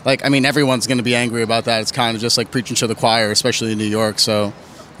 Like I mean, everyone's gonna be angry about that. It's kind of just like preaching to the choir, especially in New York. So,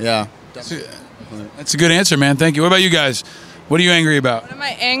 yeah. That's a good answer, man. Thank you. What about you guys? What are you angry about? What am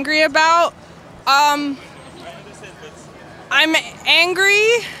I angry about? I'm angry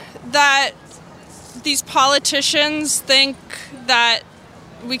that these politicians think that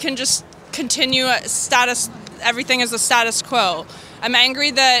we can just continue everything as a status quo. I'm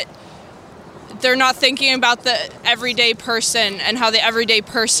angry that they're not thinking about the everyday person and how the everyday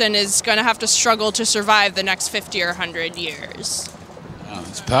person is going to have to struggle to survive the next 50 or 100 years.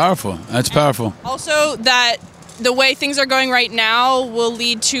 That's powerful. That's powerful. Also, that the way things are going right now will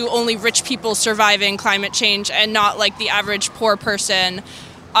lead to only rich people surviving climate change and not like the average poor person.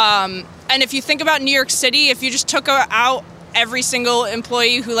 And if you think about New York City, if you just took out every single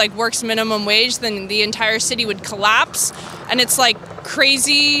employee who like works minimum wage, then the entire city would collapse. And it's like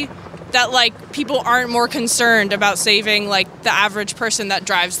crazy that like people aren't more concerned about saving like the average person that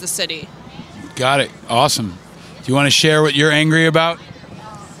drives the city. Got it. Awesome. Do you want to share what you're angry about?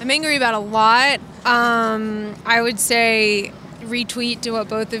 I'm angry about a lot. I would say retweet to what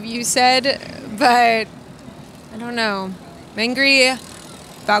both of you said, but I don't know. I'm angry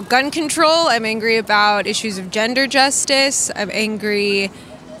about gun control. I'm angry about issues of gender justice. I'm angry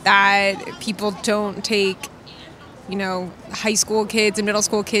that people don't take, high school kids and middle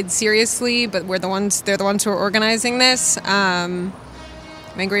school kids seriously, but they're the ones who are organizing this. I'm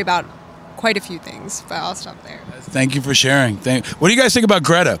angry about quite a few things, but I'll stop there. Thank you for sharing. What do you guys think about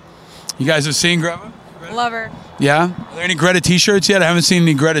Greta? You guys have seen Greta? Love her. Yeah? Are there any Greta t-shirts yet? I haven't seen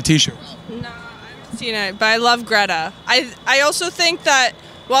any Greta t-shirts. No, I haven't seen it, but I love Greta. I also think that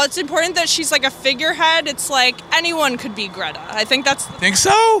while it's important that she's like a figurehead, it's like anyone could be Greta. I think that's... Think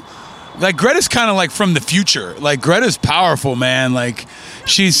so? Like Greta's kind of like from the future. Like Greta's powerful, man. Like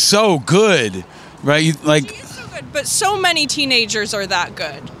she's so good, right? She is so good, but so many teenagers are that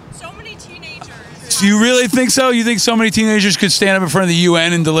good. Do you really think so? You think so many teenagers could stand up in front of the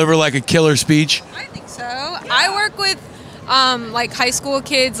UN and deliver like a killer speech? I think so. Yeah. I work with like high school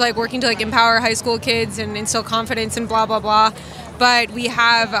kids, like working to like empower high school kids and instill confidence and blah, blah, blah. But we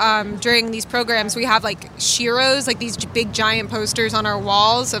have, during these programs, we have like sheroes, like these big giant posters on our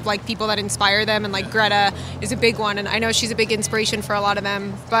walls of like people that inspire them. And like Greta is a big one. And I know she's a big inspiration for a lot of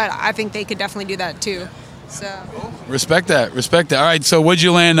them, but I think they could definitely do that too. So respect that. Respect that. All right. So what'd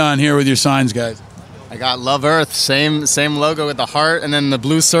you land on here with your signs, guys? I got Love Earth, same logo with the heart, and then the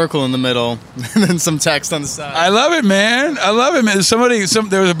blue circle in the middle, and then some text on the side. I love it, man. I love it, man.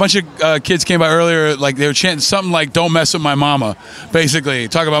 There was a bunch of kids came by earlier, like they were chanting something like "Don't mess with my mama," basically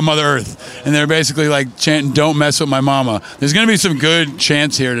talk about Mother Earth, and they're basically like chanting "Don't mess with my mama." There's gonna be some good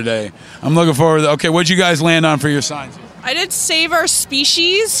chants here today. I'm looking forward to. Okay, what'd you guys land on for your signs? I did save our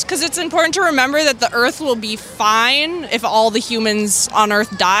species because it's important to remember that the Earth will be fine if all the humans on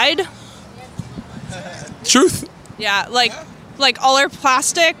Earth died. Truth. Yeah, like all our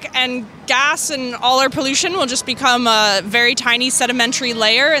plastic and gas and all our pollution will just become a very tiny sedimentary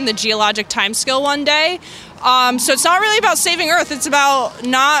layer in the geologic timescale one day. So it's not really about saving Earth. It's about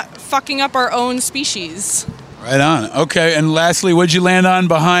not fucking up our own species. Right on. Okay, and lastly, what'd you land on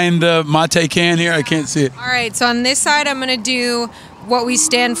behind the mate can here? I can't see it. All right, so on this side, I'm going to do what we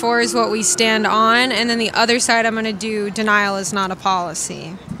stand for is what we stand on, and then the other side I'm going to do denial is not a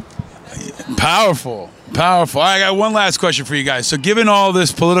policy. Powerful. I got one last question for you guys. So given all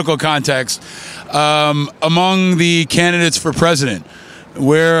this political context, among the candidates for president,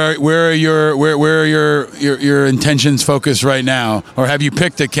 where are your intentions focused right now? Or have you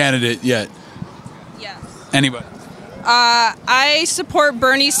picked a candidate yet? Yes. Anybody? I support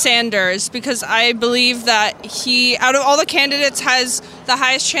Bernie Sanders because I believe that he, out of all the candidates, has the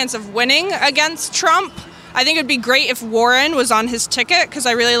highest chance of winning against Trump. I think it would be great if Warren was on his ticket because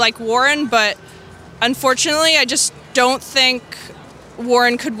I really like Warren, but unfortunately I just don't think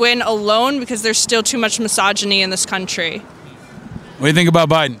Warren could win alone because there's still too much misogyny in this country. What do you think about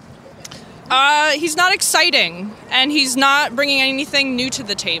Biden? He's not exciting, and he's not bringing anything new to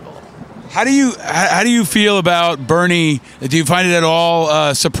the table. How do you feel about Bernie? Do you find it at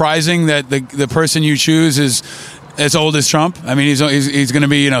all surprising that the person you choose is as old as Trump? I mean, he's going to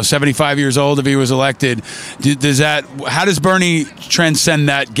be 75 years old if he was elected. How does Bernie transcend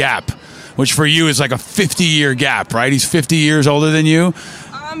that gap, which for you is like a 50-year gap, right? He's 50 years older than you.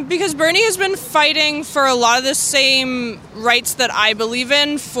 Because Bernie has been fighting for a lot of the same rights that I believe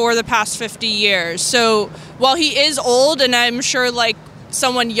in for the past 50 years. So while he is old, and I'm sure like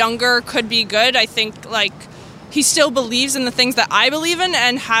someone younger could be good, I think like he still believes in the things that I believe in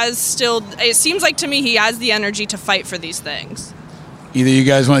and it seems like to me he has the energy to fight for these things. Either you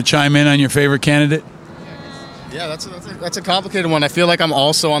guys want to chime in on your favorite candidate? Yeah, that's a complicated one. I feel like I'm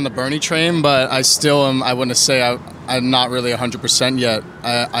also on the Bernie train, but I still am. I wouldn't say I'm not really 100% yet.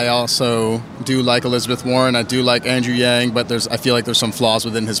 I also do like Elizabeth Warren. I do like Andrew Yang, but I feel like there's some flaws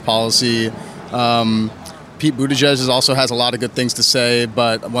within his policy. Pete Buttigieg also has a lot of good things to say,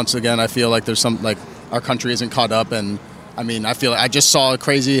 but once again, I feel like there's some like our country isn't caught up. And I mean, I feel like I just saw a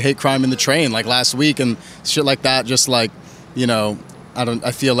crazy hate crime in the train like last week and shit like that. Just like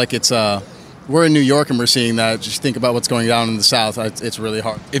I feel like it's we're in New York and we're seeing that. Just think about what's going down in the South. It's really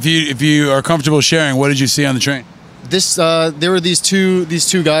hard. If you are comfortable sharing, what did you see on the train? There were these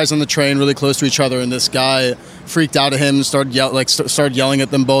two guys on the train really close to each other, and this guy freaked out at him and started yelling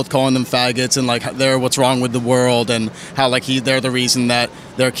at them both, calling them faggots and like they're what's wrong with the world and how like they're the reason that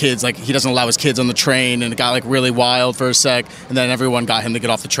their kids, like he doesn't allow his kids on the train, and it got like really wild for a sec, and then everyone got him to get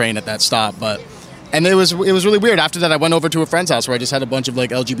off the train at that stop. And it was really weird. After that, I went over to a friend's house where I just had a bunch of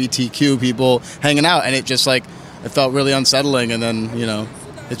like LGBTQ people hanging out, and it just like it felt really unsettling. And then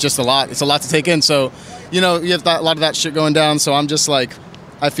it's just a lot. It's a lot to take in. So you have a lot of that shit going down. So I'm just like,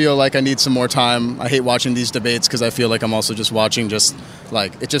 I feel like I need some more time. I hate watching these debates because I feel like I'm also just watching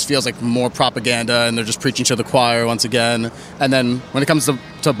it just feels like more propaganda, and they're just preaching to the choir once again. And then when it comes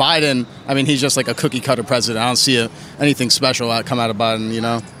to Biden, I mean, he's just like a cookie cutter president. I don't see anything special come out of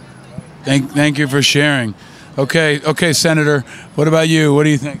Biden. Thank you for sharing. Okay, Senator, what about you? What do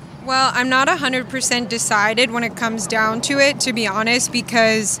you think? Well, I'm not 100% decided when it comes down to it, to be honest,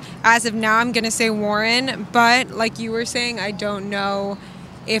 because as of now, I'm going to say Warren. But like you were saying, I don't know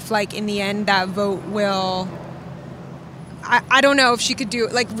if like in the end that vote will... I don't know if she could do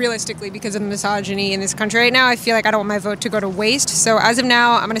it, like realistically, because of the misogyny in this country right now. I feel like I don't want my vote to go to waste. So as of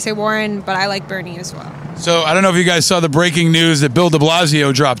now, I'm going to say Warren, but I like Bernie as well. So I don't know if you guys saw the breaking news that Bill de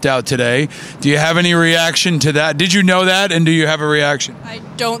Blasio dropped out today. Do you have any reaction to that? Did you know that, and do you have a reaction? I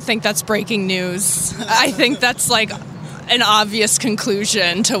don't think that's breaking news. I think that's like an obvious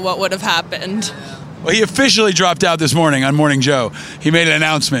conclusion to what would have happened. Well, he officially dropped out this morning on Morning Joe. He made an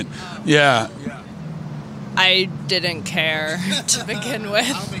announcement. Yeah. I didn't care to begin with.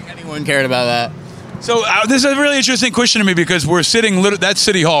 I don't think anyone cared about that. So this is a really interesting question to me because we're sitting, that's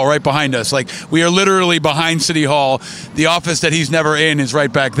City Hall right behind us. Like we are literally behind City Hall. The office that he's never in is right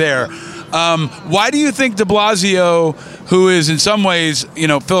back there. Why do you think de Blasio, who is in some ways,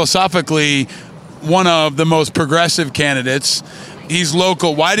 philosophically one of the most progressive candidates, he's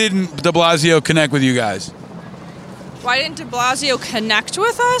local. Why didn't de Blasio connect with you guys? Why didn't de Blasio connect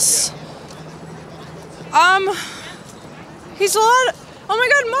with us? He's a lot. Oh my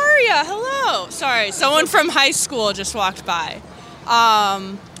God, Maria, hello. Sorry, someone from high school just walked by.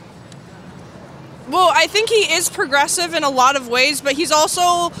 Well, I think he is progressive in a lot of ways, but he's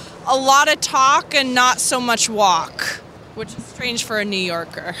also a lot of talk and not so much walk, which is strange for a New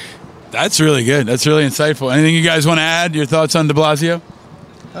Yorker. That's really good. That's really insightful. Anything you guys want to add? Your thoughts on de Blasio?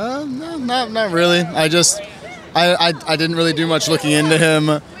 No, not really. I didn't really do much looking into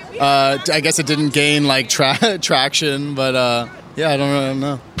him. I guess it didn't gain like traction, but yeah, I don't really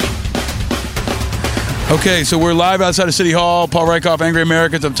know. Okay, so we're live outside of City Hall. Paul Rykoff, Angry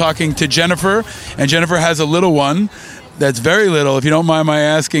Americans. I'm talking to Jennifer, and Jennifer has a little one. that's very little. If you don't mind my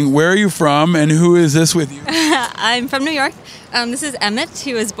asking, where are you from and who is this with you? I'm from New York. This is Emmett.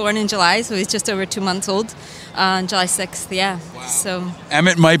 He was born in July, so he's just over 2 months old. On July 6th, yeah. Wow. So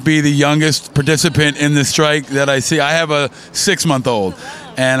Emmett might be the youngest participant in the strike that I see. I have a 6-month-old,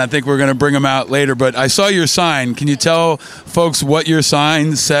 and I think we're going to bring him out later. But I saw your sign. Can you tell folks what your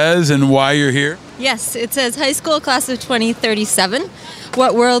sign says and why you're here? yes, it says high school class of 2037.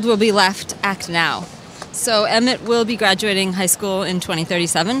 What world will be left? Act now. So Emmett will be graduating high school in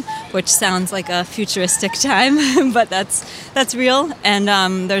 2037, which sounds like a futuristic time, but that's real.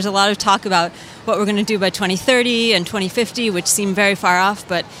 And there's a lot of talk about what we're going to do by 2030 and 2050, which seem very far off.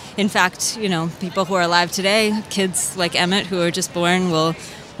 But in fact, you know, people who are alive today, kids like Emmett who are just born,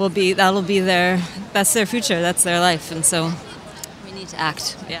 that's their future, that's their life, and so we need to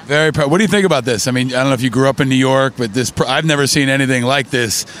act. Yeah. Very proud. What do you think about this? I mean, I don't know if you grew up in New York, but I've never seen anything like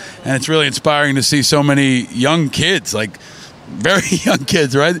this, and it's really inspiring to see so many young kids, like very young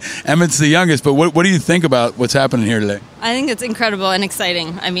kids, right? Emmett's the youngest, but what do you think about what's happening here today? I think it's incredible and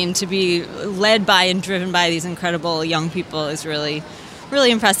exciting. I mean, to be led by and driven by these incredible young people is really,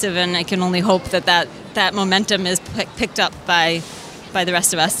 really impressive, and I can only hope that momentum is picked up by the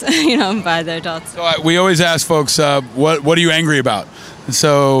rest of us, you know, by the adults. So we always ask folks, what are you angry about?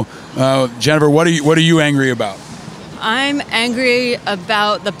 So, Jennifer, what are you angry about? I'm angry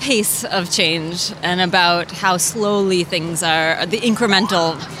about the pace of change and about how slowly things are, the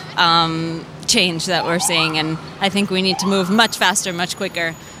incremental change that we're seeing. And I think we need to move much faster, much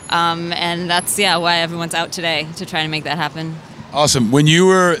quicker. And that's, why everyone's out today, to try to make that happen. Awesome.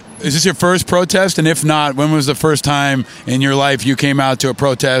 Is this your first protest? And if not, when was the first time in your life you came out to a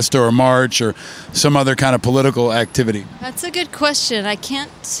protest or a march or some other kind of political activity? That's a good question. I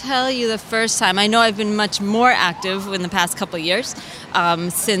can't tell you the first time. I know I've been much more active in the past couple of years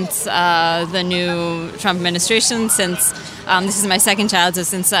since the new Trump administration, since this is my second child, so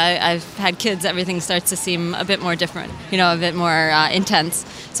since I've had kids, everything starts to seem a bit more different, you know, a bit more intense.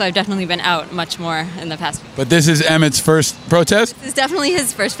 So I've definitely been out much more in the past. But this is Emmett's first protest? This is definitely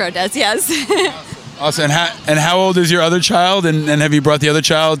his first protest, yes. Awesome. And how old is your other child? And have you brought the other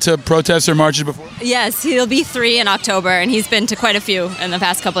child to protests or marches before? Yes, he'll be 3 in October, and he's been to quite a few in the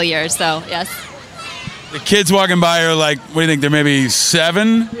past couple of years, so yes. The kids walking by are like, what do you think, they're maybe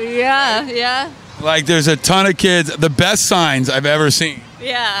 7? Yeah. Like, there's a ton of kids. The best signs I've ever seen.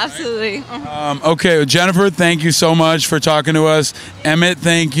 Yeah, absolutely. Okay, well, Jennifer, thank you so much for talking to us. Emmett,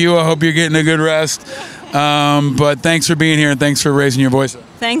 thank you. I hope you're getting a good rest. But thanks for being here, and thanks for raising your voice.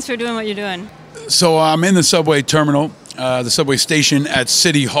 Thanks for doing what you're doing. So I'm in the subway terminal, the subway station at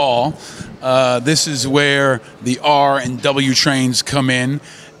City Hall. This is where the R and W trains come in,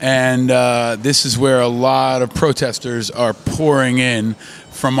 and this is where a lot of protesters are pouring in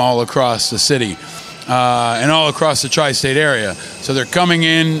from all across the city and all across the tri-state area. So they're coming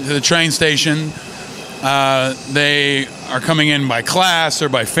in to the train station. They are coming in by class or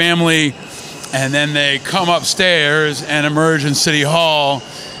by family, and then they come upstairs and emerge in City Hall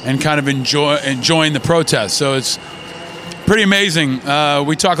and kind of enjoying the protest. So it's pretty amazing.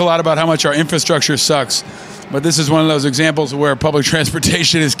 We talk a lot about how much our infrastructure sucks, but this is one of those examples where public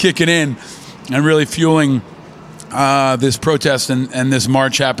transportation is kicking in and really fueling this protest and this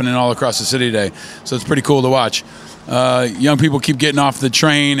march happening all across the city today. So it's pretty cool to watch. Young people keep getting off the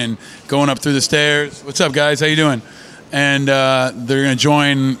train and going up through the stairs. What's up, guys? How you doing? And they're going to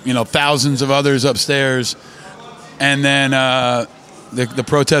join, thousands of others upstairs, and then the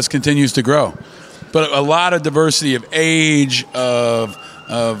protest continues to grow. But a lot of diversity of age, of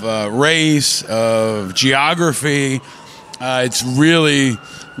race, of geography. It's really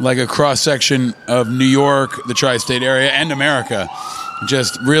like a cross-section of New York, the tri-state area, and America.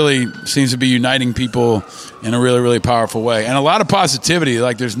 Just really seems to be uniting people in a really, really powerful way. And a lot of positivity,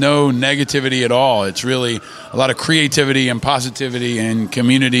 like there's no negativity at all. It's really a lot of creativity and positivity and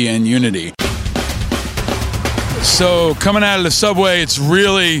community and unity. So coming out of the subway, it's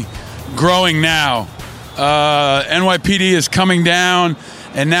really growing now. NYPD is coming down,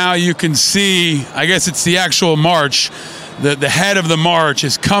 and now you can see, I guess it's the actual march. The head of the march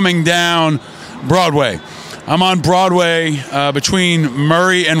is coming down Broadway. I'm on Broadway between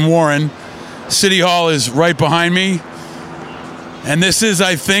Murray and Warren. City Hall is right behind me. And this is,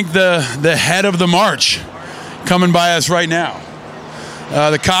 I think, the head of the march coming by us right now.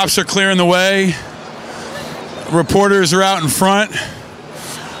 The cops are clearing the way. Reporters are out in front.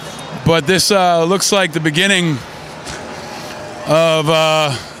 But this looks like the beginning of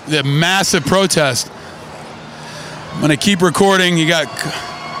the massive protest. I'm going to keep recording. You got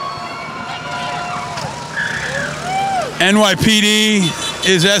NYPD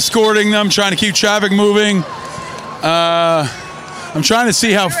is escorting them, trying to keep traffic moving. I'm trying to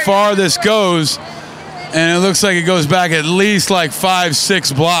see how far this goes, and it looks like it goes back at least like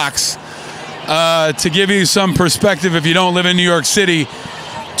 5-6 blocks. To give you some perspective, if you don't live in New York City,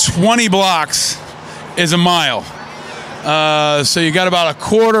 20 blocks is a mile. So you got about a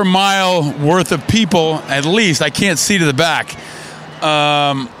quarter mile worth of people, at least, I can't see to the back,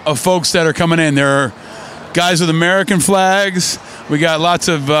 of folks that are coming in. There are guys with American flags. We got lots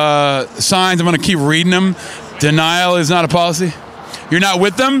of signs. I'm going to keep reading them. Denial is not a policy. You're not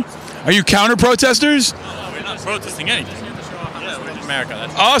with them? Are you counter-protesters? No, we're not protesting anything. Yeah, we're in America.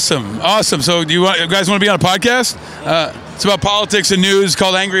 That's Awesome. So do you guys want to be on a podcast? It's about politics and news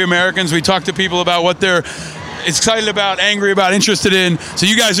called Angry Americans. We talk to people about what they're excited about, angry about, interested in. So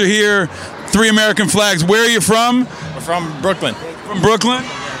you guys are here, 3 American flags. Where are you from? We're from Brooklyn. From Brooklyn?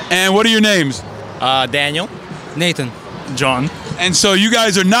 And what are your names? Daniel. Nathan. John. And so you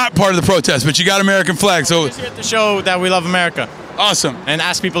guys are not part of the protest, but you got American flags. So we're just here to show that we love America. Awesome. And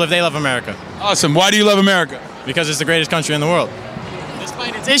ask people if they love America. Awesome. Why do you love America? Because it's the greatest country in the world.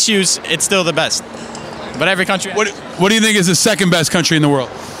 Despite its issues, it's still the best. But every country... What do you think is the second best country in the world?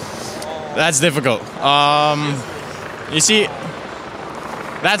 That's difficult. You see,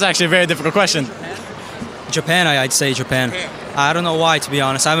 that's actually a very difficult question. Japan, I'd say Japan. I don't know why, to be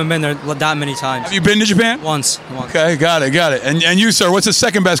honest. I haven't been there that many times. Have you been to Japan? Once. Okay, got it. And you, sir, what's the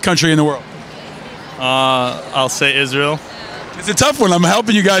second best country in the world? I'll say Israel. It's a tough one. I'm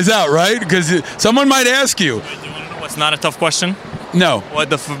helping you guys out, right? Because someone might ask you. Wait, do you want to know what's not a tough question? No. What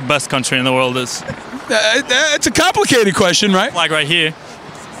the best country in the world is? It's a complicated question, right? Like right here.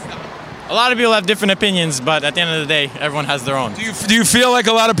 A lot of people have different opinions, but at the end of the day, everyone has their own. Do you feel like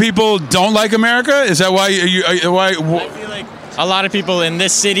a lot of people don't like America? Is that why I feel like a lot of people in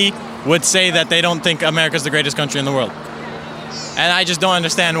this city would say that they don't think America's the greatest country in the world. And I just don't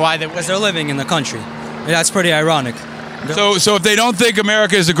understand why they... Because they're living in the country. That's pretty ironic. So if they don't think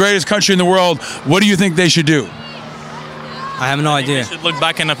America is the greatest country in the world, what do you think they should do? I have no idea. They should look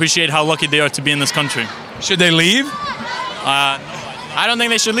back and appreciate how lucky they are to be in this country. Should they leave? I don't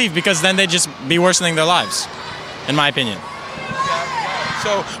think they should leave because then they'd just be worsening their lives, in my opinion.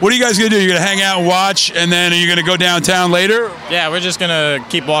 So what are you guys going to do? You're going to hang out and watch, and then are you going to go downtown later? Yeah, we're just going to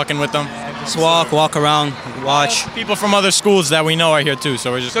keep walking with them. Just walk around, watch. People from other schools that we know are here too,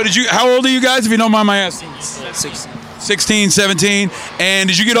 so we're just... So how old are you guys, if you don't mind my asking? 16, 17. And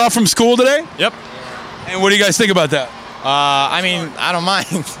did you get off from school today? Yep. And what do you guys think about that? I mean, I don't mind.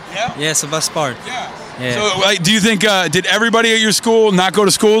 Yeah, it's the best part. Yeah. Yeah. So, do you think did everybody at your school not go to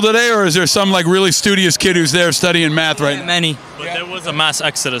school today, or is there some like really studious kid who's there studying math right now? Many. But there was a mass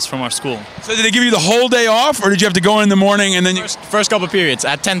exodus from our school. So did they give you the whole day off, or did you have to go in the morning and then first couple periods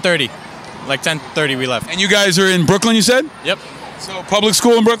at 10:30, like 10:30 we left. And you guys are in Brooklyn, you said? Yep. So public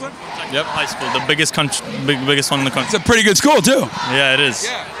school in Brooklyn? Yep. High school, the biggest biggest one in the country. It's a pretty good school too. Yeah, it is.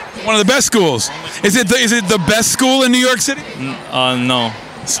 Yeah. One of the best schools. Is it the best school in New York City? No.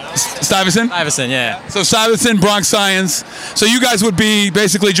 Stuyvesant? Stuyvesant, yeah. So Stuyvesant, Bronx Science. So you guys would be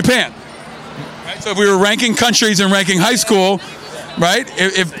basically Japan. Right? So if we were ranking countries and ranking high school, right?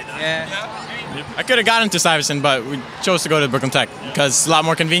 I could have gotten to Stuyvesant, but we chose to go to Brooklyn Tech because it's a lot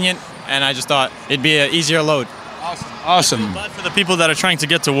more convenient, and I just thought it'd be an easier load. Awesome. Bad for the people that are trying to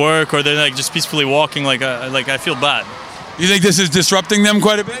get to work or they're like just peacefully walking. Like I feel bad. You think this is disrupting them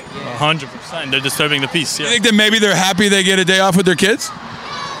quite a bit? 100%. They're disturbing the peace. Yeah. You think that maybe they're happy they get a day off with their kids?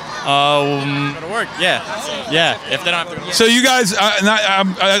 Go to work, yeah. If they don't have to go. So you guys,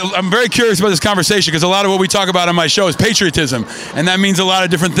 I'm very curious about this conversation because a lot of what we talk about on my show is patriotism, and that means a lot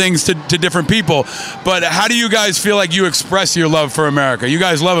of different things to different people. But how do you guys feel like you express your love for America? You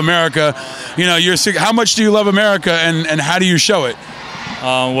guys love America. You know, how much do you love America, and how do you show it?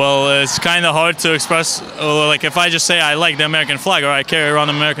 Well, it's kind of hard to express. Like if I just say I like the American flag or I carry around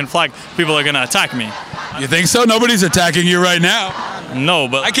the American flag, people are gonna attack me. You think so? Nobody's attacking you right now. No,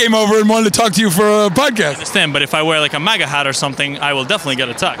 but I came over and wanted to talk to you for a podcast. I understand, but if I wear like a MAGA hat or something, I will definitely get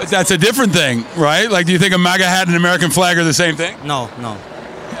attacked. But that's a different thing, right? Like, do you think a MAGA hat and an American flag are the same thing? No.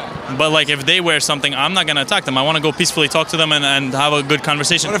 But like if they wear something, I'm not gonna attack them. I want to go peacefully talk to them and have a good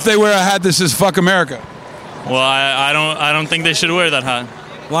conversation. What if they wear a hat that says "Fuck America"? Well, I don't think they should wear that hat.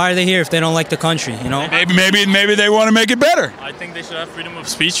 Why are they here if they don't like the country, you know? Maybe they want to make it better. I think they should have freedom of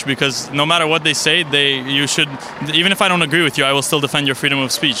speech because no matter what they say, you should. Even if I don't agree with you, I will still defend your freedom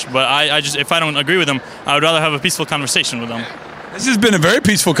of speech. But I just, if I don't agree with them, I would rather have a peaceful conversation with them. This has been a very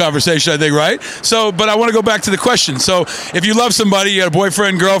peaceful conversation, I think, right? So, but I want to go back to the question. So, if you love somebody, you got a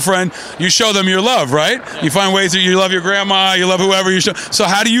boyfriend, girlfriend, you show them your love, right? Yeah. You find ways that you love your grandma, you love whoever you show. So,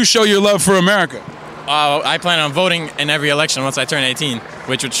 how do you show your love for America? I plan on voting in every election once I turn 18,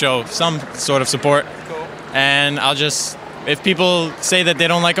 which would show some sort of support. and if people say that they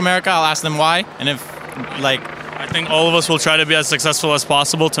don't like America, I'll ask them why. And I think all of us will try to be as successful as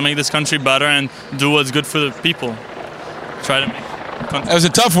possible to make this country better and do what's good for the people. Try to make That was a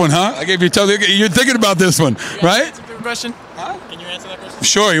tough one, huh? I gave you a tough. You're thinking about this one, right? Answer the question? Can you answer that question?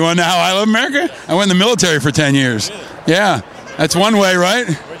 Sure. You want to know how I love America? I went in the military for 10 years. Really? Yeah. That's one way, right?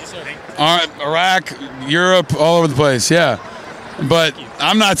 Where'd you serve? Iraq, Europe, all over the place. Yeah. But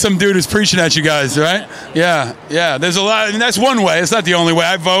I'm not some dude who's preaching at you guys, right? Yeah. There's a lot. And that's one way. It's not the only way.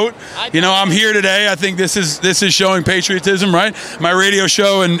 I vote. I'm here today. I think this is showing patriotism, right? My radio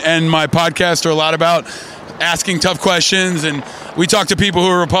show and my podcast are a lot about asking tough questions, and we talk to people who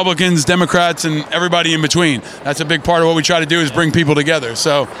are Republicans, Democrats, and everybody in between. That's a big part of what we try to do is bring people together.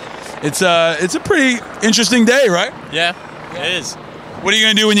 So it's a pretty interesting day, right? Yeah, it is. What are you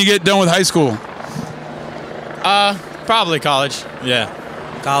going to do when you get done with high school? Probably college. Yeah.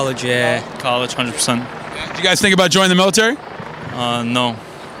 College, yeah. College, 100%. Did you guys think about joining the military? No.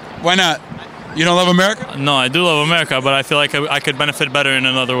 Why not? You don't love America? No, I do love America, but I feel like I could benefit better in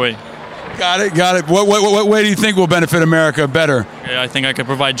another way. Got it. What way do you think will benefit America better? Yeah, I think I could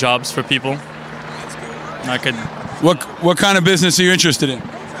provide jobs for people. I could. What kind of business are you interested in?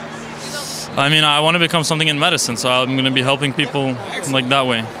 I mean, I want to become something in medicine, so I'm going to be helping people like that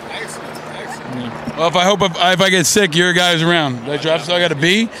way. Well, if I get sick, you're guys around. Did I drop? So I got a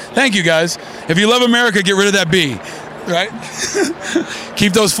B. Thank you, guys. If you love America, get rid of that B. Right?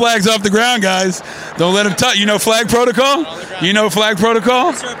 Keep those flags off the ground, guys. Don't let them touch. You know flag protocol? You know flag protocol?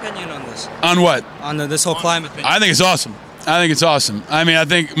 What's your opinion on this? On what? On this whole climate thing. I think it's awesome. I mean, I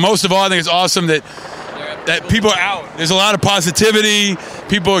think most of all, I think it's awesome that people are out. There's a lot of positivity.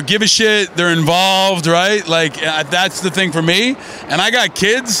 People give a shit. They're involved, right? Like that's the thing for me. And I got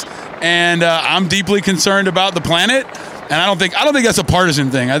kids, and I'm deeply concerned about the planet. And I don't think that's a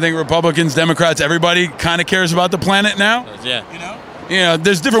partisan thing. I think Republicans, Democrats, everybody kind of cares about the planet now. Yeah. You know,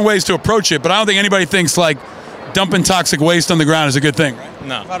 there's different ways to approach it, but I don't think anybody thinks like dumping toxic waste on the ground is a good thing. Right?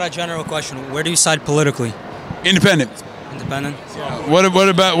 No. About a general question, where do you side politically? Independent. Independent. What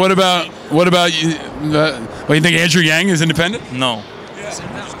about you? You think Andrew Yang is independent? No.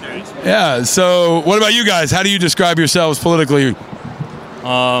 Yeah. So what about you guys? How do you describe yourselves politically?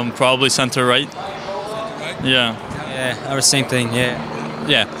 Probably center right. Yeah. Yeah, or same thing.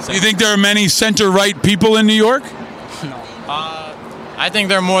 Yeah. Do you think there are many center right people in New York? No. I think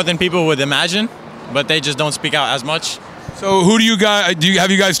there are more than people would imagine, but they just don't speak out as much. So who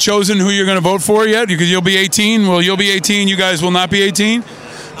have you guys chosen who you're going to vote for yet? Because you'll be 18. Well, you'll be 18. You guys will not be 18.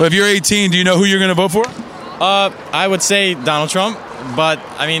 But if you're 18, do you know who you're going to vote for? I would say Donald Trump, but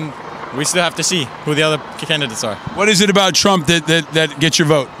I mean, we still have to see who the other candidates are. What is it about Trump that gets your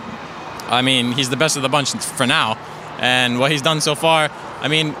vote? I mean, he's the best of the bunch for now. And what he's done so far, I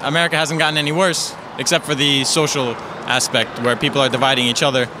mean, America hasn't gotten any worse, except for the social aspect where people are dividing each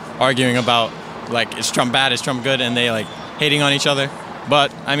other, arguing about, like, is Trump bad, is Trump good, and they, like, hating on each other.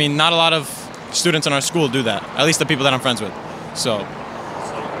 But, I mean, not a lot of students in our school do that, at least the people that I'm friends with. So,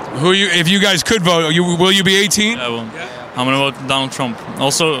 if you guys could vote, will you be 18? I will. I'm going to vote Donald Trump.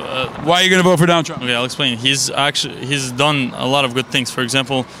 Also, why are you going to vote for Donald Trump? Okay, I'll explain. He's done a lot of good things. For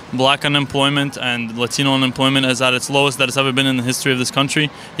example, black unemployment and Latino unemployment is at its lowest that it's ever been in the history of this country.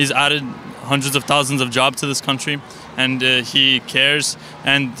 He's added hundreds of thousands of jobs to this country, and he cares,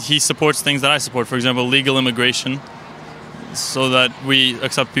 and he supports things that I support. For example, legal immigration, so that we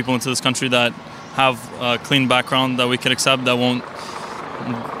accept people into this country that have a clean background that we can accept, that won't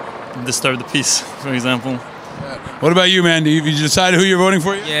disturb the peace, for example. What about you, man? Do you decide who you're voting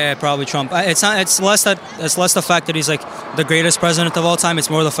for yet? Yeah, probably Trump. It's less the fact that he's like the greatest president of all time. It's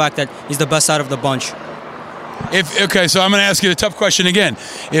more the fact that he's the best out of the bunch. So I'm going to ask you the tough question again.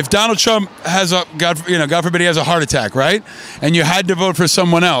 If Donald Trump has God forbid he has a heart attack, right? And you had to vote for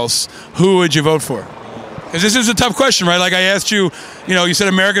someone else, who would you vote for? Because this is a tough question, right? Like I asked you, you said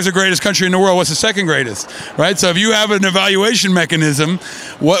America's the greatest country in the world. What's the second greatest, right? So if you have an evaluation mechanism,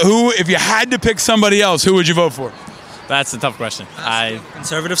 if you had to pick somebody else, who would you vote for? That's a tough question.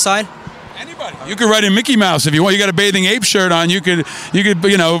 Conservative side? Anybody. You could write in Mickey Mouse if you want. You got a bathing ape shirt on. You could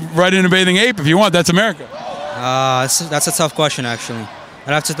write in a bathing ape if you want. That's America. That's a tough question, actually.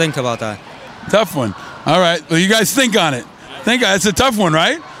 I'd have to think about that. Tough one. All right. Well, you guys think on it. It's a tough one,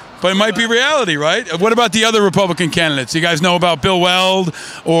 right? But it might be reality, right? What about the other Republican candidates? You guys know about Bill Weld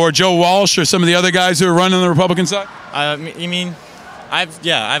or Joe Walsh or some of the other guys who are running on the Republican side? I've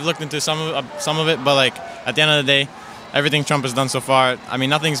looked into some of it, but like at the end of the day, everything Trump has done so far, I mean,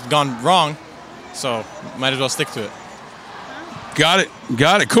 nothing's gone wrong, so might as well stick to it. Got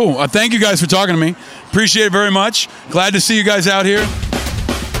it. Cool. Thank you guys for talking to me. Appreciate it very much. Glad to see you guys out here.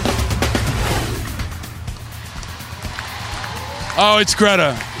 Oh, it's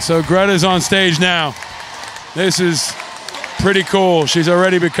Greta. So Greta's on stage now. This is pretty cool. She's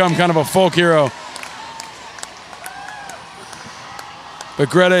already become kind of a folk hero. But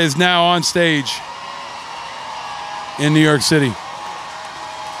Greta is now on stage in New York City.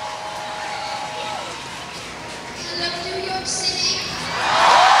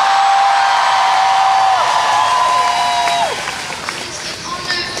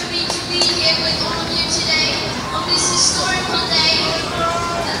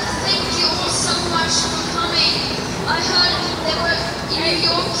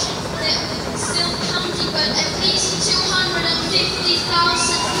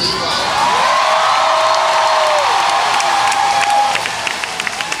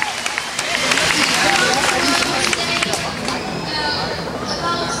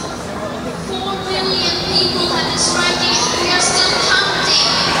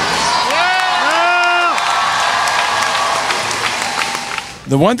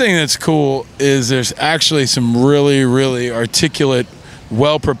 The one thing that's cool is there's actually some really, really articulate,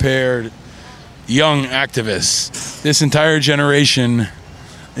 well-prepared young activists. This entire generation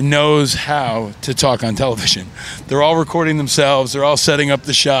knows how to talk on television. They're all recording themselves. They're all setting up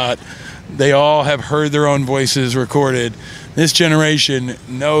the shot. They all have heard their own voices recorded. This generation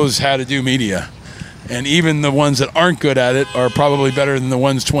knows how to do media. And even the ones that aren't good at it are probably better than the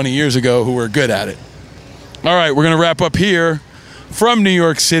ones 20 years ago who were good at it. All right, we're going to wrap up here from New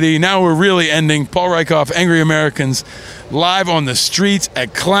York City. Now we're really ending. Paul Rieckhoff, Angry Americans, live on the streets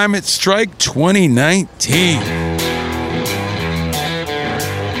at Climate Strike 2019.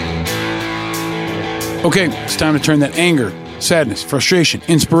 Okay, it's time to turn that anger, sadness, frustration,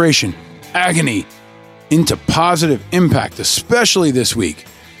 inspiration, agony into positive impact, especially this week.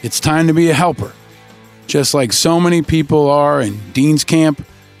 It's time to be a helper. Just like so many people are in Dean's Camp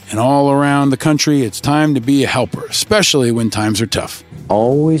and all around the country, it's time to be a helper, especially when times are tough.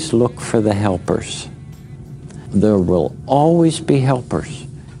 Always look for the helpers. There will always be helpers,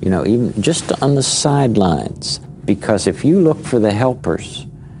 even just on the sidelines. Because if you look for the helpers,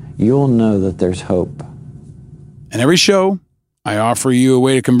 you'll know that there's hope. And every show, I offer you a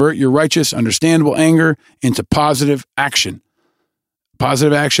way to convert your righteous, understandable anger into positive action.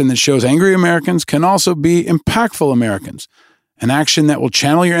 Positive action that shows angry Americans can also be impactful Americans. An action that will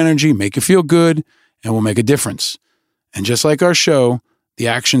channel your energy, make you feel good, and will make a difference. And just like our show, the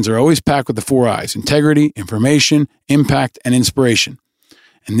actions are always packed with the 4 I's: integrity, information, impact, and inspiration.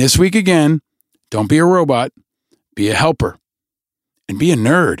 And this week again, don't be a robot, be a helper. And be a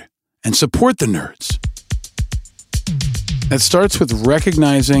nerd, and support the nerds. That starts with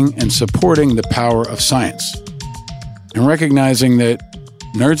recognizing and supporting the power of science. And recognizing that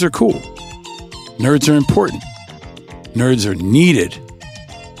nerds are cool. Nerds are important. Nerds are needed.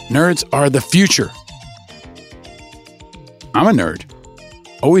 Nerds are the future. I'm a nerd.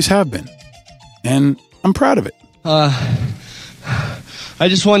 Always have been. And I'm proud of it. I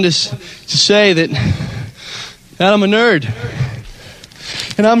just wanted to say that I'm a nerd.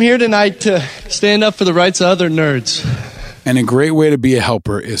 And I'm here tonight to stand up for the rights of other nerds. And a great way to be a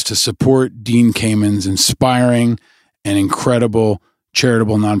helper is to support Dean Kamen's inspiring and incredible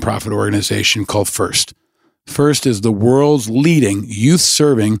charitable nonprofit organization called FIRST. FIRST is the world's leading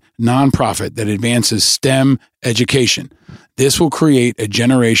youth-serving nonprofit that advances STEM education. This will create a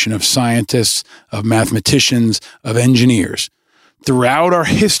generation of scientists, of mathematicians, of engineers. Throughout our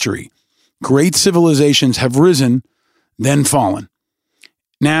history, great civilizations have risen, then fallen.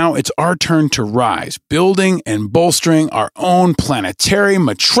 Now it's our turn to rise, building and bolstering our own planetary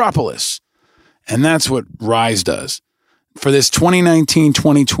metropolis. And that's what RISE does. For this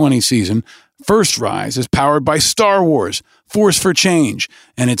 2019-2020 season, First Rise is powered by Star Wars, Force for Change,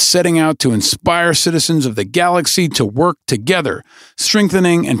 and it's setting out to inspire citizens of the galaxy to work together,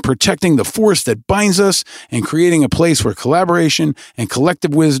 strengthening and protecting the force that binds us and creating a place where collaboration and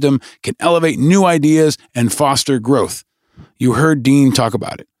collective wisdom can elevate new ideas and foster growth. You heard Dean talk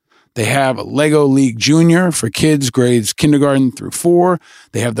about it. They have a Lego League Junior for kids grades kindergarten through 4.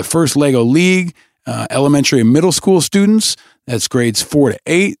 They have the first Lego League, elementary and middle school students. That's grades 4 to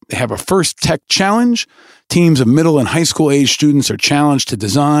 8. They have a First Tech Challenge. Teams of middle and high school age students are challenged to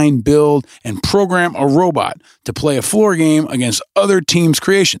design, build, and program a robot to play a floor game against other teams'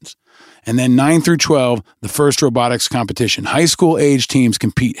 creations. And then 9 through 12, the First Robotics Competition. High school age teams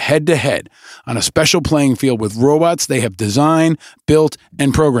compete head-to-head on a special playing field with robots they have designed, built,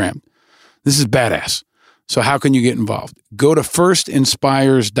 and programmed. This is badass. So how can you get involved? Go to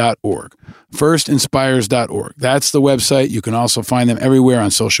firstinspires.org. Firstinspires.org. That's the website. You can also find them everywhere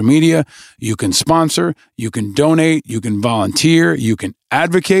on social media. You can sponsor, you can donate, you can volunteer, you can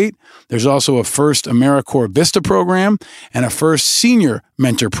advocate. There's also a First AmeriCorps Vista program and a First Senior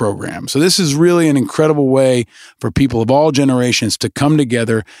Mentor program. So this is really an incredible way for people of all generations to come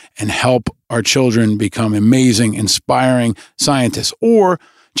together and help our children become amazing, inspiring scientists, or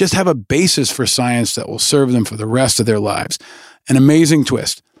just have a basis for science that will serve them for the rest of their lives. An amazing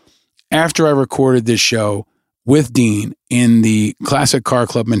twist. After I recorded this show with Dean in the Classic Car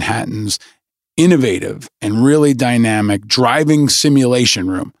Club Manhattan's innovative and really dynamic driving simulation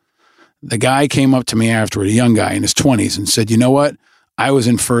room, the guy came up to me afterward, a young guy in his 20s, and said, you know what? I was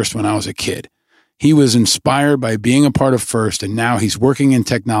in FIRST when I was a kid. He was inspired by being a part of FIRST, and now he's working in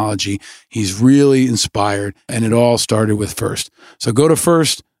technology. He's really inspired, and it all started with FIRST. So go to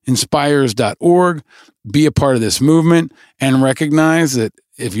firstinspires.org, be a part of this movement, and recognize that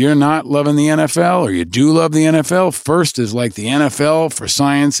if you're not loving the NFL or you do love the NFL, FIRST is like the NFL for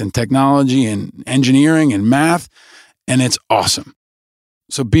science and technology and engineering and math, and it's awesome.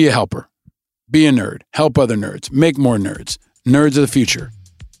 So be a helper. Be a nerd. Help other nerds. Make more nerds. Nerds of the future.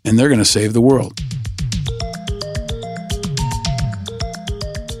 And they're going to save the world.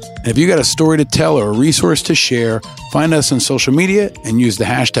 And if you got a story to tell or a resource to share, find us on social media and use the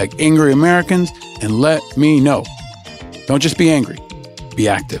hashtag AngryAmericans and let me know. Don't just be angry. Be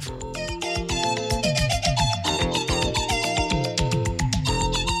active.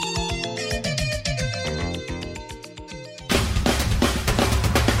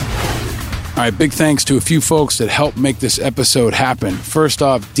 All right, big thanks to a few folks that helped make this episode happen. First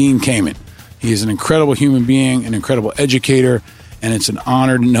off, Dean Kamen. He is an incredible human being, an incredible educator, and it's an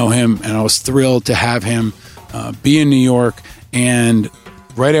honor to know him, and I was thrilled to have him be in New York. And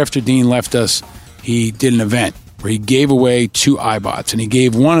right after Dean left us, he did an event where he gave away 2 iBots, and he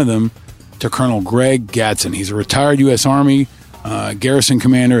gave one of them to Colonel Greg Gadsden. He's a retired U.S. Army garrison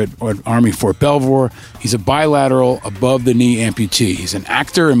commander at Army Fort Belvoir. He's a bilateral above-the-knee amputee. He's an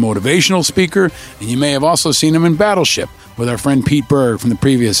actor and motivational speaker, and you may have also seen him in Battleship with our friend Pete Berg from the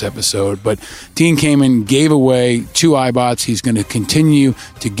previous episode. But Dean Kamen gave away 2 iBots. He's going to continue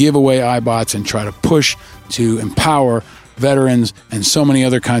to give away iBots and try to push to empower veterans and so many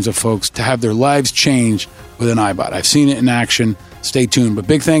other kinds of folks to have their lives changed with an iBot. I've seen it in action. Stay tuned. But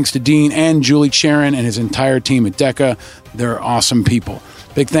big thanks to Dean and Julie Charon and his entire team at DECA. They're awesome people.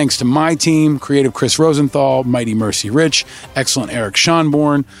 Big thanks to my team, creative Chris Rosenthal, Mighty Mercy Rich, excellent Eric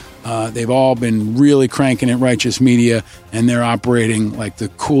Schonborn. They've all been really cranking at Righteous Media, and they're operating like the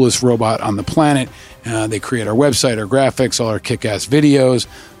coolest robot on the planet. They create our website, our graphics, all our kick-ass videos.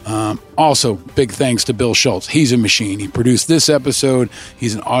 Also, big thanks to Bill Schultz. He's a machine. He produced this episode.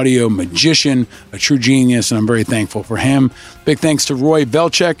 He's an audio magician, a true genius, and I'm very thankful for him. Big thanks to Roy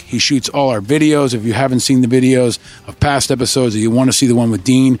Velchek. He shoots all our videos. If you haven't seen the videos of past episodes, or you want to see the one with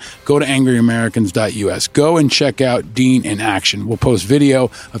Dean, go to AngryAmericans.us. Go and check out Dean in action. We'll post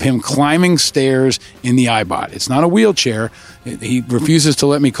video of him climbing stairs in the iBot. It's not a wheelchair. He refuses to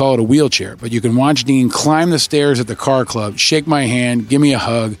let me call it a wheelchair, but you can watch Dean climb the stairs at the car club, shake my hand, give me a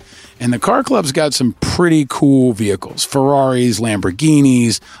hug. And the car club's got some pretty cool vehicles, Ferraris,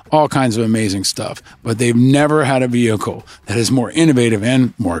 Lamborghinis, all kinds of amazing stuff. But they've never had a vehicle that is more innovative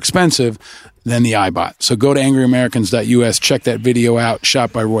and more expensive than the iBot. So go to AngryAmericans.us, check that video out,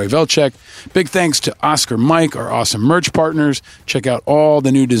 shot by Roy Velchek. Big thanks to Oscar Mike, our awesome merch partners. Check out all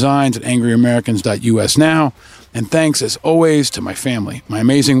the new designs at AngryAmericans.us now. And thanks, as always, to my family, my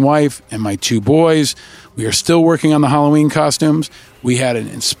amazing wife and my 2 boys. We are still working on the Halloween costumes. We had an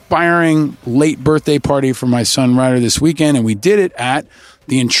inspiring late birthday party for my son Ryder this weekend, and we did it at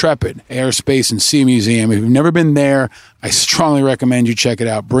the Intrepid Air, Space, and Sea Museum. If you've never been there, I strongly recommend you check it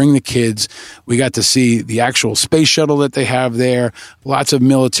out. Bring the kids. We got to see the actual space shuttle that they have there. Lots of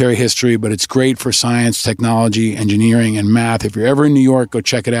military history, but it's great for science, technology, engineering, and math. If you're ever in New York, go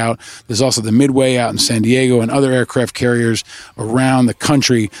check it out. There's also the Midway out in San Diego and other aircraft carriers around the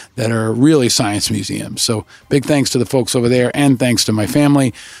country that are really science museums. So big thanks to the folks over there, and thanks to my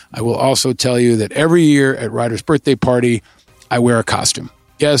family. I will also tell you that every year at Ryder's birthday party, I wear a costume.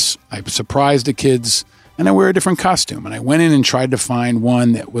 Yes, I surprise the kids, and I wear a different costume. And I went in and tried to find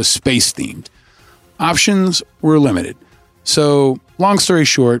one that was space-themed. Options were limited. So, long story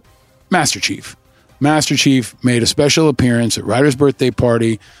short, Master Chief. Master Chief made a special appearance at Ryder's birthday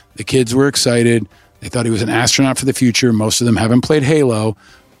party. The kids were excited. They thought he was an astronaut for the future. Most of them haven't played Halo,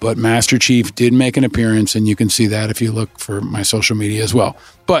 but Master Chief did make an appearance, and you can see that if you look for my social media as well.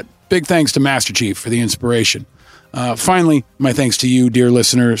 But big thanks to Master Chief for the inspiration. Finally, my thanks to you, dear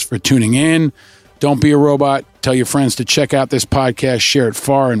listeners, for tuning in. Don't be a robot. Tell your friends to check out this podcast. Share it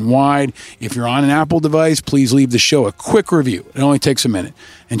far and wide. If you're on an Apple device, please leave the show a quick review. It only takes a minute.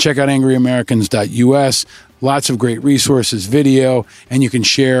 And check out angryamericans.us. Lots of great resources, video, and you can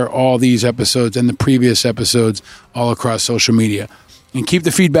share all these episodes and the previous episodes all across social media. And keep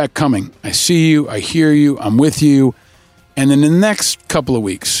the feedback coming. I see you. I hear you. I'm with you. And in the next couple of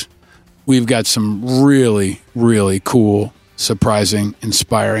weeks, we've got some really, really cool, surprising,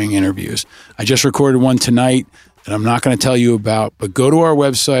 inspiring interviews. I just recorded one tonight that I'm not going to tell you about, but go to our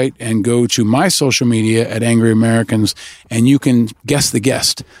website and go to my social media at Angry Americans, and you can guess the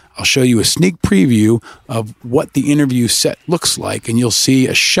guest. I'll show you a sneak preview of what the interview set looks like, and you'll see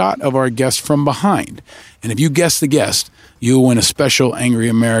a shot of our guest from behind. And if you guess the guest, you'll win a special Angry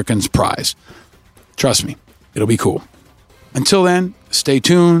Americans prize. Trust me, it'll be cool. Until then, stay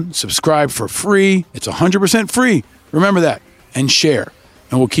tuned, subscribe for free. It's 100% free. Remember that. And share.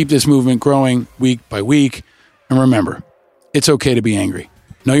 And we'll keep this movement growing week by week. And remember, it's okay to be angry.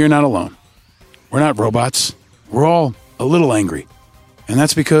 No, you're not alone. We're not robots. We're all a little angry. And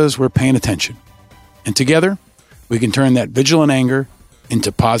that's because we're paying attention. And together, we can turn that vigilant anger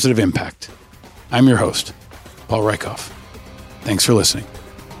into positive impact. I'm your host, Paul Reichoff. Thanks for listening.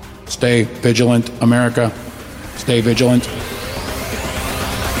 Stay vigilant, America. Stay vigilant.